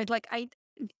 it's like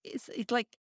it's like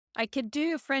I could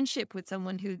do a friendship with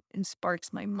someone who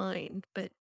sparks my mind,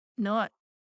 but not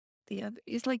the other.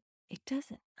 It's like it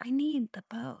doesn't. I need the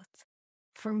both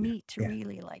for Yeah. me to Yeah.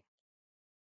 really like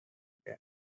Yeah.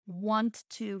 want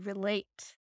to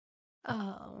relate.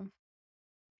 Um,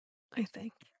 I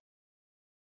think.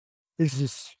 It's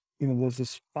just, there's a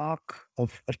spark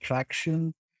of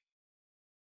attraction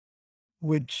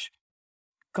which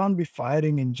can't be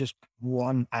firing in just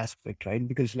one aspect, right?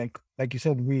 Because like you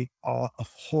said, we are a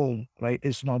whole, right?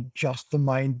 It's not just the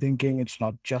mind thinking, it's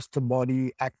not just the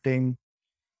body acting.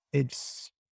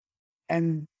 It's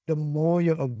and the more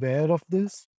you're aware of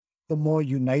this, the more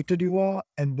united you are,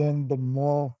 and then the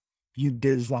more you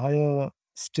desire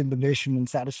stimulation and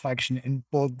satisfaction in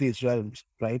both these realms,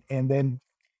 right? And then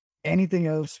anything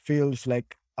else feels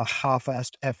like a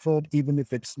half-assed effort, even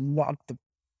if it's not the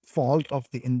fault of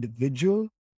the individual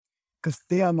because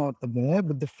they are not aware.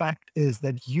 But the fact is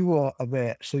that you are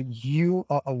aware. So you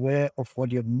are aware of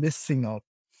what you're missing out,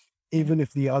 Yeah. even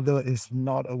if the other is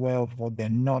not aware of what they're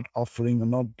not offering or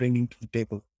not bringing to the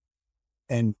table.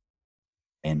 And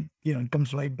it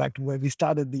comes right back to where we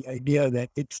started the idea that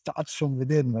it starts from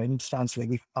within, right? It starts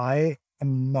like if I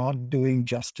am not doing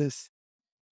justice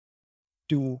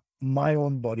to my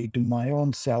own body, to my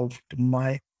own self, to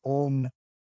my own,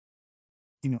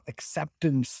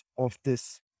 acceptance of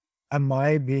this am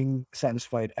I being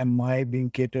satisfied? Am I being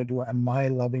catered to? Am I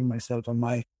loving myself? Am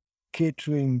I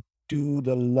catering to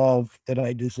the love that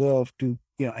I deserve to,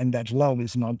 and that love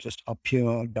is not just up here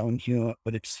or down here,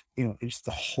 but it's, it's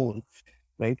the whole,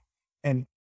 right? And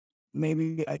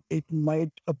maybe it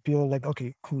might appear like,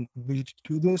 okay, cool, we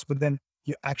do this, but then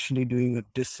you're actually doing a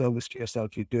disservice to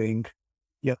yourself. You're doing,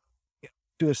 yeah, yeah,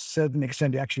 to a certain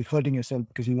extent, you're actually hurting yourself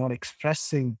because you're not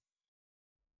expressing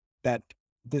that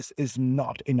this is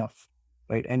not enough,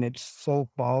 right? And it's so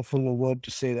powerful a word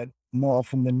to say that more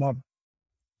often than not,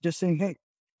 just saying, hey,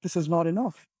 this is not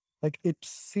enough. Like it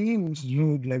seems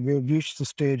rude, like we've reached the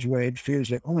stage where it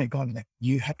feels like, oh my God, like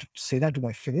you had to say that to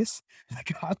my face.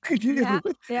 Like, how could Yeah, you?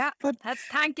 yeah. But That's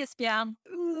tankesbjörn.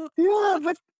 Ooh. yeah,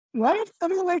 but right? I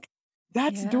mean, like,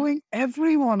 that's Yeah, doing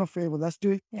everyone a favor. That's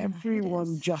doing yeah, it everyone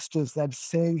is. justice. That's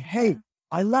saying, hey, Yeah,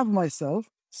 I love myself.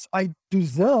 I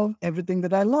deserve everything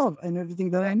that I love and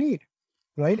everything that yeah, I need.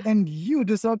 Right. yeah, And you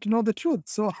deserve to know the truth.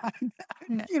 So,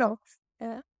 yeah, you know,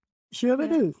 yeah, here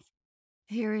it yeah. is.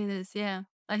 Here it is, yeah.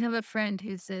 I have a friend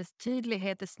who says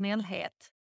tydlighet är snällhet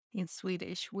in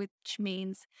Swedish, which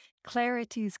means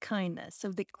clarity is kindness.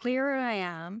 So the clearer I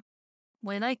am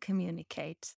when I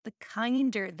communicate, the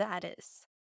kinder that is.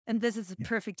 And this is a Yeah.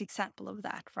 perfect example of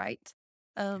that, right?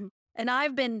 And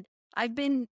I've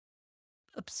been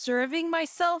observing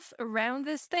myself around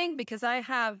this thing because I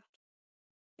have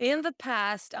in the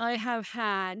past I have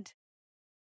had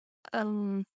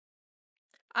um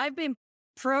I've been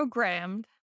programmed,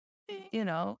 you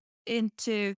know,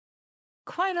 into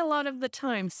quite a lot of the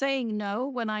time saying no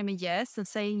when I'm a yes and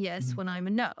saying yes Mm, when I'm a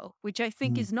no, which I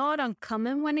think mm, is not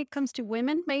uncommon when it comes to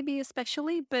women, maybe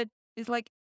especially, but it's like,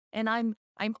 and I'm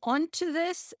onto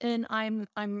this and I'm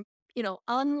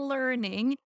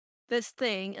unlearning this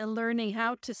thing and learning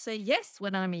how to say yes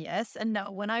when I'm a yes and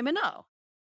no when I'm a no.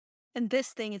 And this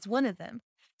thing is one of them.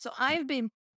 So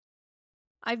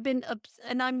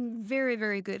and I'm very,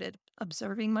 very good at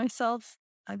observing myself.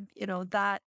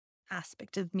 That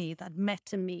aspect of me, that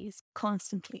meta me is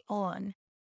constantly on,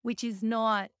 which is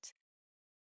not,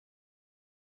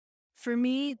 for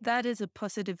me, that is a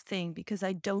positive thing because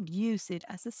I don't use it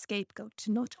as a scapegoat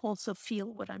to not also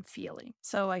feel what I'm feeling.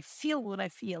 So I feel what I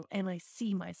feel and I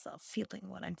see myself feeling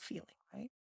what I'm feeling,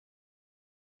 right?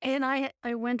 And I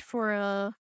went for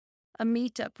a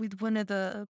meetup with one of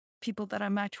the people that I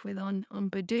matched with on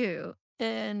Badoo.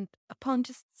 And upon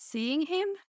just seeing him,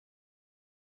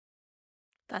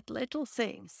 that little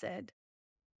thing said,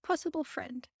 possible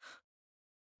friend,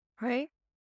 right?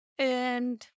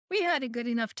 And we had a good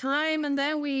enough time. And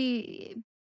then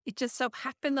it just so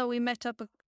happened that we met up a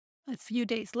few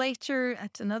days later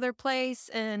at another place.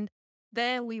 And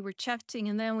then we were chatting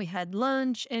and then we had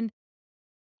lunch. And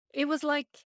it was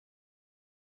like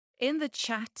in the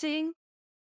chatting,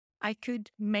 I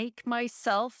could make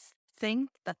myself think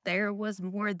that there was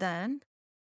more than,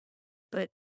 but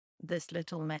this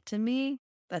little meta me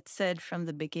that said from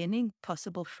the beginning,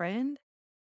 possible friend,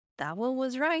 that one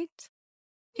was right,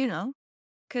 you know,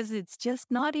 because it's just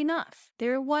not enough.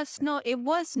 It was not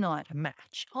a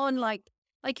match on like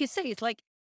you say, it's like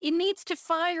it needs to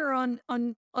fire on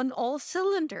all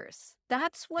cylinders.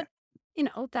 That's yeah.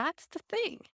 what, that's the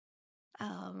thing.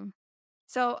 Um,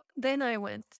 so then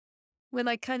when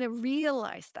I kind of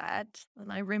realized that,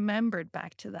 and I remembered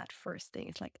back to that first thing,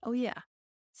 it's like, oh yeah.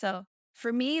 So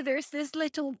for me, there's this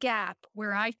little gap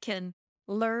where I can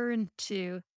learn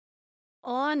to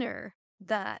honor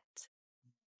that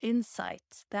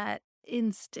insight, that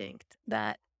instinct,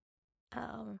 that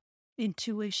um,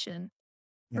 intuition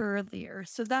Yeah. earlier.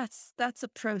 So that's a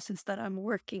process that I'm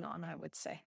working on, I would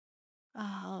say.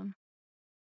 Um,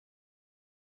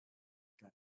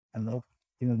 I love,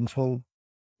 this whole,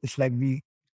 it's like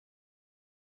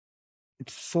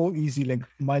it's so easy. Like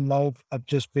my love, I've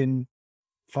just been,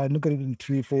 if I look at it in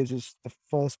three phases, the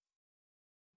first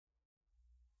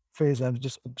phase, I'm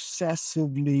just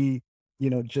obsessively,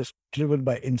 just driven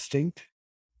by instinct,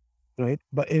 right?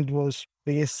 But it was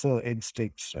baser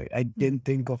instincts, right? I mm, didn't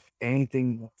think of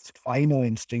anything finer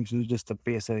instincts. It was just a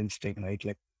baser instinct, right?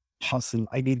 Like hustle,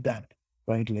 I need that,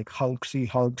 right? Like Hulk, see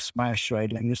Hulk smash,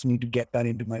 right? Like I just need to get that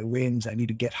into my veins. I need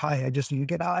to get high. I just need to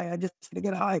get high. I just need to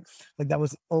get high. Like that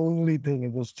was the only thing.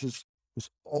 It was just this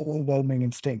overwhelming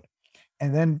instinct.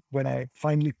 And then when I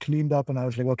finally cleaned up and I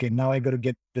was like, okay, now I got to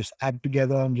get this act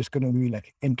together. I'm just going to be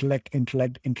like intellect,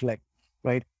 intellect, intellect,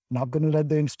 right? Not going to let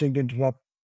the instinct interrupt.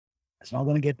 It's not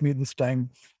going to get me this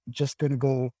time. Just going to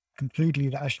go completely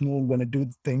rational. I'm going to do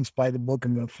things by the book.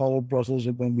 I'm going to follow process.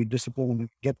 I'm going to be disciplined and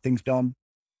get things done.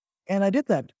 And I did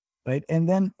that, right?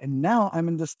 And now I'm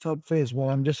in this third phase where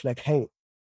I'm just like, hey,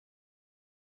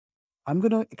 I'm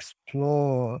going to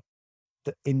explore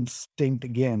the instinct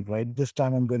again, right? This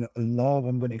time I'm going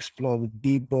to explore the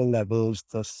deeper levels,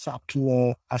 the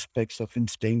subtler aspects of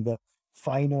instinct, the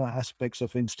finer aspects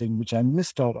of instinct, which I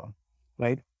missed out on,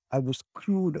 right? I was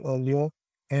crude earlier,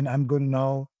 and I'm going to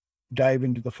now dive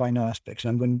into the finer aspects.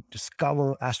 I'm going to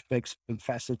discover aspects and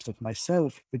facets of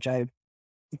myself, which I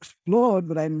explored,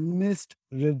 but I missed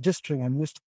registering. I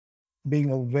missed being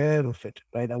aware of it,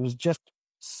 right? I was just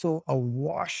so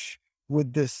awash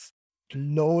with this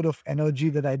load of energy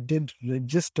that I didn't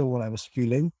register what I was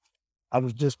feeling. I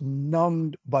was just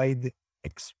numbed by the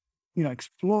ex,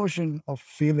 explosion of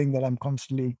feeling that I'm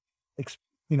constantly, ex,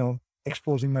 you know,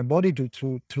 exposing my body to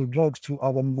through drugs, through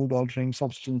other mood altering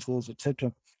substances,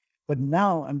 etc. But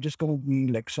now I'm just going to be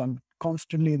like, so I'm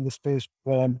constantly in the space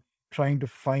where I'm trying to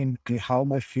find, okay, how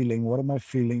am I feeling? What am I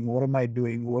feeling? What am I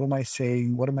doing? What am I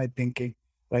saying? What am I thinking?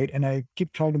 Right. And I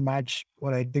keep trying to match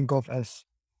what I think of as,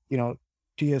 you know,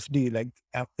 TSD, like,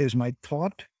 is my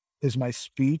thought, is my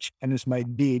speech, and is my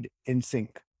deed in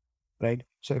sync? Right.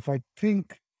 So if I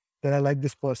think that I like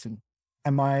this person,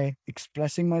 am I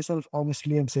expressing myself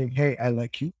honestly and saying, hey, I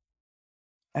like you?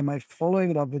 Am I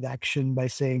following it up with action by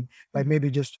saying, by Mhm.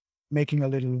 maybe just making a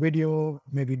little video,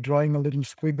 maybe drawing a little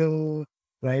squiggle,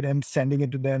 right? And sending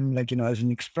it to them, like, as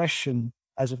an expression,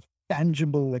 as a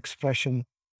tangible expression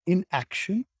in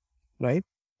action, right?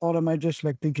 Or am I just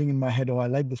like thinking in my head, oh, I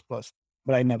like this person,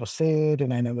 but I never say it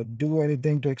and I never do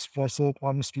anything to express it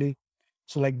honestly.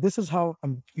 So, like, this is how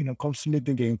I'm, constantly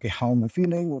thinking, okay, how am I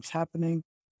feeling? What's happening?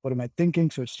 What am I thinking?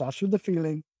 So it starts with the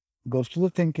feeling, goes to the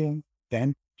thinking,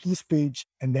 then to the speech,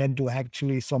 and then to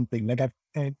actually something. Like,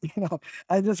 and,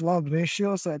 I just love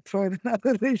ratios. So I throw in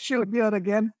another ratio here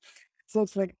again. So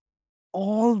it's like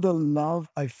all the love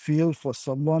I feel for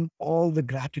someone, all the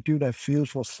gratitude I feel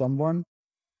for someone,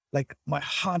 like my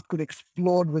heart could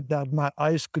explode with that. My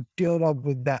eyes could tear up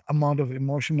with that amount of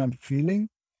emotion I'm feeling.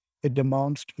 It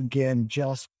amounts to, again,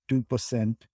 just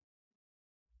 2%,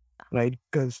 right?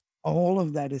 Because all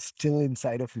of that is still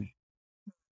inside of me,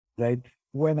 right?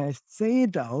 When I say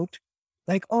it out,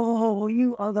 like, oh,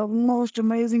 you are the most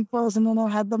amazing person and I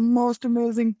had the most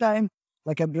amazing time.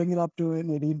 Like I bring it up to an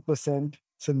 18%.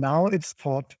 So now it's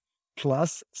thought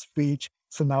plus speech.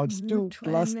 So now it's Mhm. 2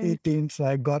 plus 20. 18. So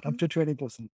I got up Mhm. to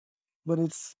 20%. But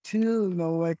it's still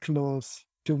nowhere close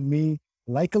to me,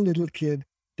 like a little kid,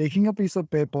 taking a piece of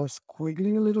paper,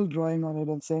 squiggling a little drawing on it,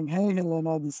 and saying, hey,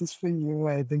 Helena, this is for you.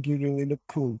 I think you really look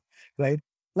cool, right?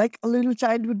 Like a little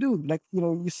child would do. Like,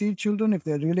 you see children, if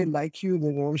they really like you,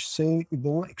 they don't say, they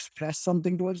don't express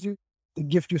something towards you. They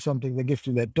gift you something. They gift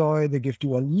you their toy. They gift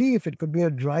you a leaf. It could be a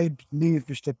dried leaf,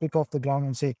 which they pick off the ground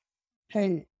and say,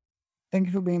 hey, thank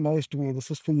you for being nice to me.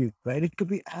 This is for you, right? It could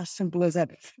be as simple as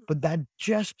that. But that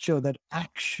gesture, that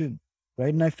action,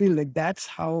 right? And I feel like that's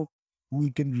how we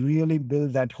can really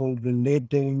build that whole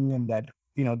relating and that,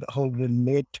 the whole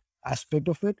relate aspect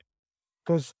of it.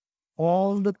 Because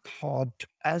all the thought,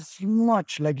 as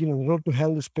much like, road to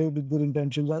hell is paved with good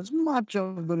intentions, as much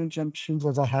of good intentions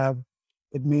as I have,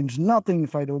 it means nothing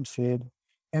if I don't say it.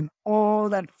 And all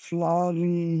that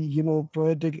flowery,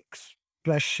 poetic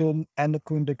expression,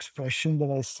 eloquent expression that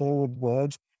I say with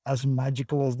words, as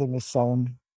magical as they may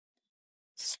sound,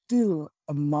 still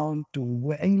amount to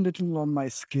very little on my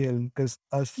scale because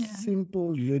a Yeah.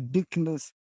 simple,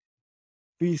 ridiculous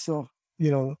piece of,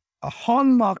 a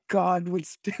Hallmark card would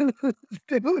still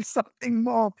do something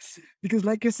more. Because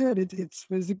like I said, it's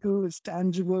physical, it's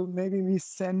tangible. Maybe me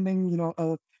sending,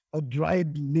 a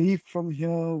dried leaf from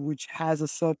here, which has a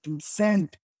certain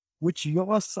scent, which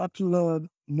your subtler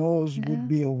nose would Yeah.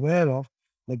 be aware of,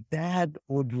 like that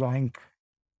would rank,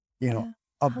 you know, Yeah.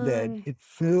 up there. Hi. It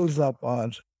fills up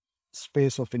our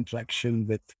space of interaction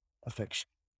with affection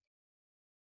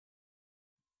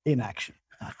in action.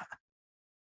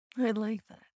 I like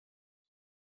that.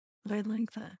 I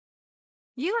like that.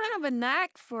 You have a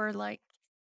knack for like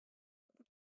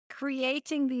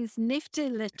creating these nifty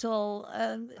little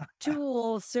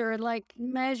tools or like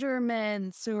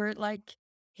measurements or like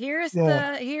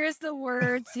Yeah, here's the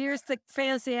words, here's the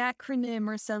fancy acronym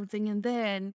or something, and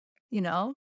then you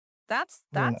know that's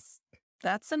yeah. that's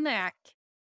that's a knack.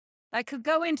 I could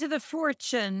go into the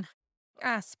fortune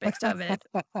aspect of it.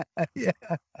 Yeah.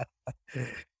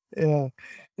 Yeah.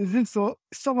 It's just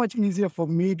so much easier for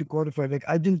me to codify. Like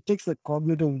I didn't take the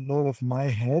cognitive load of my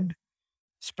head,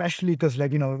 especially because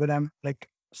like, when I'm like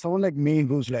someone like me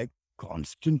who's like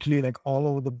constantly like all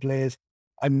over the place.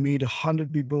 I meet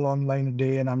 100 people online a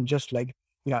day and I'm just like,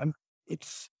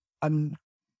 it's I'm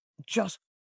just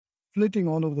flitting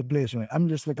all over the place. Right? I'm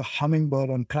just like a hummingbird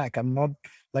on crack. I'm not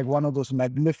like one of those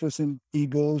magnificent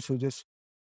eagles who just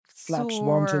flaps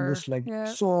once and Soar. just like Yeah.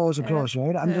 soars Yeah. across,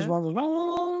 right? I'm just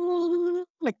Yeah.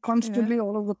 like Yeah. constantly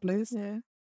all over the place. Yeah.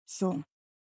 So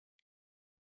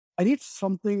I need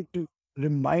something to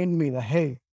remind me that,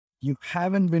 hey, you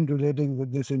haven't been relating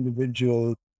with this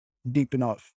individual deep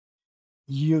enough.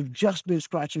 You've just been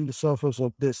scratching the surface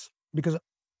of this. Because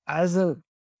as a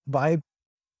by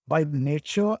by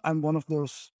nature, I'm one of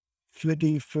those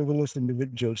flitty, frivolous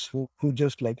individuals who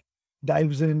just like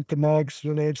dives in, connects,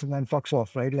 relates, and then fucks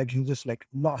off, right? Like he's just like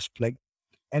lost. Like,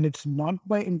 and it's not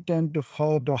by intent of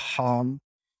hurt or harm,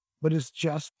 but it's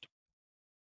just,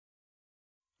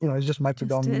 it's just my Just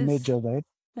predominant is. nature, right?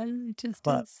 It just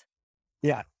But is.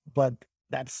 yeah, but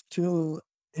that still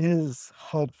is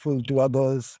hurtful to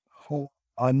others who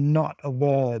are not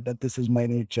aware that this is my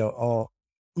nature, or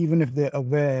even if they're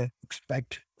aware,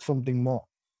 expect something more.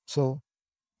 So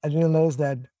I realized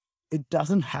that it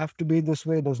doesn't have to be this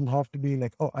way. It doesn't have to be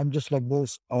like, oh, I'm just like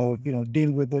this, or,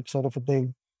 deal with it sort of a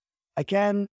thing. I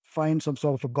can find some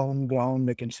sort of a common ground.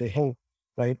 I can say, hey,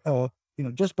 right, or,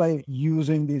 just by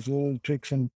using these little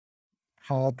tricks and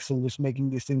hacks and just making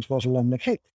these things possible, I'm like,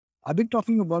 hey, I've been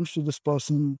talking a bunch to this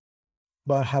person,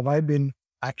 but have I been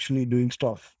actually doing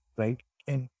stuff, right?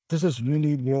 And this is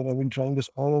really weird. I've been trying this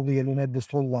all over the internet this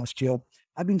whole last year.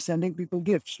 I've been sending people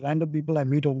gifts, random people I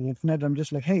meet on the internet. I'm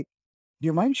just like, hey, do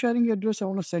you mind sharing your address? I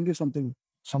want to send you something.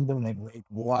 Something like, wait,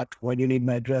 what? Why do you need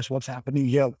my address? What's happening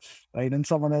here? Right? And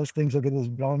someone else thinks, okay, this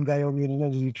brown guy over here,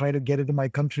 he tried to get into my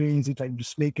country. Is he trying to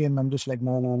sneak in? I'm just like,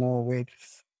 no, no, no, wait.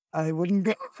 I wouldn't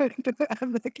go.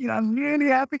 I'm like, I'm really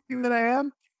happy that I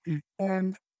am.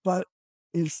 And, but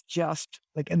it's just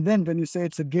like, and then when you say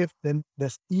it's a gift, then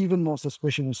there's even more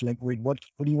suspicion. It's like, wait, what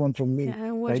do you want from me?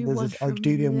 Yeah. What do Right? you There's want this from me?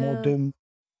 ulterior Yeah. motive.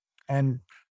 And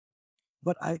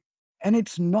but and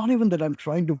it's not even that I'm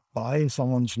trying to buy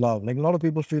someone's love. Like a lot of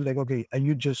people feel like, okay, are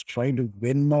you just trying to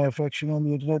win my affection on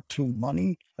the internet through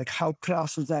money? Like how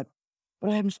crass is that? But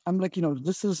I'm like,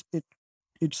 this is it.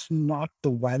 It's not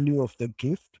the value of the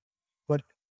gift, but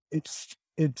it's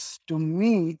to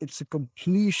me, it's a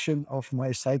completion of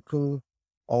my cycle,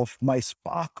 of my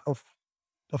spark of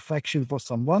affection for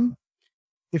someone.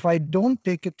 If I don't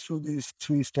take it through these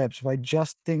three steps, if I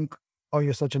just think, oh,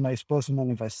 you're such a nice person,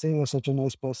 and if I say you're such a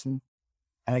nice person,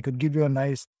 and I could give you a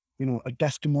nice, a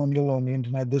testimonial on the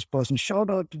internet, this person, shout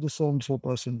out to the so and so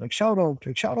person, like shout out,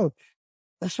 like shout out.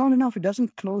 That's not enough. It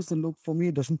doesn't close the loop for me.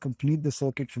 It doesn't complete the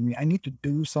circuit for me. I need to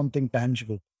do something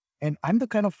tangible. And I'm the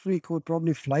kind of freak who would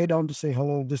probably fly down to say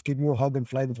hello, just give you a hug and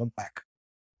fly the fuck back.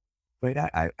 Right.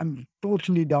 I'm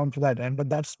totally down for that. But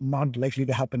that's not likely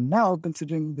to happen now,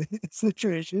 considering the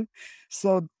situation.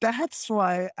 So that's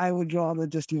why I would rather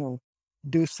just,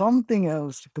 do something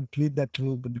else to complete that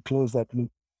loop and to close that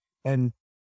loop. And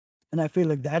I feel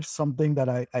like that's something that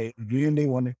I really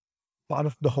want to, part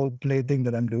of the whole play thing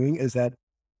that I'm doing is that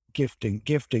gifting.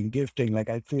 Like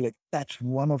I feel like that's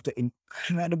one of the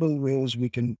incredible ways we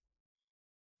can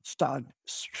start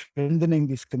strengthening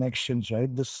these connections,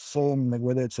 right? The same, like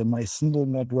whether it's a my single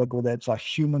network, whether it's a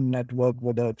human network,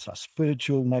 whether it's a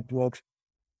spiritual network,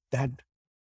 that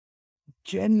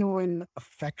genuine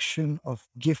affection of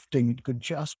gifting, it could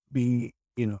just be,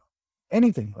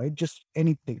 anything, right? Just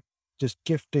anything. Just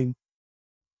gifting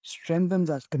strengthens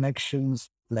our connections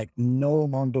like no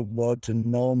amount of words and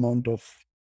no amount of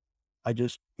I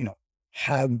just,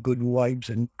 have good vibes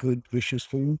and good wishes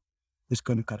for you is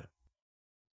going to cut it.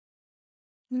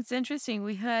 It's interesting.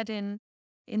 We had in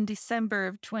December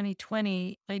of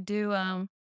 2020,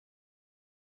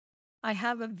 I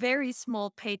have a very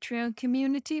small Patreon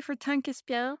community for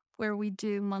Tankesbjerg where we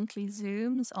do monthly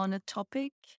Zooms on a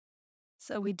topic.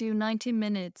 So we do 90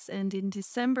 minutes. And in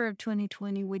December of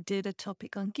 2020, we did a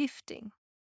topic on gifting.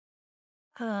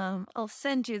 I'll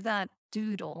send you that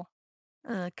doodle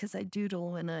because I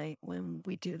doodle when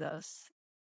we do those.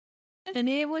 And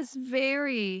it was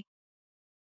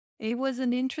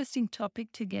an interesting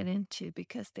topic to get into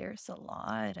because there's a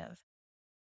lot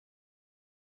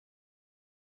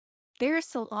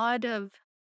of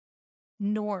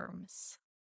norms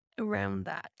around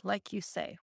that. Like you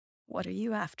say, what are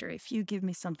you after? If you give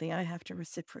me something, I have to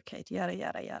reciprocate, yada,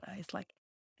 yada, yada. It's like,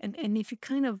 and if you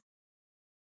kind of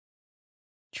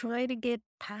try to get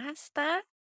past that,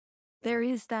 there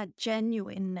is that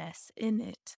genuineness in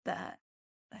it that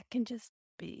can just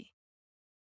be,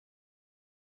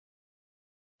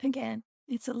 again,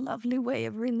 it's a lovely way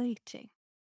of relating.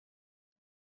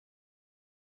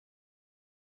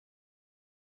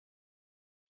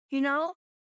 You know,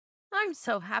 I'm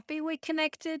so happy we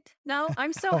connected. No,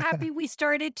 I'm so happy we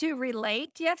started to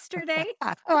relate yesterday.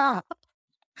 uh,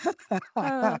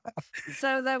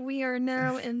 so that we are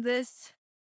now in this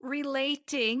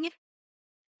relating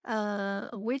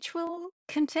which will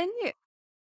continue.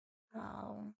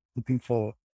 Oh, Looking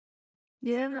forward.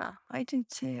 yeah, I do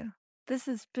too. This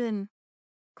has been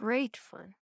great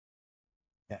fun.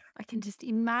 Yeah. I can just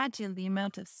imagine the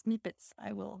amount of snippets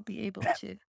I will be able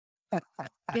to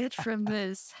get from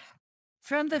this.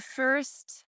 From the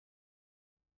first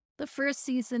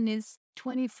season is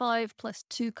 25 plus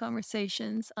 2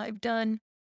 conversations. I've done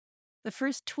the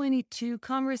first 22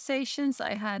 conversations.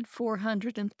 I had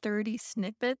 430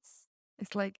 snippets.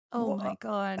 It's like, oh my Wow.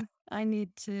 God, I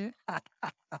need to.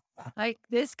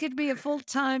 This could be a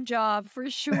full-time job for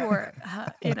sure.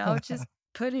 Just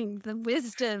putting the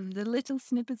wisdom, the little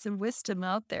snippets of wisdom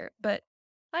out there. But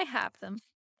I have them,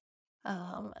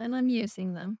 and I'm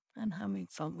using them and having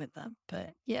fun with them.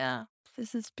 But yeah,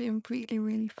 this has been really,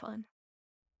 really fun.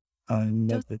 I love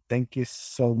Just it. Thank you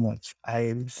so much. I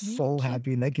am thank so you.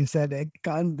 happy. Like you said, I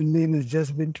can't believe it's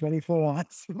just been 24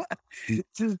 hours.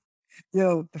 Just,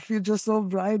 the future's so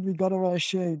bright. We got to wear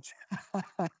shades.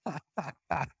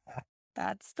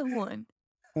 That's the one.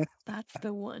 That's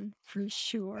the one for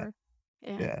sure.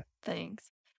 Yeah, Yeah.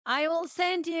 thanks. I will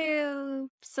send you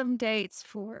some dates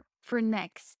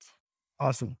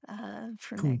Awesome.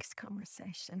 for Cool. next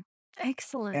conversation.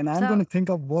 Excellent. And I'm going So to think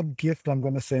of what gift I'm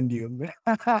going to send you.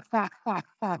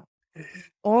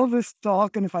 All this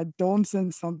talk, and if I don't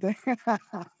send something,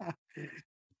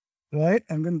 right,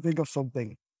 I'm going to think of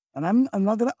something. And I'm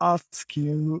not going to ask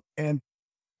you. And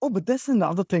oh, but that's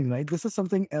another thing, right? This is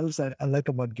something else that I like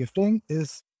about gifting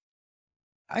is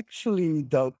actually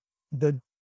the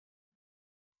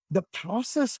the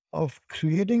process of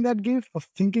creating that gift, of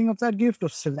thinking of that gift,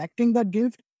 of selecting that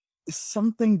gift is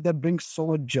something that brings so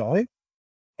much joy.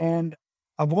 And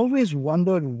I've always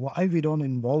wondered why we don't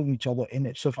involve each other in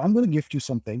it. So if I'm going to gift you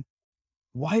something,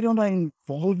 why don't I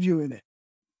involve you in it?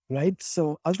 Right.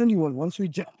 So I'll tell you what, once we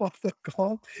jump off the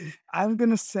call, I'm going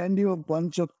to send you a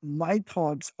bunch of my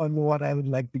thoughts on what I would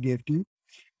like to gift you.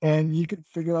 And you can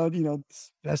figure out,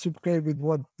 reciprocate with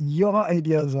what your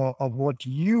ideas are of what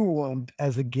you want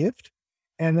as a gift.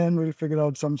 And then we'll figure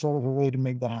out some sort of a way to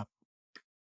make that happen.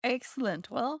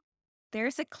 excellent. Well,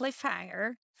 there's a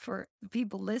cliffhanger for the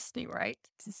people listening, right?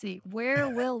 To see where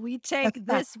will we take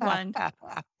this one.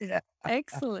 Yeah.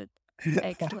 Excellent.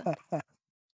 Excellent.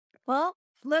 Well,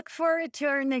 look forward to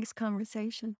our next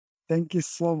conversation. Thank you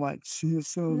so much. See you Uh,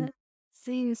 soon.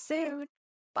 See you soon.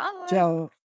 Bye.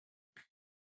 Ciao.